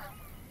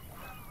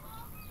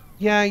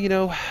 Yeah, you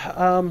know,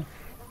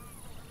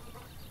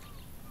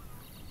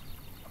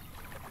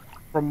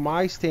 from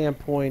my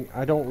standpoint,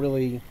 I don't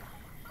really.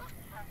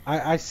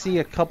 I see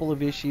a couple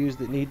of issues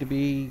that need to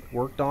be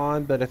worked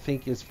on, but I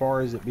think as far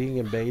as it being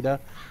in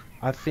beta,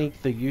 I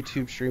think the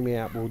YouTube streaming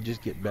app will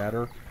just get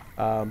better.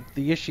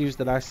 The issues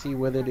that I see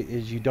with it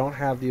is you don't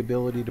have the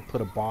ability to put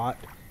a bot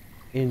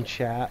in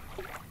chat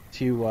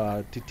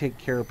to take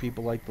care of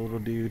people like the little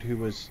dude who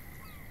was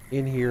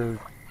in here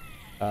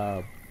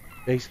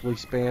basically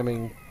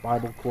spamming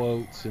Bible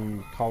quotes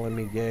and calling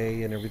me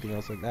gay and everything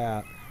else like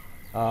that.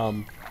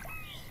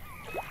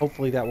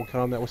 Hopefully that will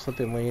come. That was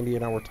something Landy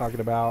and I were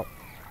talking about.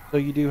 So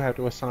you do have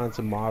to assign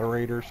some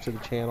moderators to the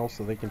channel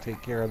so they can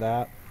take care of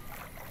that.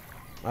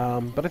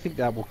 But I think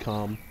that will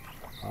come.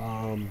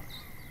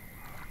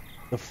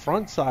 The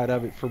front side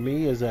of it for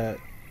me is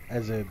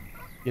as a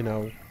you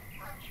know,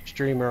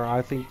 streamer,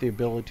 I think the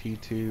ability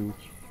to,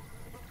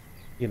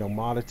 you know,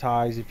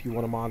 monetize if you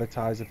want to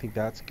monetize, I think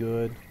that's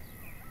good.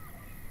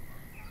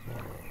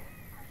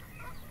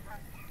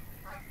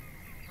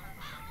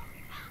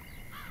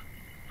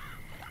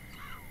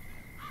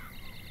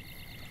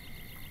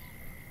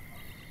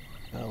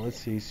 Let's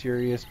see,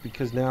 serious,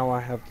 because now I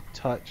have to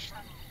touch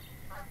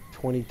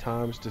 20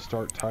 times to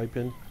start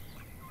typing.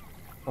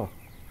 Oh.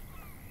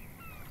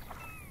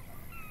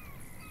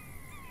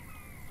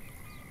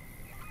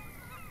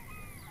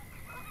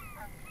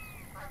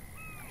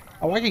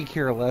 Oh, I can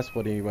care less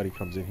what anybody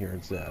comes in here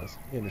and says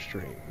in a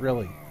stream.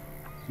 Really.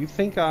 You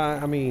think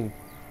I mean,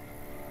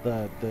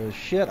 the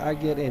shit I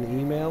get in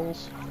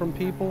emails from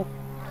people?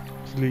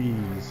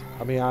 Please.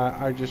 I mean,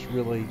 I just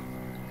really,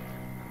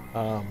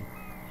 yeah.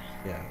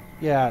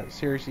 Yeah,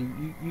 seriously,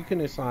 you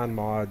can assign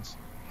mods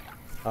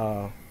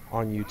on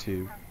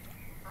YouTube.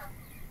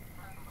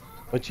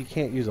 But you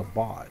can't use a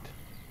bot.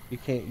 You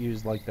can't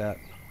use like that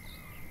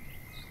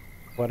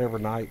whatever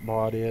night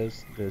bot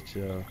is that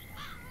you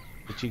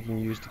can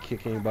use to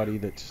kick anybody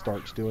that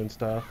starts doing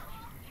stuff.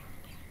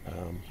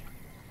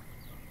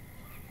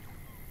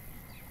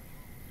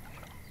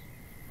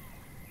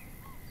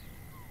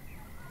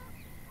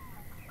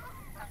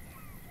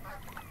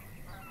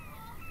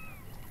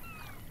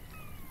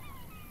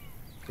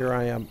 Here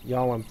I am,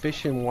 y'all. I'm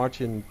fishing,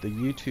 watching the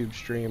YouTube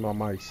stream on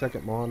my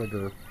second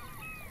monitor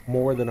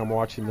more than I'm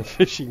watching the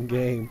fishing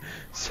game.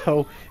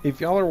 So if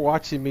y'all are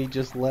watching me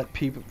just let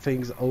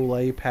things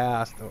olay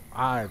past,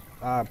 I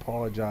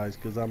apologize,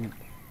 because I'm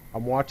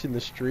watching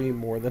the stream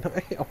more than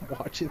I am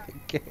watching the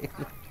game.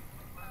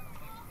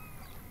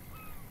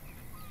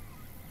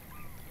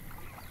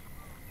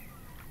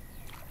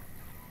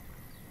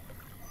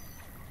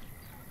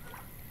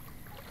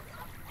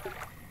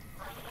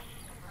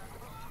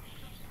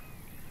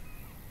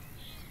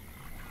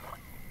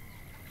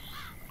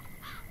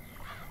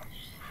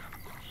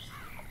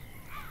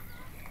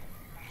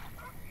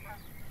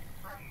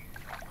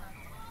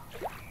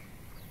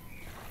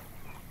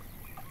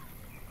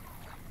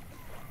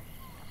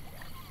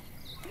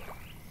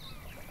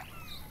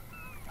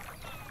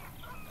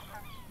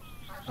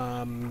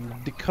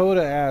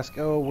 Dakota asked,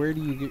 oh, where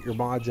do you get your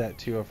mods at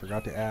too? I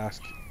forgot to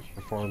ask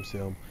for Farm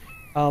Sim.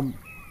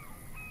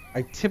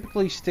 I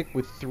typically stick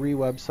with 3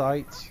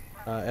 websites,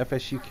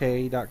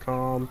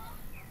 fsuk.com,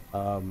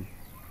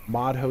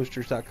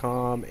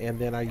 modhosters.com, and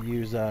then I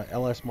use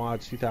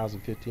LSMods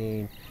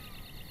 2015.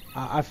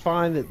 I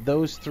find that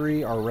those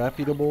 3 are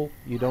reputable.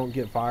 You don't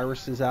get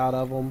viruses out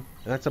of them.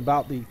 And that's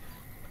about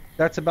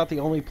the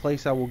only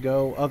place I will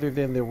go, other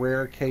than the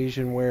rare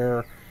occasion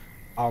where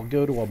I'll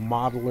go to a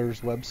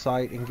modeler's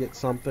website and get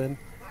something,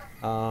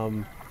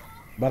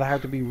 but I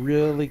have to be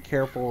really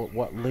careful at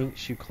what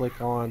links you click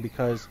on,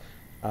 because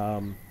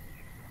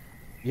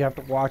you have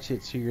to watch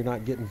it so you're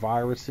not getting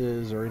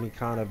viruses or any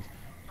kind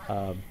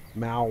of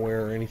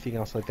malware or anything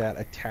else like that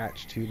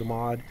attached to the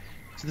mod.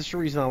 So this is the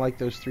reason I like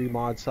those 3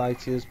 mod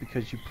sites, is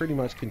because you pretty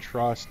much can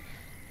trust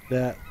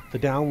that the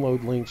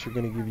download links are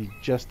going to give you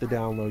just the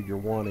download you're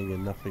wanting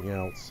and nothing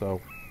else.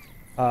 So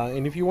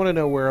and if you want to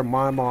know where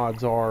my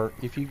mods are,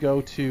 if you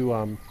go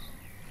to,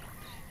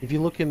 if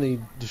you look in the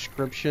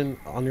description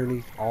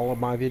underneath all of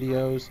my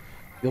videos,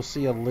 you'll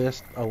see a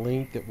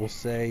link that will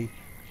say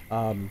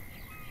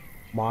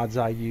mods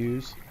I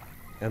use,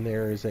 and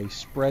there is a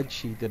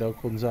spreadsheet that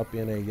opens up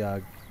in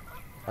a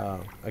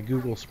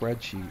Google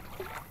spreadsheet,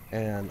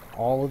 and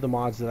all of the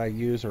mods that I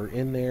use are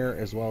in there,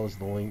 as well as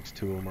the links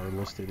to them are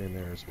listed in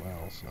there as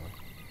well. So.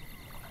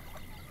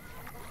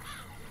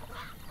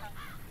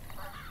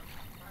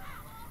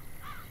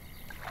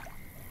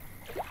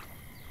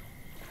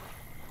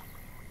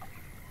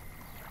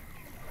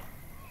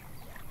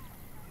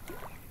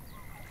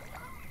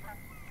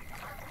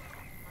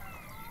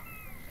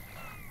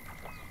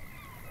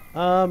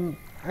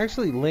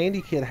 Actually,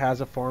 Landy Kid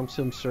has a Farm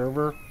Sim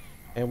server,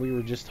 and we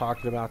were just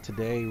talking about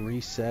today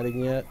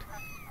resetting it.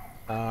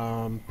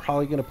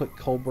 Probably going to put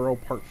Colborough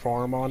Park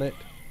Farm on it.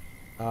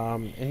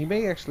 And he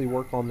may actually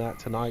work on that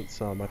tonight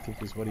some, I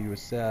think is what he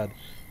was said.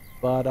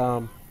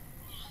 But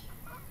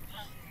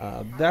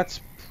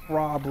that's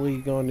probably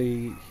going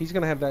to, he's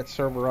going to have that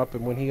server up,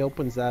 and when he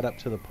opens that up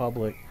to the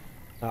public,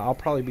 I'll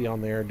probably be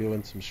on there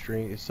doing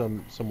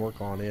some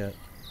work on it.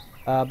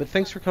 But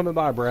thanks for coming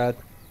by, Brad.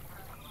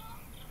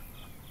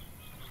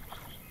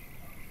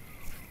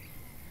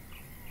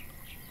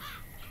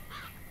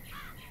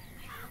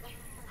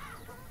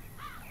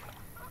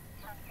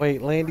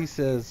 Wait, Landy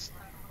says...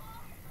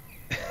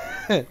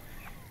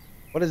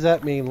 What does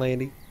that mean,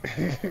 Landy?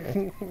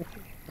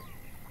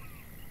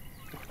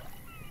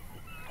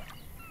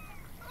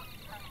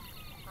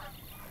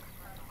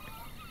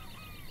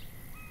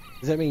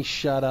 Does that mean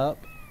shut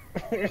up?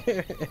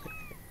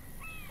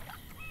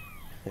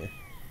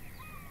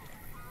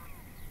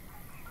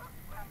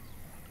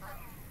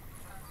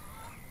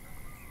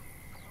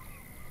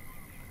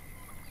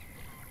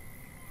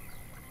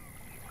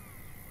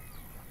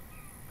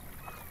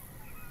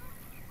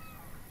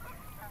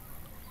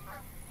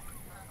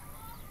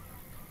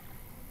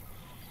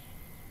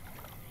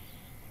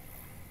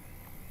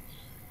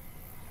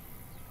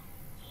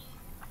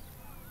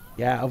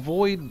 Yeah,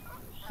 avoid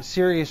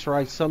serious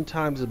rights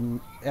sometimes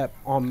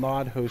on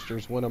mod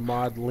hosters. When a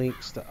mod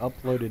links to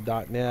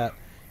uploaded.net,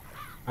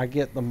 I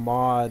get the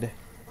mod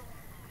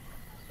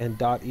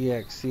and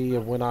 .exe,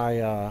 and when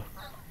I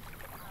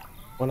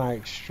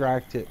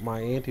extract it,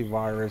 my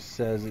antivirus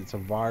says it's a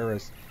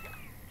virus.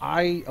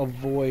 I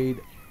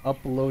avoid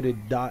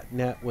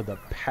uploaded.net with a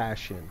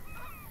passion,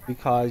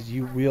 because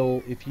you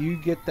will, if you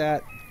get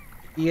that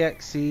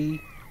exe,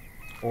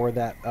 or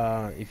that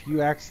if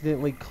you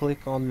accidentally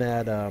click on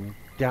that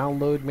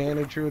download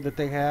manager that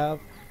they have,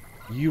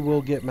 you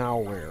will get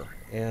malware,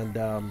 and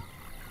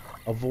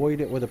avoid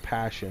it with a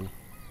passion.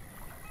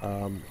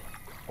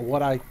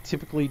 What I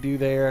typically do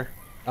there,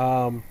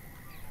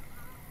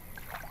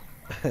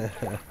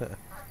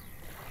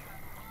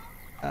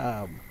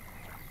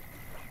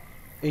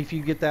 if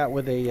you get that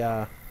with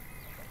a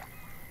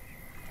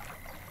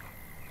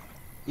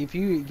if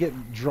you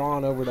get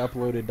drawn over to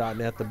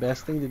uploaded.net, the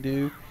best thing to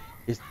do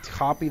is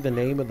copy the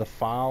name of the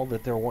file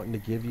that they're wanting to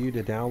give you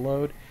to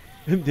download,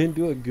 and then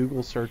do a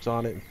Google search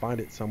on it and find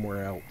it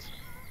somewhere else.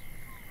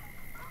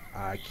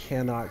 I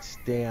cannot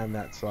stand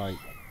that site.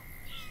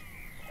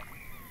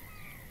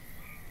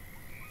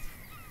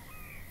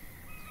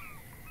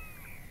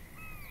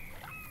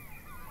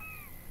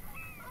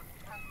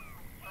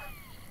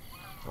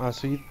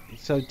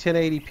 So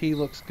 1080p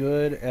looks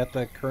good at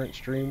the current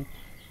stream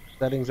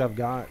settings I've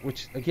got,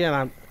 which again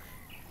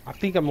I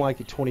think I'm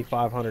like at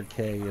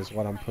 2500K is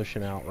what I'm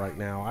pushing out right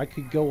now. I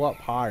could go up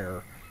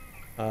higher.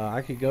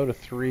 I could go to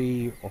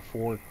 3 or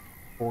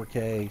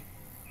 4K.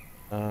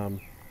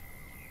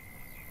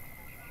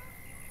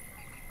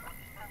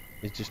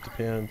 It just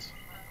depends.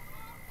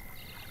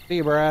 See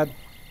you, Brad.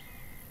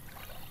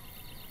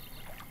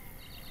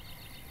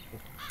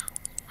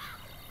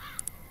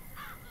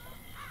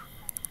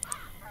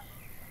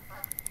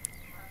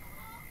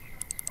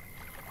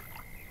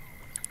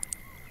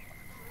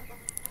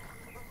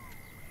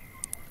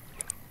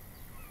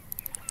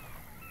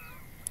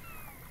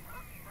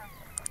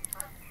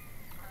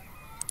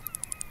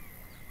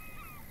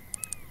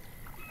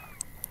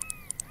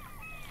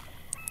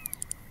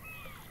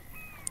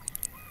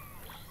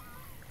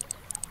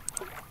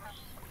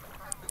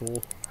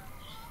 Cool.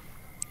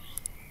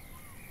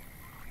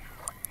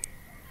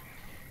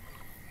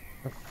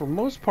 For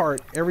most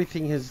part,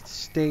 everything has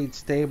stayed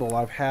stable.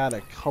 I've had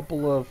a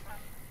couple of...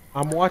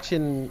 I'm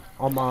watching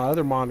on my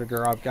other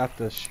monitor, I've got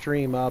the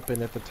stream up,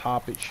 and at the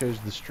top it shows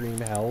the stream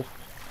health.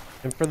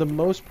 And for the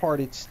most part,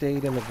 it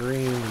stayed in the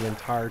green the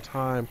entire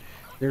time.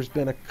 There's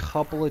been a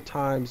couple of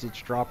times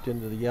it's dropped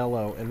into the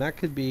yellow, and that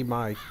could be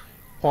my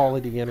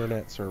quality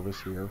internet service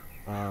here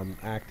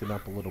acting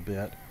up a little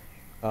bit.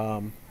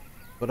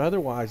 But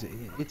otherwise,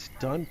 it's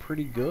done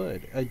pretty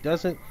good. It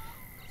doesn't,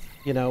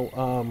 you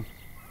know,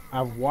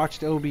 I've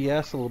watched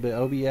OBS a little bit.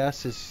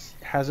 OBS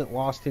hasn't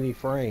lost any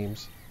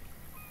frames,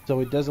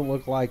 so it doesn't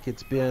look like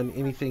it's been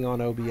anything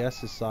on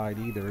OBS's side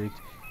either.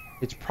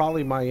 It's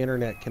probably my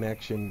internet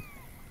connection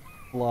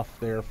fluff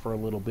there for a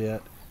little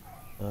bit.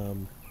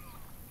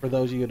 For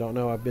those of you who don't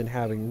know, I've been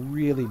having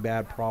really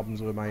bad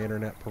problems with my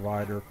internet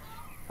provider,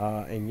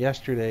 and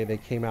yesterday they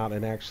came out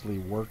and actually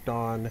worked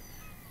on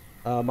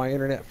my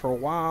internet for a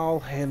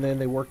while, and then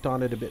they worked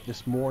on it a bit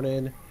this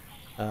morning.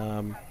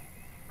 And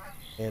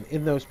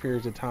in those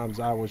periods of times,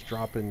 I was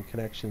dropping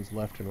connections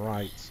left and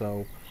right.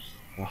 So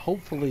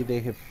Hopefully they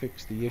have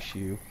fixed the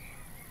issue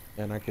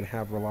and I can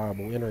have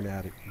reliable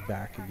internet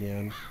back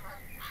again.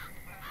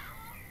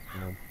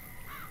 Um,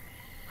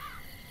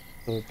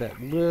 so if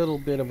that little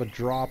bit of a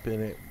drop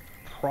in it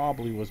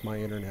probably was my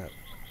internet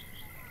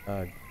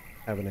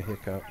having a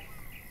hiccup.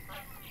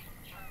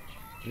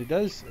 But it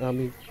does, I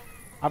mean,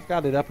 I've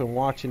got it up and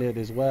watching it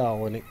as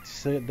well, and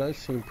it does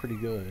seem pretty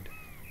good.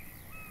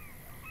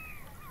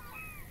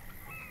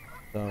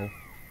 So,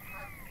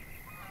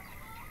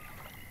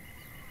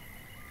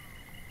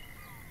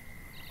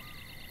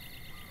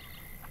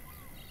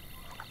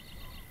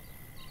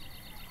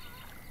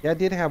 yeah, I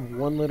did have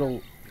one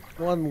little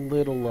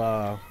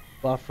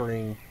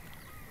buffering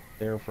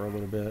there for a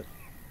little bit.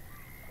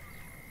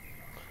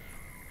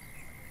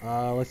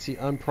 Let's see,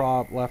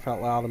 unprop, laugh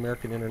out loud,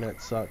 American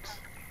internet sucks.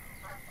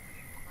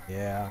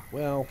 Yeah,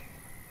 well,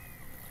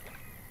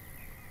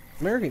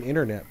 American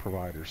internet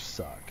providers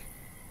suck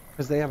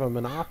because they have a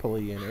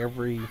monopoly in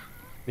every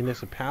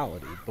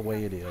municipality the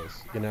way it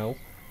is, you know.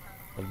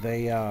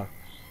 They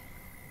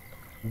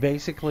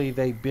basically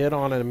they bid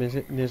on a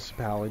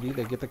municipality,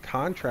 they get the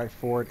contract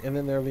for it, and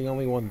then they're the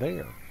only one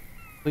there.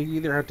 So you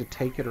either have to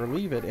take it or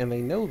leave it, and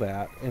they know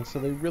that, and so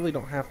they really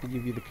don't have to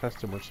give you the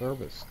customer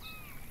service.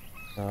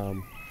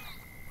 So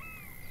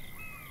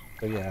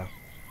yeah.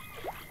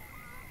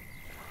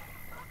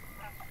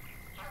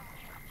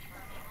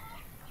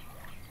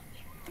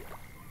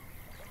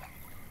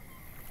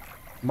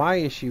 My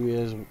issue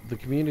is the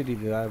community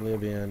that I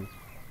live in.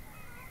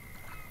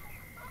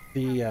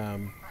 The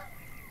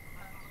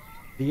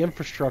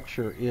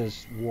infrastructure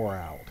is wore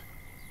out.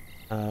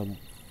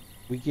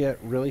 We get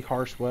really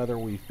harsh weather.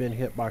 We've been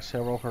hit by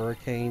several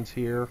hurricanes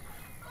here,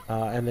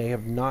 and they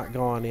have not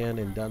gone in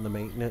and done the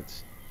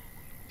maintenance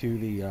to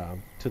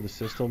the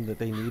system that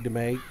they need to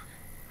make.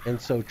 And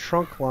so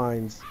trunk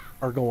lines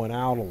are going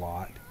out a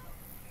lot,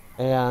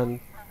 and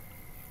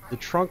the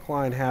trunk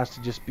line has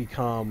to just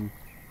become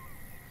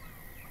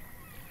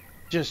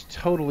just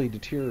totally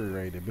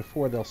deteriorated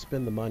before they'll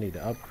spend the money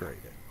to upgrade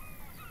it.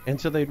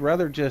 And so they'd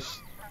rather just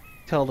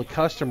tell the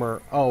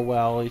customer, oh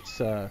well,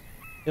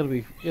 it'll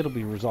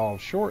be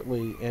resolved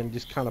shortly, and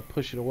just kind of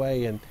push it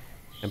away and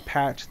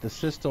patch the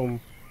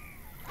system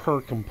per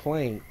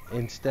complaint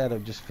instead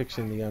of just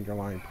fixing the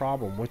underlying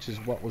problem, which is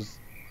what was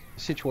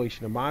the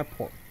situation of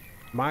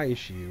my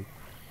issue.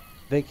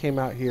 They came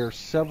out here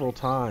several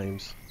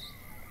times.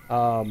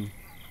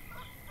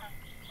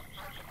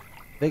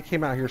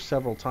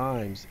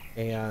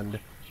 And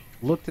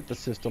looked at the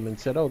system and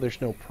said, oh,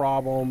 there's no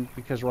problem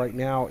because right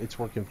now it's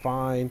working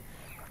fine.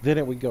 Then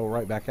it would go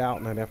right back out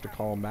and I'd have to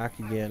call them back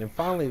again. And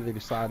finally they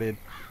decided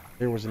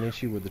there was an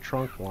issue with the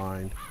trunk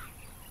line,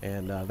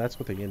 and that's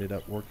what they ended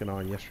up working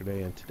on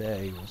yesterday and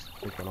today, was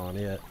working on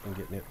it and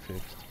getting it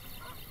fixed.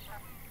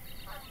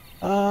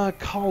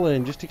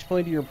 Colin, just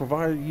explain to your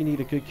provider you need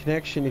a good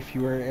connection if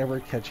you ever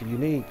catch a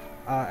unique.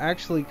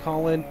 Actually,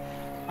 Colin,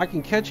 I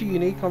can catch a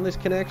unique on this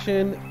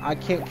connection. I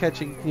can't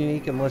catch a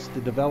unique unless the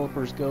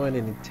developers go in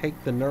and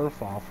take the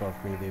nerf off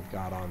of me they've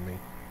got on me.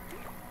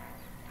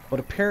 But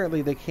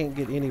apparently they can't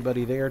get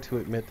anybody there to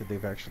admit that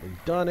they've actually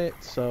done it,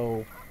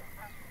 so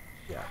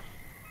yeah.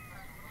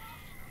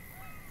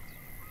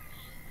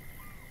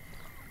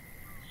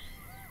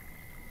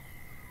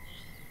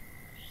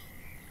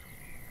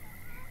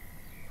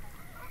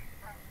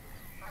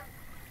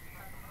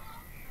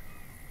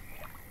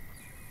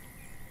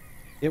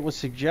 It was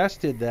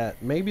suggested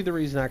that maybe the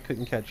reason I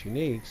couldn't catch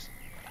uniques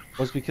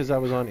was because I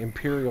was on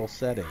Imperial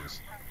settings.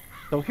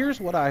 So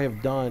here's what I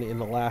have done in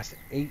the last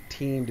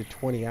 18 to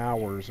 20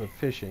 hours of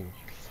fishing.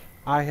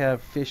 I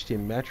have fished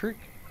in metric,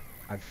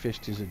 I've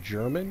fished as a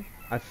German,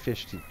 I've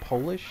fished in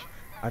Polish,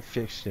 I've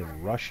fished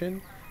in Russian.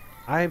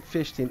 I have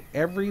fished in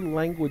every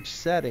language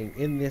setting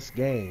in this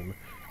game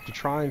to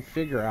try and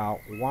figure out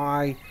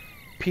why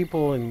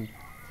people in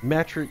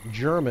metric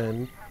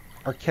German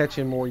are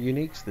catching more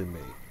uniques than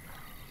me.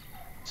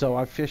 So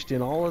I fished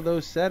in all of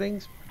those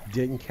settings,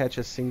 didn't catch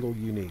a single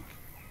unique.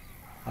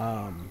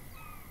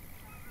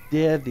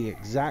 Did the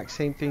exact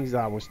same things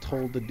I was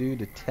told to do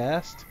to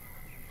test,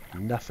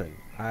 nothing.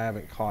 I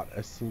haven't caught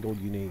a single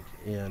unique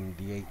in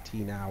the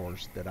 18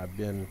 hours that I've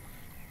been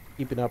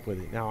keeping up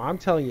with it. Now, I'm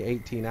telling you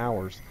 18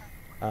 hours.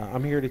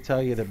 I'm here to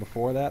tell you that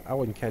before that, I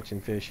wasn't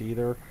catching fish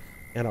either,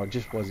 and I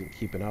just wasn't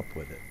keeping up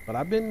with it. But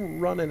I've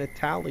been running a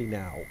tally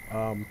now,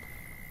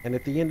 and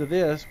at the end of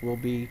this will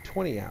be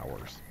 20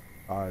 hours.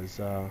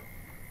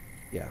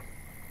 Yeah.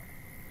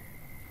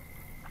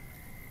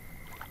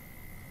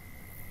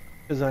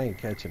 Because I ain't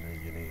catching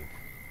a unique.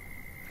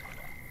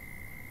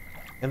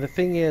 And the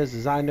thing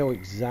is I know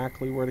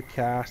exactly where to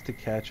cast to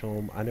catch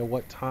them. I know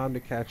what time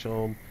to catch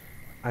them.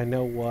 I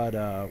know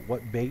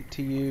what bait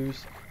to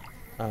use.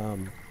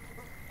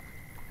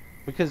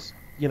 Because,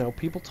 you know,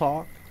 people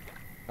talk.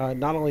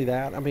 Not only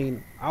that, I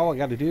mean, all I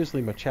got to do is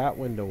leave my chat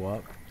window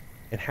up,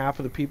 and half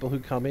of the people who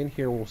come in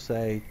here will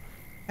say,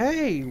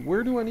 hey,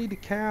 where do I need to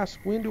cast?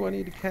 When do I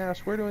need to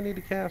cast? Where do I need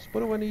to cast? What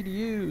do I need to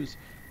use?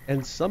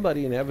 And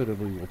somebody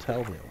inevitably will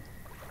tell them.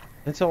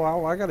 And so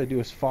all I got to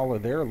do is follow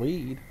their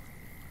lead.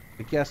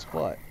 But guess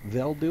what?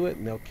 They'll do it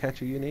and they'll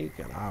catch a unique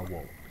and I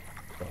won't.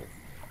 So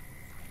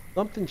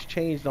something's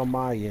changed on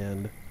my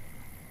end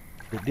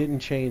that didn't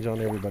change on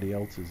everybody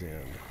else's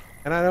end.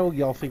 And I know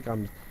y'all think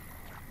I'm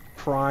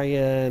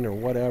crying or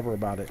whatever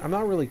about it. I'm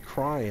not really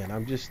crying.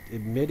 I'm just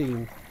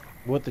admitting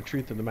what the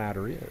truth of the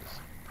matter is.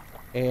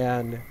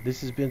 And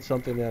this has been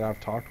something that I've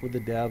talked with the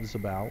devs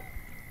about.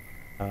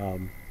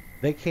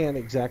 They can't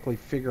exactly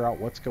figure out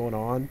what's going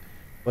on,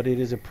 but it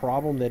is a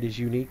problem that is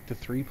unique to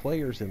 3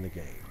 players in the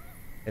game.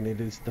 And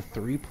it is the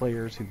 3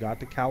 players who got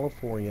to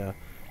California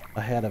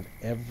ahead of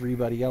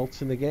everybody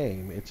else in the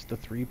game. It's the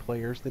 3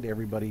 players that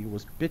everybody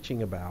was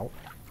bitching about,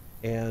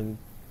 and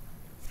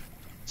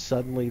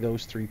suddenly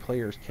those 3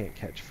 players can't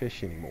catch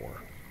fish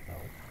anymore. So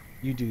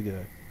you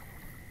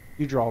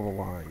draw the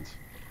lines.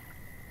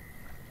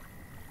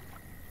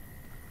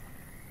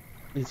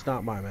 It's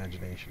not my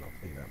imagination, I'll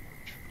tell you that much.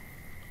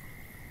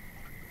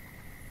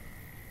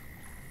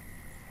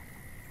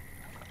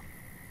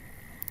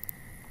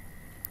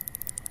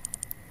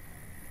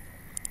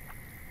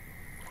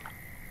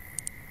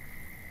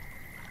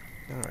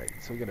 Alright,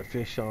 so we got a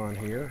fish on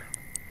here.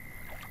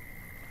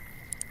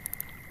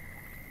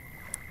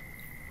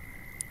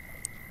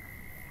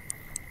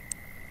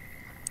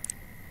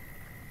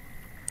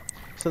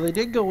 So they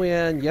did go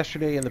in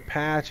yesterday in the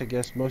patch. I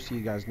guess most of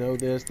you guys know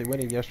this. They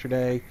went in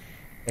yesterday,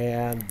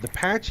 and the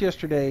patch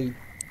yesterday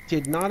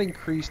did not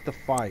increase the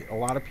fight. A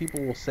lot of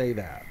people will say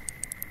that.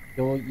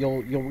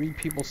 You'll read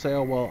people say,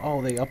 oh well,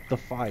 oh they upped the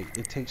fight.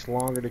 It takes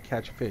longer to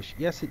catch fish.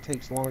 Yes, it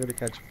takes longer to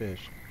catch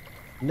fish.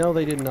 No,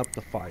 they didn't up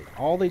the fight.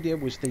 All they did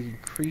was they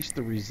increased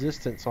the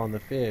resistance on the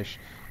fish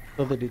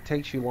so that it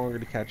takes you longer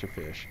to catch a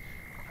fish.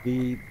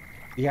 The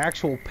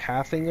actual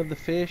pathing of the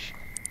fish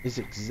is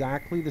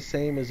exactly the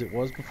same as it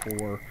was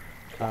before.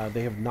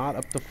 They have not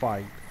upped the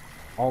fight.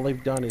 All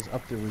they've done is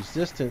up the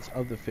resistance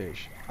of the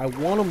fish. I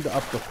want them to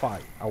up the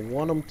fight. I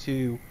want them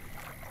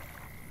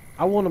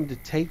to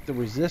take the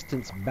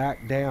resistance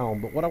back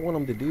down, but what I want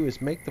them to do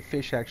is make the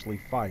fish actually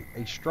fight.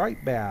 A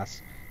striped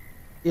bass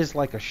is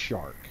like a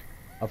shark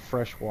of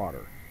fresh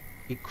water.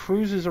 It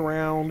cruises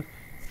around,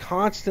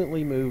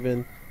 constantly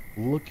moving,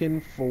 looking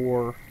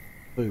for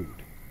food.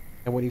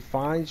 And when he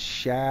finds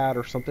shad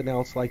or something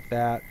else like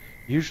that,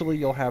 usually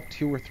you'll have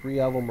 2 or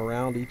 3 of them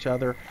around each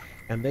other,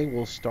 and they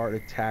will start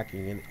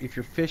attacking. And if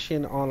you're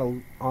fishing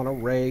on a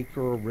rake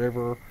or a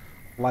river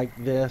like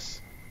this,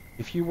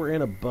 if you were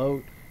in a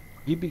boat,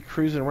 you'd be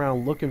cruising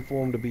around looking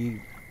for them to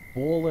be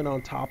boiling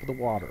on top of the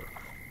water.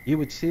 You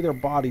would see their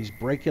bodies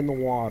breaking the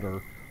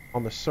water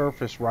on the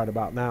surface right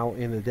about now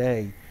in the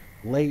day,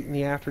 late in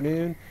the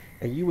afternoon,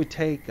 and you would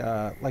take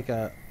like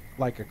a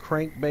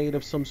crankbait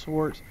of some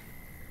sort,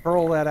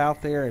 hurl that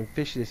out there and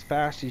fish it as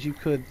fast as you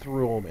could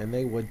through them, and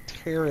they would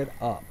tear it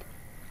up.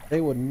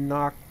 They would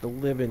knock the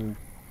living,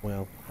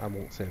 well, I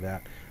won't say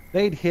that.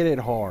 They'd hit it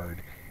hard.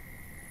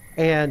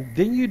 And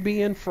then you'd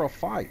be in for a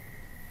fight.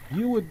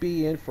 You would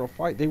be in for a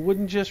fight. They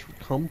wouldn't just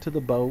come to the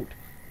boat.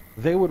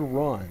 They would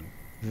run.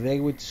 They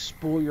would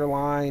spool your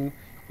line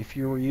if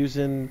you were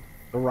using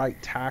the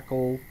right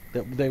tackle,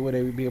 that they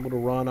would be able to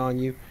run on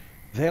you.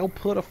 They'll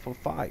put up a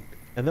fight,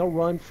 and they'll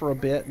run for a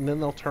bit, and then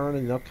they'll turn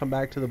and they'll come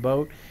back to the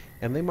boat,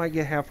 and they might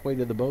get halfway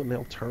to the boat and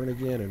they'll turn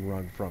again and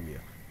run from you.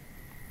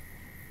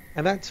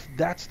 And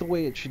that's the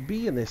way it should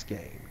be in this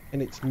game,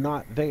 and it's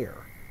not there.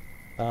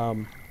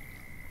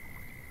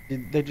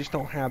 They just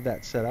don't have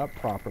that set up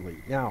properly.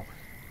 Now,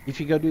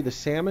 if you go do the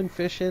salmon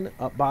fishing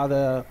up by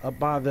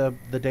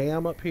the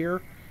dam up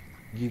here,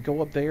 you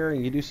go up there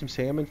and you do some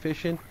salmon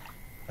fishing.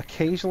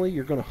 Occasionally,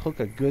 you're going to hook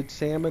a good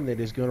salmon that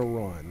is going to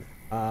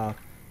run.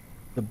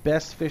 The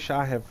best fish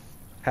I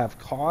have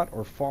caught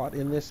or fought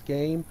in this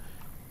game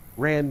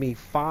ran me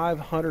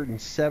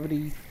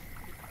 570.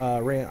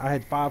 I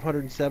had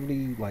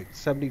 570, like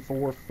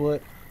 74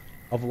 foot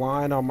of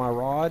line on my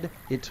rod.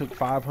 It took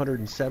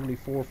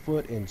 574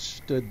 foot and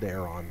stood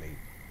there on me.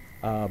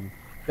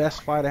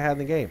 Best fight I had in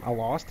the game. I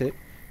lost it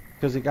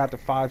because it got to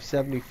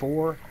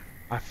 574.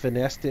 I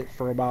finessed it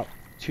for about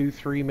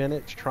 2-3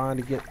 minutes trying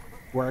to get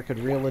where I could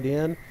reel it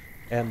in,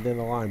 and then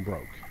the line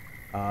broke.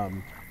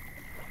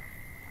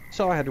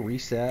 So I had to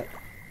reset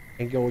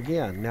and go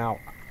again. Now,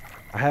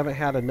 I haven't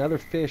had another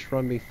fish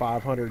run me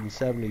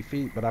 570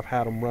 feet, but I've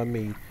had them run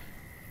me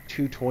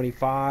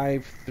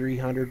 225,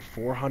 300,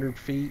 400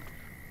 feet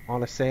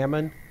on a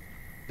salmon.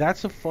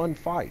 That's a fun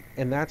fight,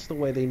 and that's the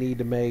way they need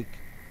to make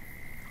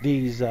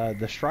these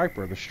the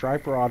striper. The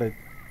striper ought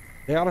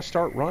to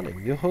start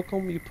running. You hook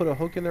them, you put a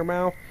hook in their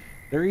mouth,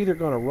 they're either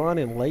going to run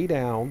and lay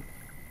down,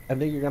 and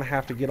then you're going to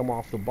have to get them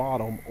off the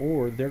bottom,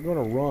 or they're going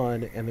to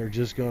run and they're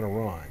just going to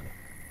run.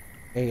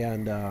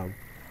 And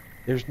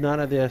there's none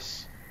of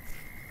this.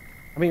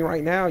 I mean,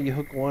 right now you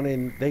hook one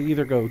and they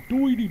either go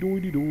doity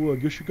doity do, I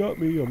guess you got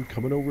me, I'm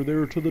coming over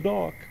there to the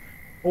dock,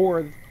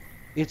 or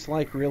it's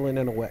like reeling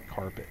in a wet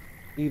carpet.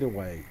 Either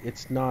way,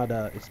 it's not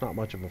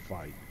much of a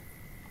fight.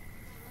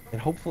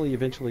 And hopefully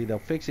eventually they'll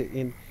fix it.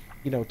 And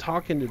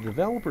talking to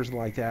developers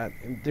like that,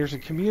 there's a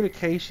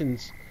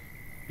communications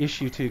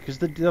issue too, because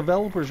the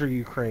developers are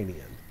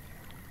Ukrainian.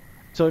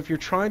 So if you're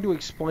trying to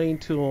explain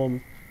to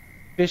them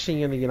fishing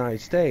in the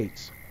United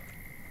States,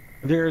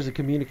 there is a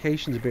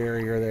communications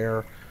barrier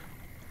there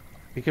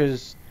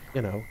because,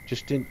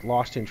 just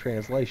lost in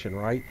translation,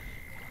 right?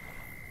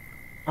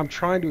 I'm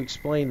trying to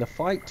explain the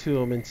fight to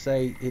them and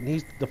say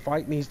the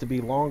fight needs to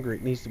be longer,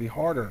 it needs to be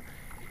harder.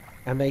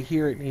 And they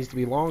hear it needs to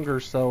be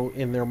longer, so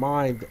in their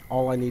mind,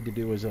 all I need to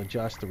do is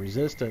adjust the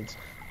resistance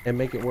and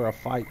make it where a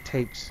fight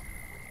takes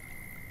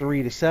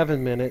 3 to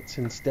 7 minutes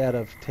instead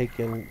of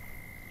taking,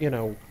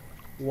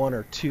 1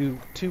 or 2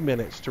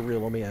 minutes to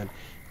reel them in.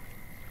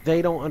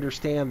 They don't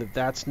understand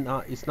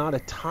that it's not a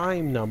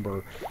time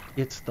number,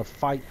 it's the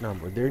fight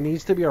number. There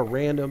needs to be a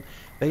random,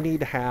 they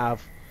need to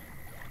have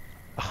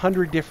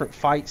 100 different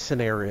fight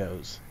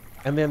scenarios.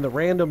 And then the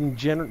random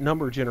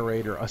number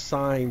generator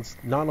assigns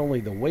not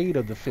only the weight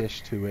of the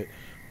fish to it,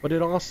 but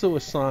it also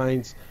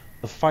assigns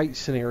the fight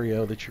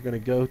scenario that you're going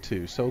to go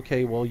to. So,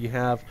 okay, well, you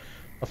have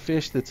a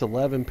fish that's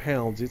 11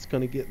 pounds. It's going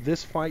to get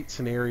this fight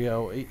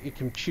scenario. It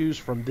can choose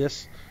from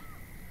this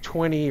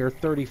 20 or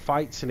 30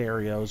 fight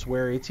scenarios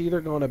where it's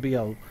either going to be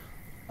a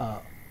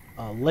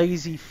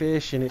lazy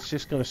fish and it's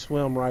just going to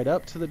swim right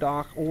up to the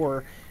dock,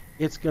 or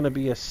it's going to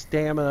be a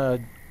stamina,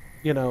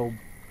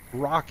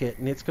 rocket,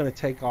 and it's going to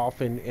take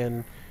off,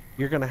 and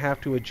you're going to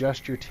have to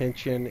adjust your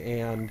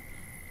tension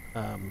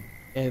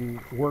and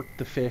work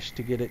the fish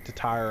to get it to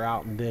tire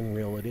out and then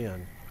reel it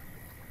in.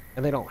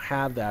 And they don't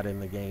have that in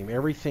the game.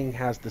 Everything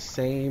has the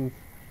same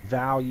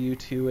value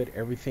to it.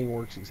 Everything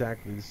works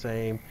exactly the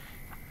same.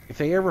 If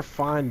they ever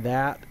find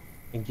that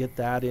and get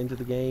that into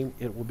the game,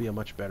 it will be a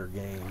much better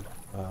game.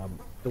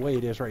 The way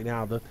it is right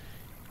now,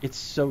 it's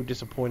so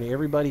disappointing.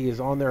 Everybody's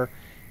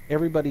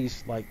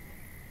like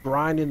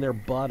grinding their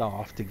butt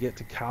off to get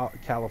to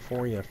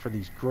California for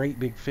these great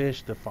big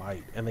fish to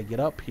fight, and they get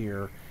up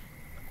here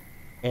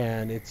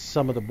and it's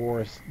some of the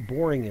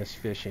boringest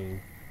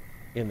fishing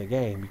in the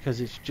game,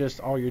 because it's just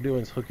all you're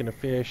doing is hooking a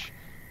fish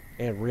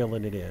and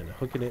reeling it in,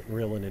 hooking it and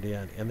reeling it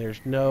in, and there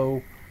is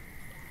no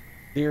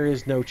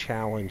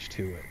challenge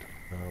to it.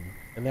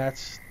 And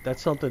that's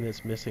something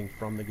that's missing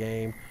from the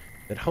game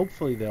that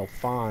hopefully they'll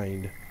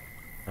find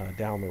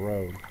down the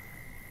road.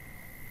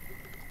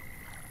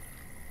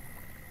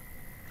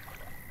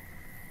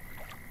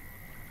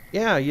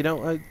 Yeah,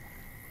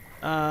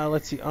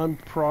 let's see,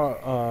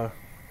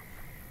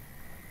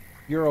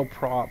 Euro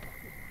prop.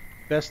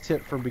 Best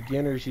tip for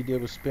beginners you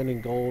did was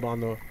spinning gold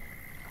on the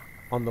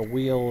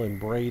wheel and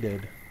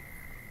braided.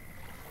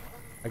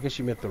 I guess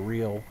you meant the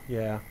reel,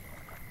 yeah.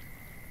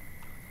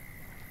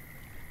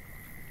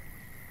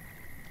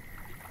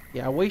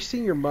 Yeah,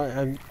 wasting your money.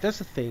 And that's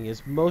the thing,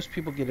 is most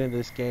people get into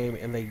this game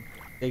and they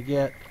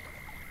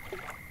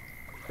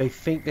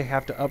think they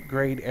have to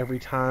upgrade every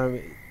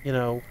time,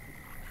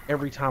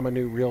 every time a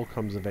new reel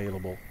comes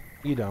available.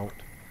 You don't.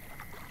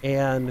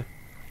 And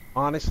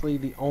honestly,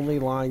 the only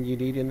line you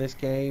need in this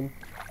game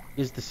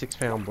is the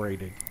 6-pound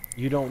braided.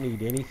 You don't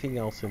need anything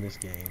else in this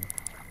game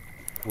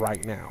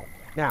right now.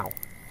 Now,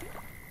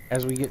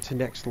 as we get to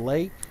next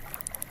lake,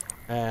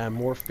 and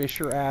more fish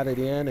are added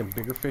in and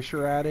bigger fish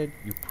are added,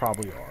 you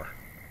probably are.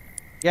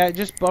 Yeah, it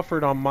just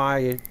buffered on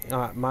my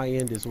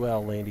end as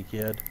well, Landy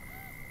Kid.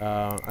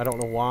 I don't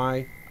know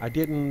why. I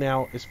didn't.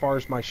 Now, as far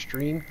as my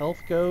stream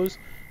health goes,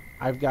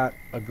 I've got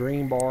a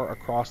green bar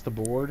across the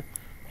board,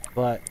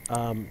 but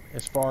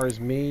as far as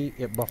me,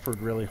 it buffered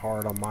really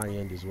hard on my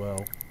end as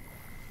well.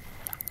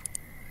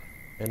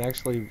 And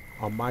actually,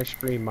 on my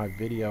screen, my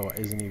video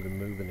isn't even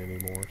moving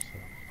anymore. So,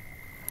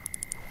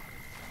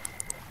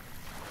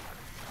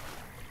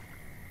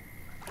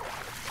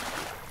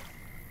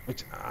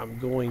 which I'm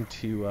going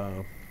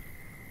to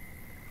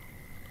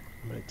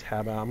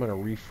tab out. I'm going to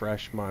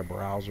refresh my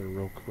browser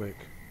real quick.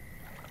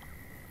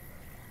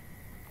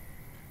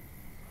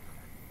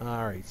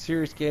 Alright,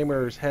 Serious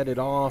Gamer is headed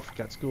off.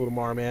 Got school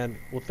tomorrow, man.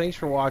 Well, thanks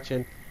for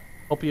watching.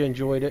 Hope you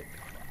enjoyed it.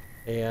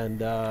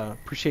 And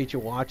appreciate you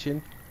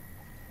watching.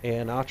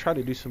 And I'll try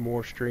to do some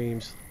more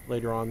streams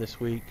later on this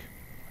week.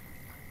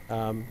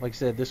 Like I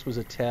said, this was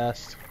a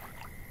test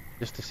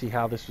just to see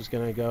how this was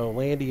going to go.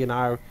 Landy and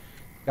I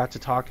got to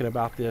talking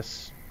about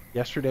this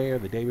yesterday or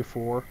the day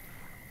before,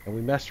 and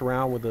we messed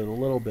around with it a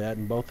little bit,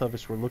 and both of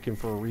us were looking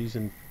for a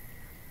reason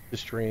to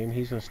stream.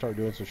 He's going to start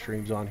doing some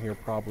streams on here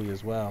probably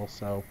as well.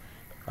 So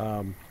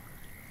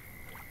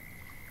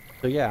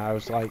yeah, I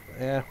was like,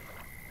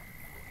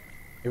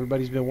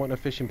 everybody's been wanting a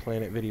Fishing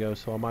Planet video,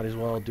 so I might as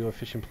well do a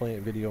Fishing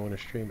Planet video and a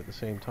stream at the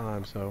same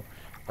time. So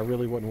I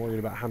really wasn't worried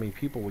about how many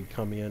people would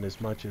come in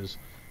as much as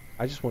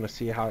I just want to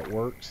see how it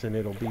works, and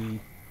it'll be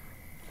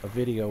a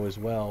video as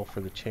well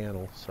for the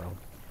channel. So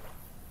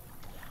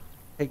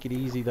take it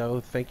easy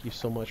though. Thank you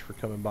so much for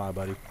coming by,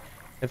 buddy.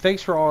 And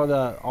thanks for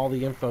all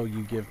the info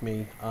you give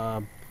me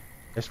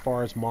as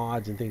far as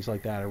mods and things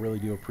like that. I really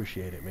do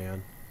appreciate it,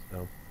 man.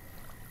 So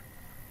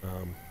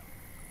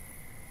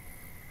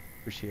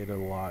appreciate it a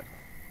lot.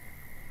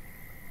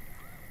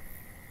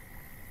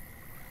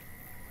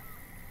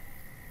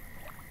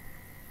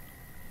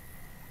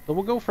 So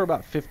we'll go for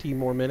about 15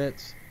 more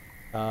minutes.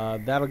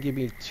 That'll give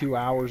me 2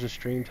 hours of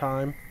stream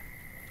time.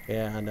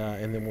 and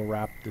then we'll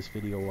wrap this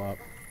video up.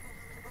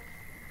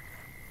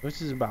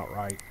 This is about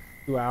right.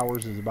 2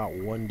 hours is about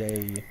 1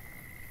 day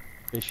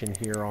fishing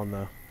here on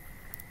the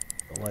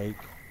lake,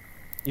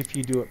 if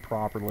you do it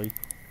properly.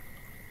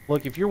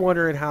 Look, if you're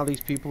wondering how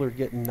these people are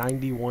getting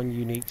 91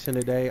 uniques in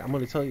a day, I'm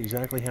going to tell you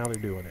exactly how they're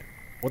doing it.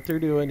 What they're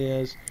doing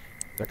is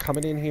they're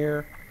coming in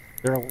here,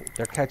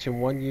 they're catching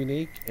one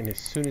unique, and as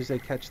soon as they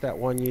catch that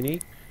one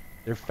unique,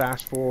 they're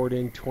fast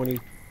forwarding 20,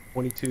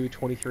 22,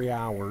 23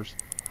 hours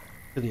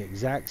to the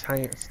exact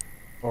same,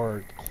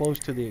 or close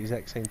to the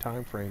exact same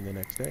time frame the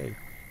next day.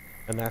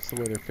 And that's the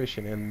way they're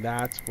fishing, and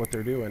that's what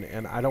they're doing.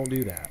 And I don't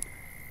do that.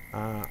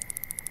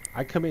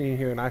 I come in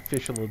here and I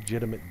fish a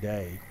legitimate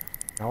day.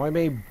 Now I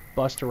may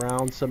bust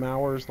around some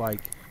hours,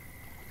 like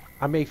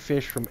I may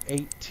fish from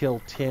 8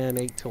 till 10,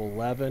 8 till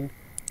 11,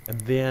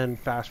 and then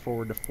fast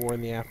forward to 4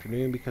 in the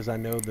afternoon because I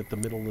know that the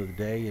middle of the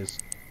day is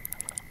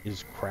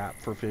crap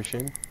for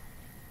fishing.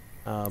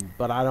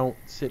 But I don't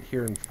sit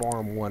here and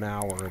farm 1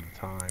 hour at a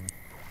time.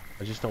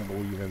 I just don't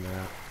believe in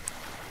that.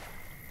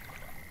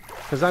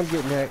 Because I'm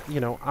getting that, you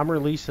know, I'm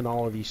releasing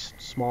all of these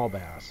small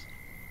bass.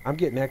 I'm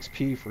getting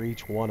XP for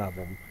each one of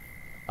them.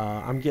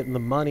 I'm getting the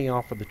money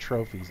off of the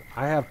trophies.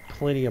 I have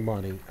plenty of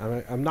money.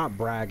 I'm not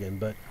bragging,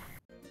 but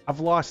I've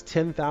lost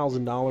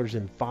 $10,000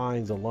 in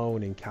fines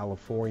alone in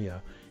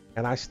California,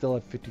 and I still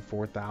have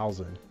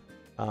 $54,000.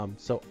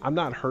 So I'm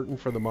not hurting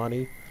for the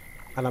money,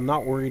 and I'm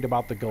not worried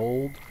about the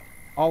gold.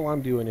 All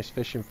I'm doing is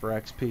fishing for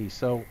XP.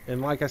 So,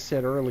 and like I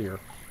said earlier,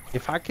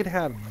 if I could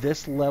have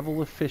this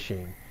level of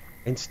fishing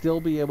and still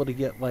be able to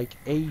get like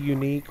a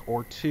unique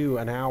or two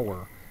an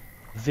hour,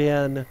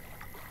 then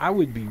I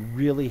would be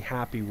really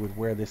happy with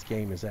where this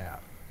game is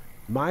at.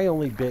 My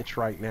only bitch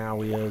right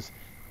now is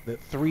that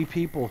 3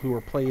 people who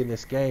are playing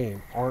this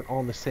game aren't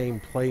on the same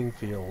playing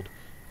field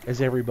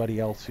as everybody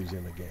else who's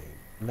in the game.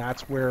 And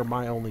that's where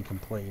my only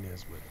complaint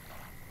is with it.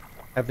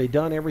 Have they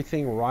done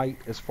everything right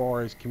as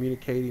far as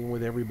communicating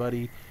with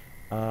everybody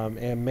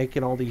and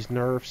making all these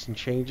nerfs and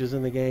changes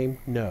in the game?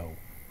 No.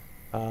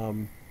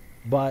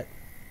 But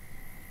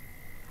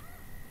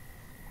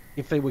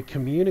if they would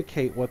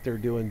communicate what they're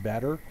doing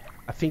better,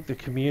 I think the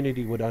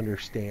community would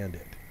understand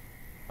it.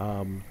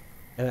 And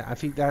I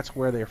think that's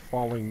where they're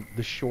falling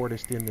the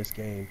shortest in this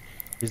game,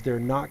 is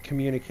they're not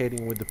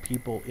communicating with the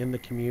people in the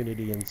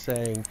community and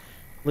saying,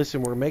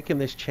 listen, we're making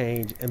this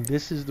change and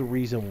this is the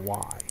reason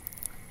why.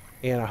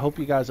 And I hope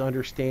you guys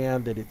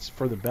understand that it's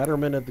for the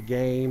betterment of the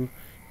game,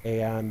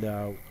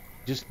 and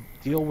just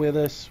deal with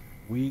us.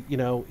 We, you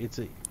know,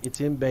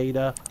 it's in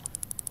beta.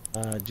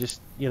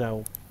 Just, you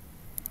know,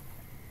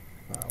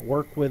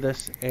 work with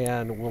us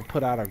and we'll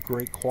put out a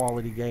great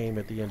quality game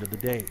at the end of the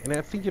day. And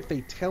I think if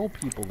they tell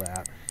people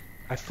that,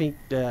 I think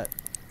that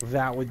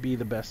that would be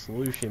the best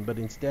solution. But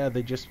instead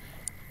they just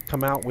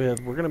come out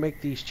with, we're going to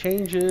make these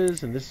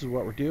changes and this is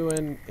what we're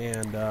doing,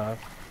 and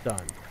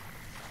done.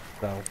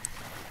 So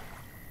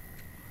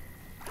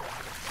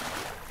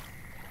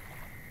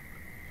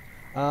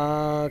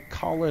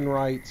Colin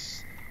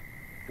writes,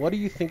 what do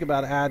you think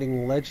about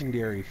adding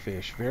legendary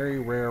fish, very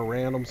rare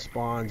random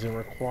spawns, and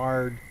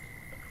required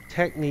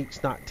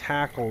techniques, not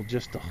tackle,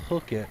 just to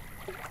hook it,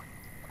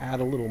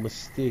 add a little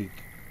mystique?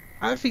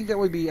 I think that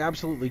would be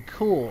absolutely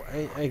cool.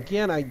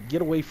 Again, I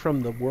get away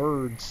from the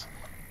words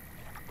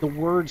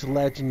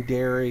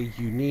legendary,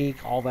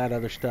 unique, all that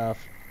other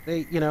stuff.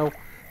 They, you know,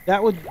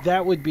 that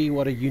would be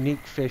what a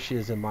unique fish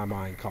is in my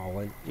mind,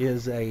 Colin,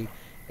 is a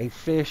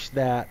fish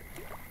that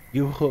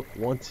you hook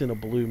once in a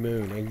blue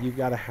moon, and you've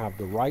got to have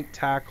the right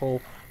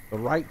tackle, the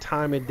right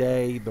time of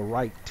day, the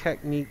right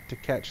technique to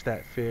catch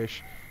that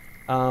fish.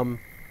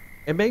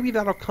 And maybe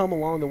that'll come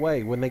along the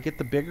way when they get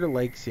the bigger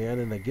lakes in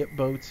and they get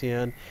boats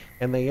in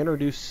and they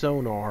introduce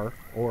sonar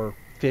or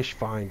fish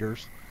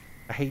finders.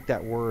 I hate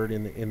that word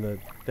in the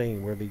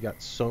thing where they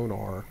got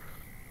sonar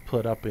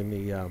put up in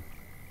the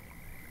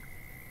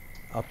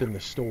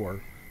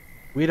store.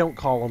 We don't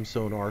call them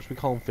sonars. We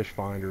call them fish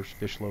finders,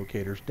 fish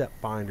locators, depth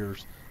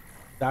finders.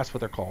 That's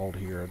what they're called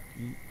here.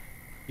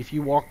 If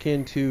you walk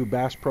into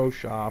Bass Pro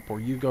Shop, or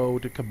you go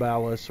to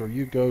Cabela's, or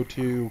you go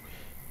to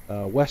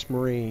West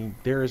Marine,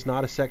 there is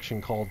not a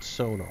section called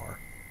sonar.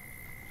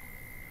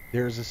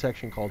 There is a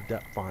section called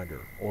depth finder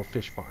or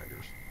fish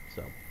finders.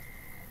 So,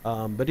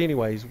 but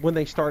anyways, when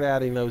they start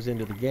adding those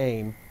into the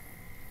game,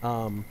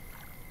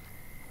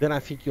 then I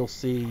think you'll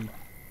see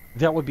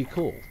that would be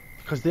cool,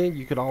 because then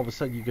you could all of a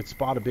sudden you could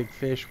spot a big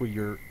fish with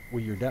your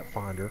depth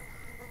finder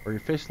or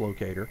your fish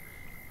locator,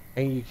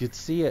 and you could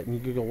see it and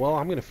you could go, well,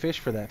 I'm going to fish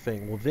for that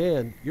thing. Well,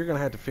 then you're going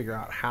to have to figure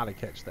out how to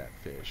catch that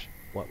fish,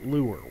 what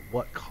lure,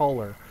 what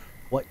color,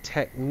 what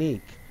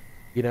technique.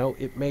 You know,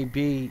 it may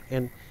be,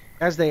 and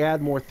as they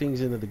add more things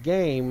into the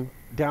game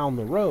down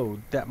the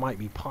road, that might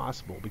be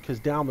possible, because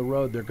down the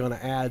road they're going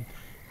to add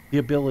the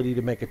ability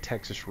to make a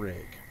Texas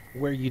rig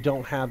where you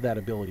don't have that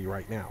ability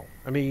right now.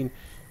 I mean,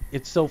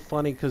 it's so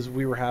funny because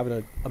we were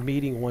having a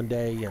meeting one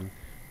day and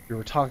we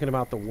were talking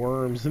about the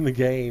worms in the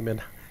game,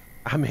 and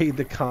I made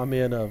the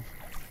comment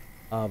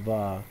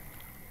of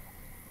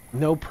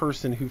no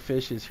person who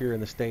fishes here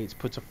in the States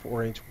puts a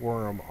 4-inch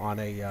worm on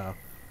a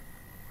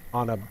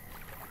on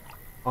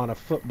a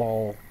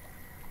football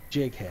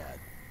jig head.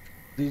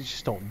 They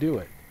just don't do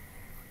it.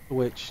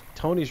 Which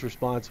Tony's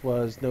response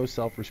was, no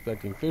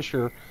self-respecting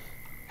fisher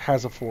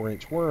has a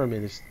 4-inch worm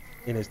in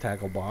his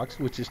tackle box,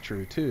 which is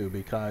true too,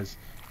 because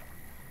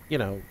you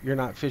know you're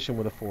not fishing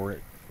with a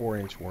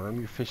 4-inch worm.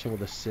 You're fishing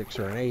with a 6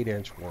 or an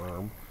 8-inch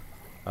worm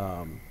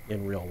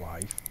in real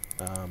life.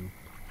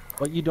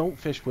 But you don't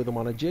fish with them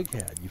on a jig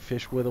head. You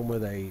fish with them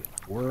with a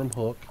worm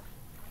hook,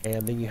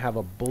 and then you have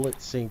a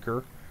bullet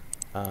sinker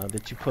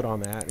that you put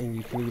on that, and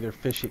you can either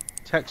fish it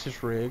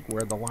Texas rig,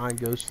 where the line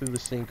goes through the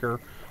sinker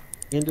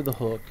into the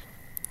hook,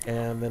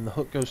 and then the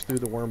hook goes through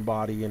the worm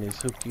body and is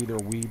hooked either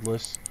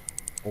weedless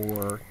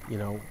or, you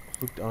know,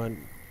 hooked on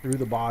through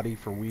the body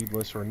for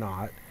weedless or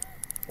not.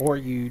 Or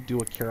you do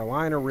a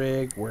Carolina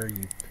rig where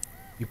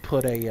you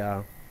put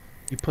a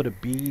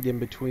bead in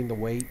between the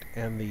weight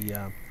and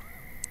the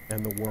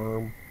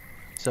worm,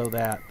 so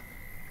that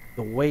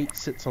the weight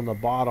sits on the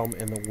bottom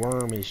and the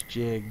worm is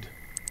jigged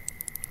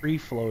free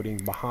floating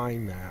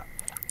behind that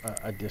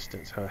a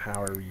distance,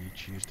 however you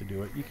choose to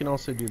do it. You can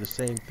also do the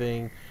same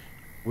thing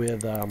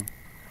with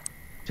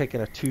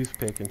taking a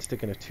toothpick and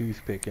sticking a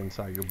toothpick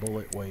inside your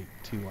bullet weight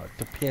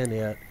to pin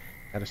it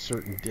at a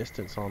certain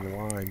distance on the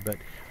line. But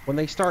when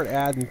they start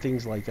adding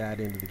things like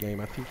that into the game,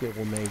 I think it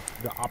will make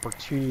the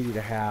opportunity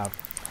to have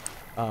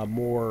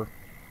more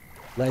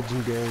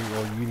legendary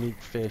or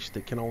unique fish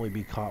that can only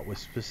be caught with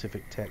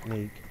specific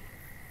technique.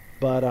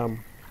 But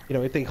you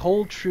know, if they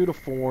hold true to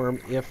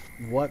form, if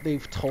what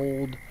they've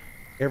told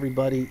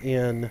everybody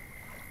in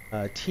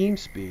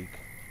TeamSpeak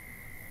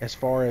as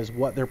far as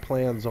what their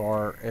plans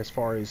are, as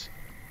far as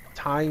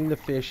tying the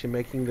fish and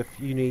making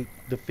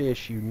the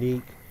fish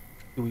unique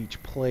to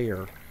each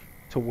player,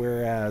 to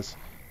whereas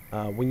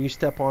when you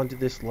step onto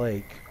this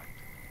lake,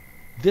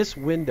 this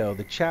window,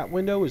 the chat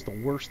window, is the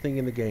worst thing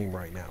in the game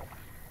right now.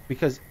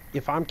 Because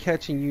if I'm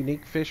catching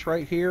unique fish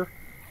right here,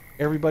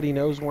 everybody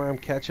knows where I'm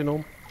catching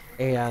them,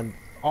 and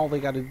all they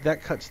got to,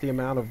 that cuts the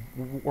amount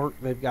of work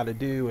they've got to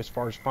do as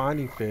far as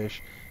finding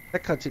fish.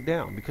 That cuts it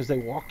down, because they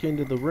walk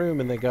into the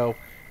room and they go,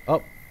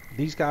 oh,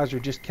 these guys are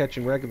just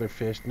catching regular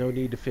fish, no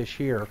need to fish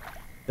here.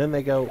 Then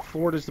they go,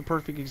 Florida's the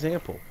perfect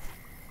example.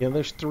 You know,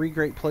 there's 3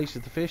 great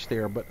places to fish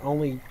there, but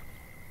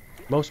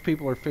most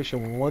people are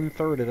fishing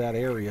 1/3 of that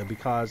area,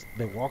 because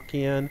they walk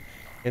in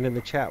and in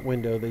the chat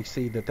window they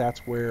see that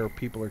that's where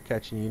people are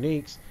catching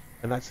uniques,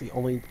 and that's the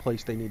only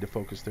place they need to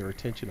focus their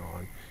attention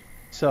on.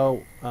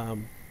 So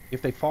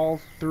if they fall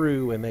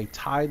through and they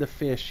tie the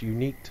fish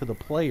unique to the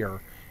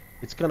player,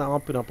 it's going to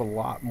open up a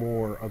lot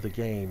more of the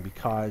game,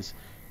 because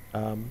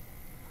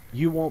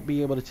you won't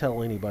be able to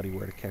tell anybody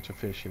where to catch a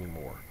fish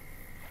anymore,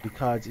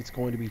 because it's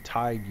going to be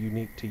tied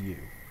unique to you.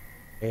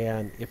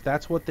 And if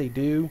that's what they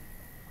do,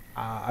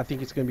 I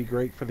think it's going to be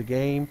great for the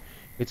game.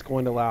 It's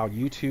going to allow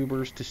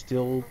YouTubers to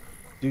still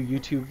do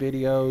YouTube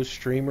videos,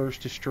 streamers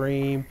to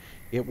stream.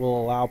 It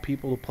will allow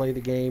people to play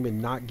the game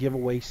and not give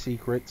away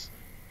secrets.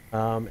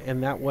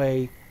 And that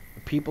way,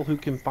 the people who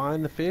can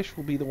find the fish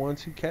will be the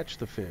ones who catch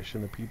the fish,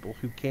 and the people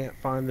who can't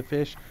find the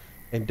fish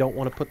and don't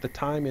want to put the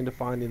time into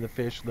finding the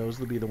fish, those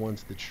will be the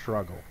ones that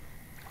struggle.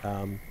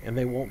 And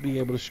they won't be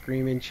able to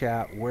scream in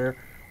chat, where,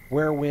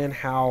 when,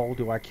 how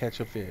do I catch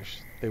a fish?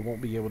 They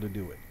won't be able to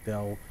do it.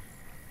 They'll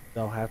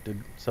have to,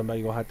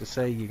 somebody will have to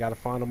say, you got to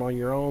find them on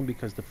your own,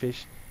 because the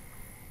fish,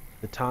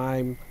 the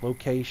time,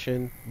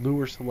 location,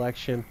 lure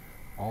selection,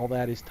 all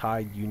that is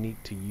tied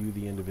unique to you,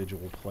 the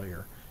individual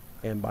player.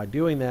 And by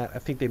doing that, I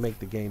think they make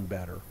the game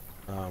better.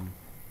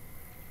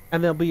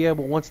 And they'll be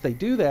able, once they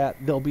do that,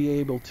 they'll be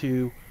able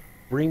to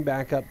bring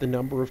back up the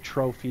number of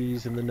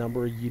trophies and the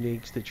number of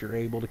uniques that you're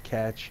able to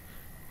catch.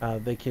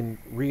 They can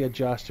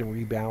readjust and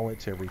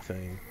rebalance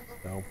everything.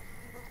 So.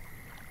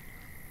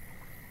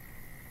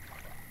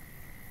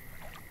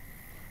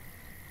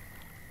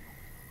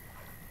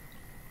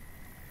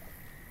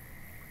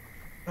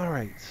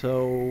 Alright,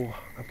 so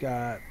I've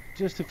got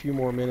just a few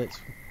more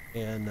minutes,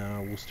 and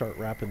we'll start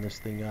wrapping this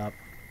thing up.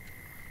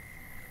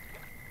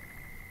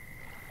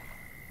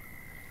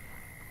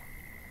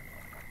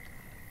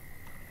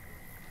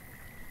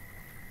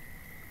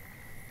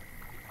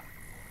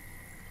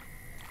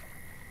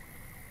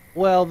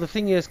 Well, the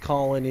thing is,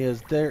 Colin,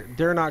 is they're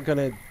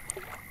gonna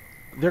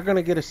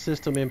get a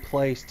system in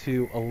place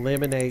to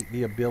eliminate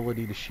the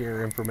ability to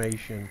share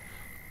information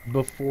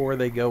before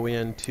they go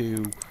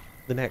into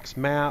the next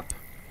map,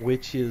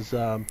 which is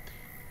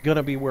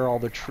gonna be where all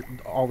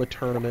the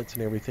tournaments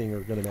and everything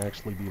are gonna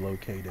actually be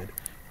located.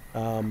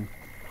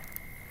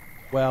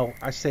 Well,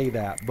 I say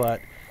that,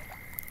 but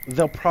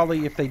they'll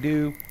probably, if they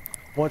do,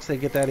 once they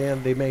get that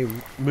in, they may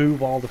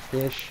move all the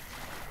fish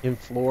in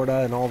Florida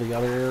and all the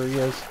other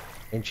areas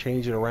and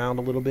change it around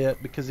a little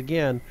bit, because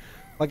again,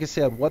 like I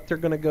said, what they're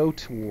going to go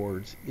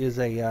towards is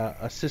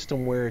a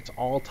system where it's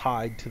all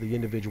tied to the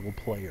individual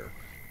player.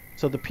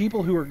 So the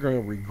people who are going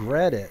to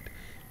regret it,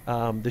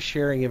 the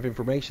sharing of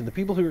information, the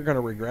people who are going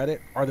to regret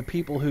it are the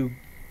people who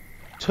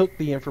took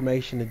the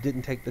information and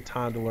didn't take the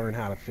time to learn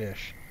how to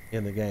fish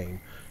in the game.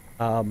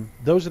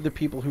 Those are the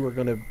people who are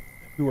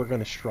going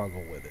to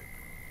struggle with it.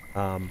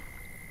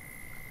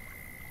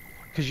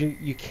 because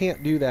you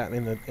can't do that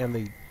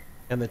and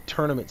the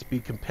tournaments be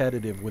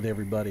competitive with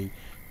everybody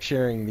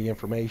sharing the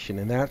information,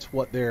 and that's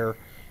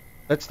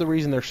the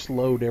reason they're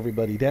slowed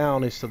everybody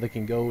down, is so they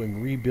can go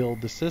and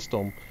rebuild the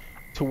system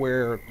to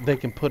where they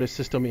can put a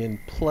system in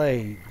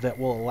play that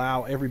will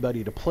allow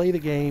everybody to play the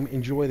game,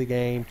 enjoy the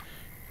game.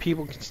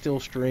 People can still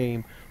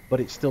stream, but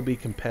it still be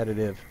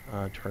competitive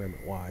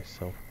tournament wise.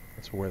 So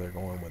that's where they're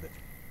going with it.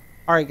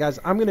 All right, guys,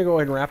 I'm going to go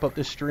ahead and wrap up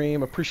this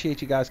stream.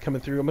 Appreciate you guys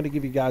coming through. I'm going to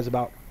give you guys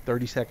about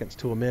 30 seconds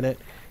to a minute,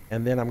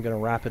 and then I'm going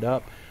to wrap it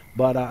up.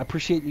 But I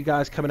appreciate you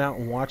guys coming out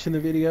and watching the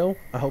video.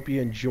 I hope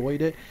you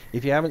enjoyed it.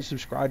 If you haven't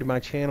subscribed to my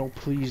channel,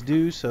 please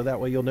do, so that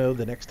way you'll know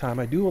the next time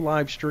I do a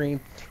live stream,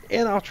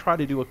 and I'll try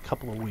to do a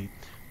couple a week.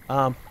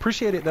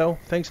 Appreciate it, though.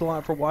 Thanks a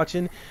lot for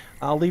watching.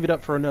 I'll leave it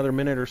up for another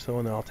minute or so,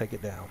 and then I'll take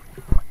it down.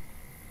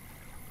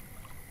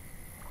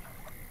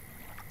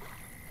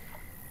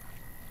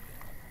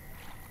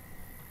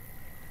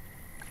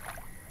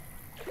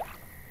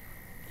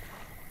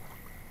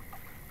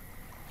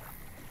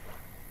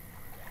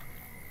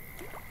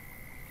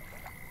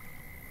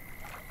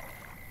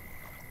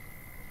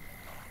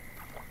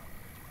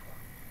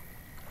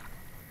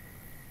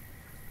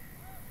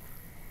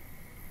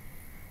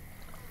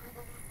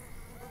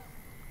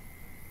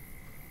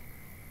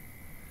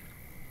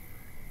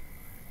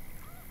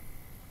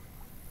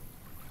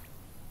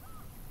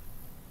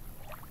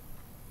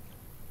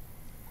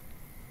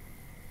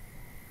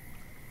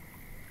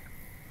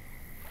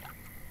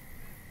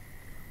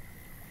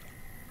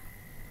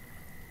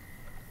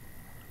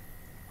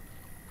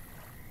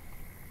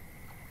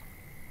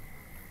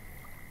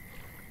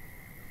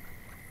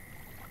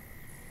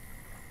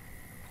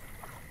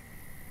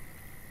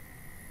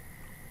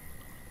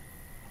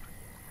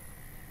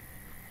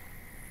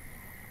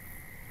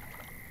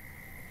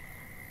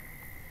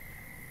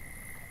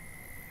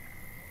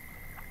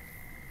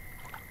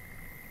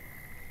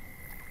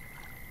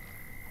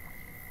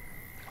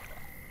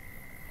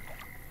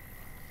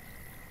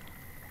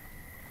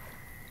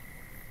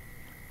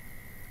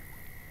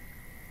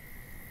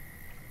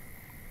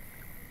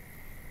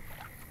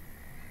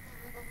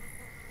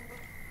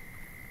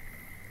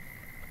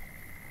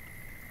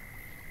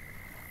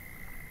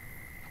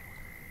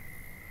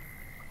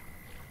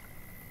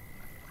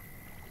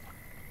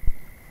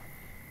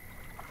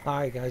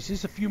 Alright guys,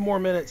 just a few more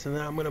minutes and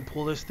then I'm going to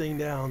pull this thing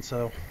down.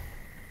 So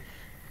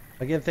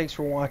again, thanks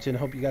for watching.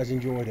 Hope you guys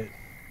enjoyed it.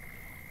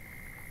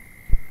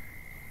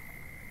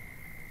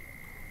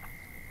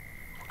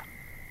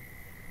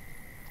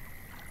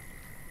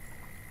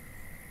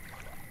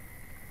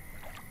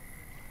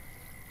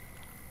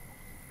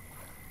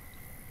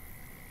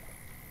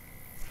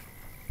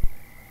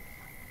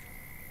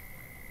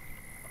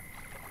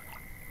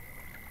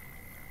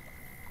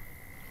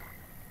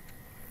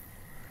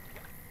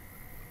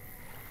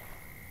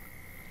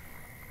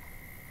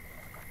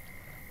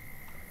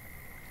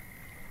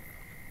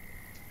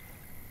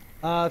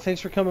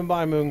 Thanks for coming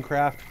by,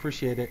 Mooncraft.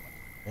 Appreciate it.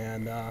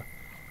 And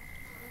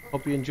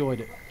hope you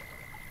enjoyed it.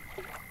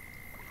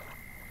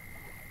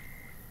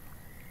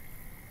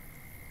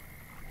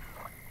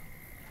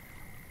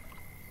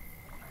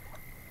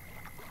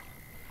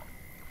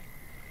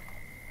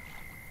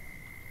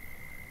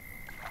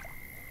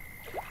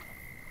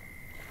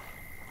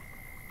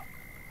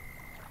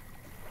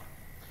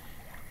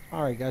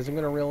 Alright guys, I'm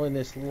going to reel in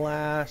this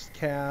last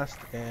cast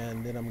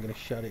and then I'm going to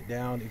shut it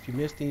down. If you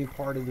missed any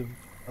part of the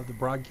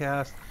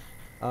broadcast,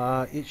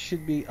 it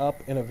should be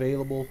up and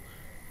available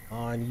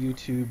on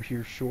YouTube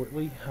here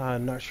shortly.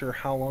 I'm not sure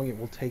how long it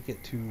will take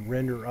it to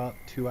render up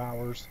 2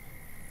 hours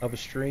of a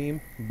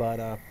stream,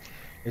 but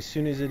as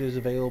soon as it is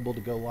available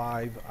to go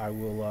live, I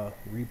will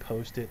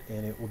repost it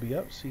and it will be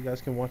up so you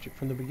guys can watch it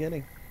from the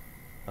beginning.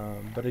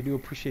 But I do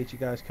appreciate you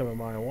guys coming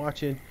by and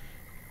watching.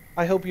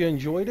 I hope you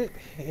enjoyed it,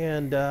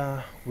 and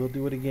we'll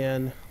do it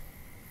again,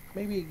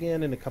 maybe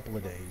again in a couple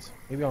of days.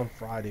 Maybe on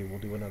Friday we'll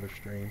do another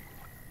stream.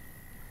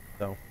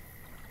 So,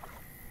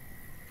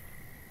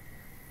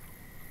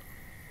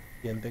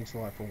 again, thanks a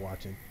lot for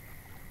watching.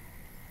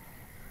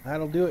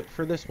 That'll do it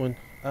for this one.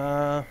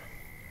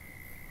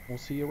 We'll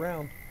see you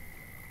around.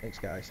 Thanks,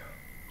 guys.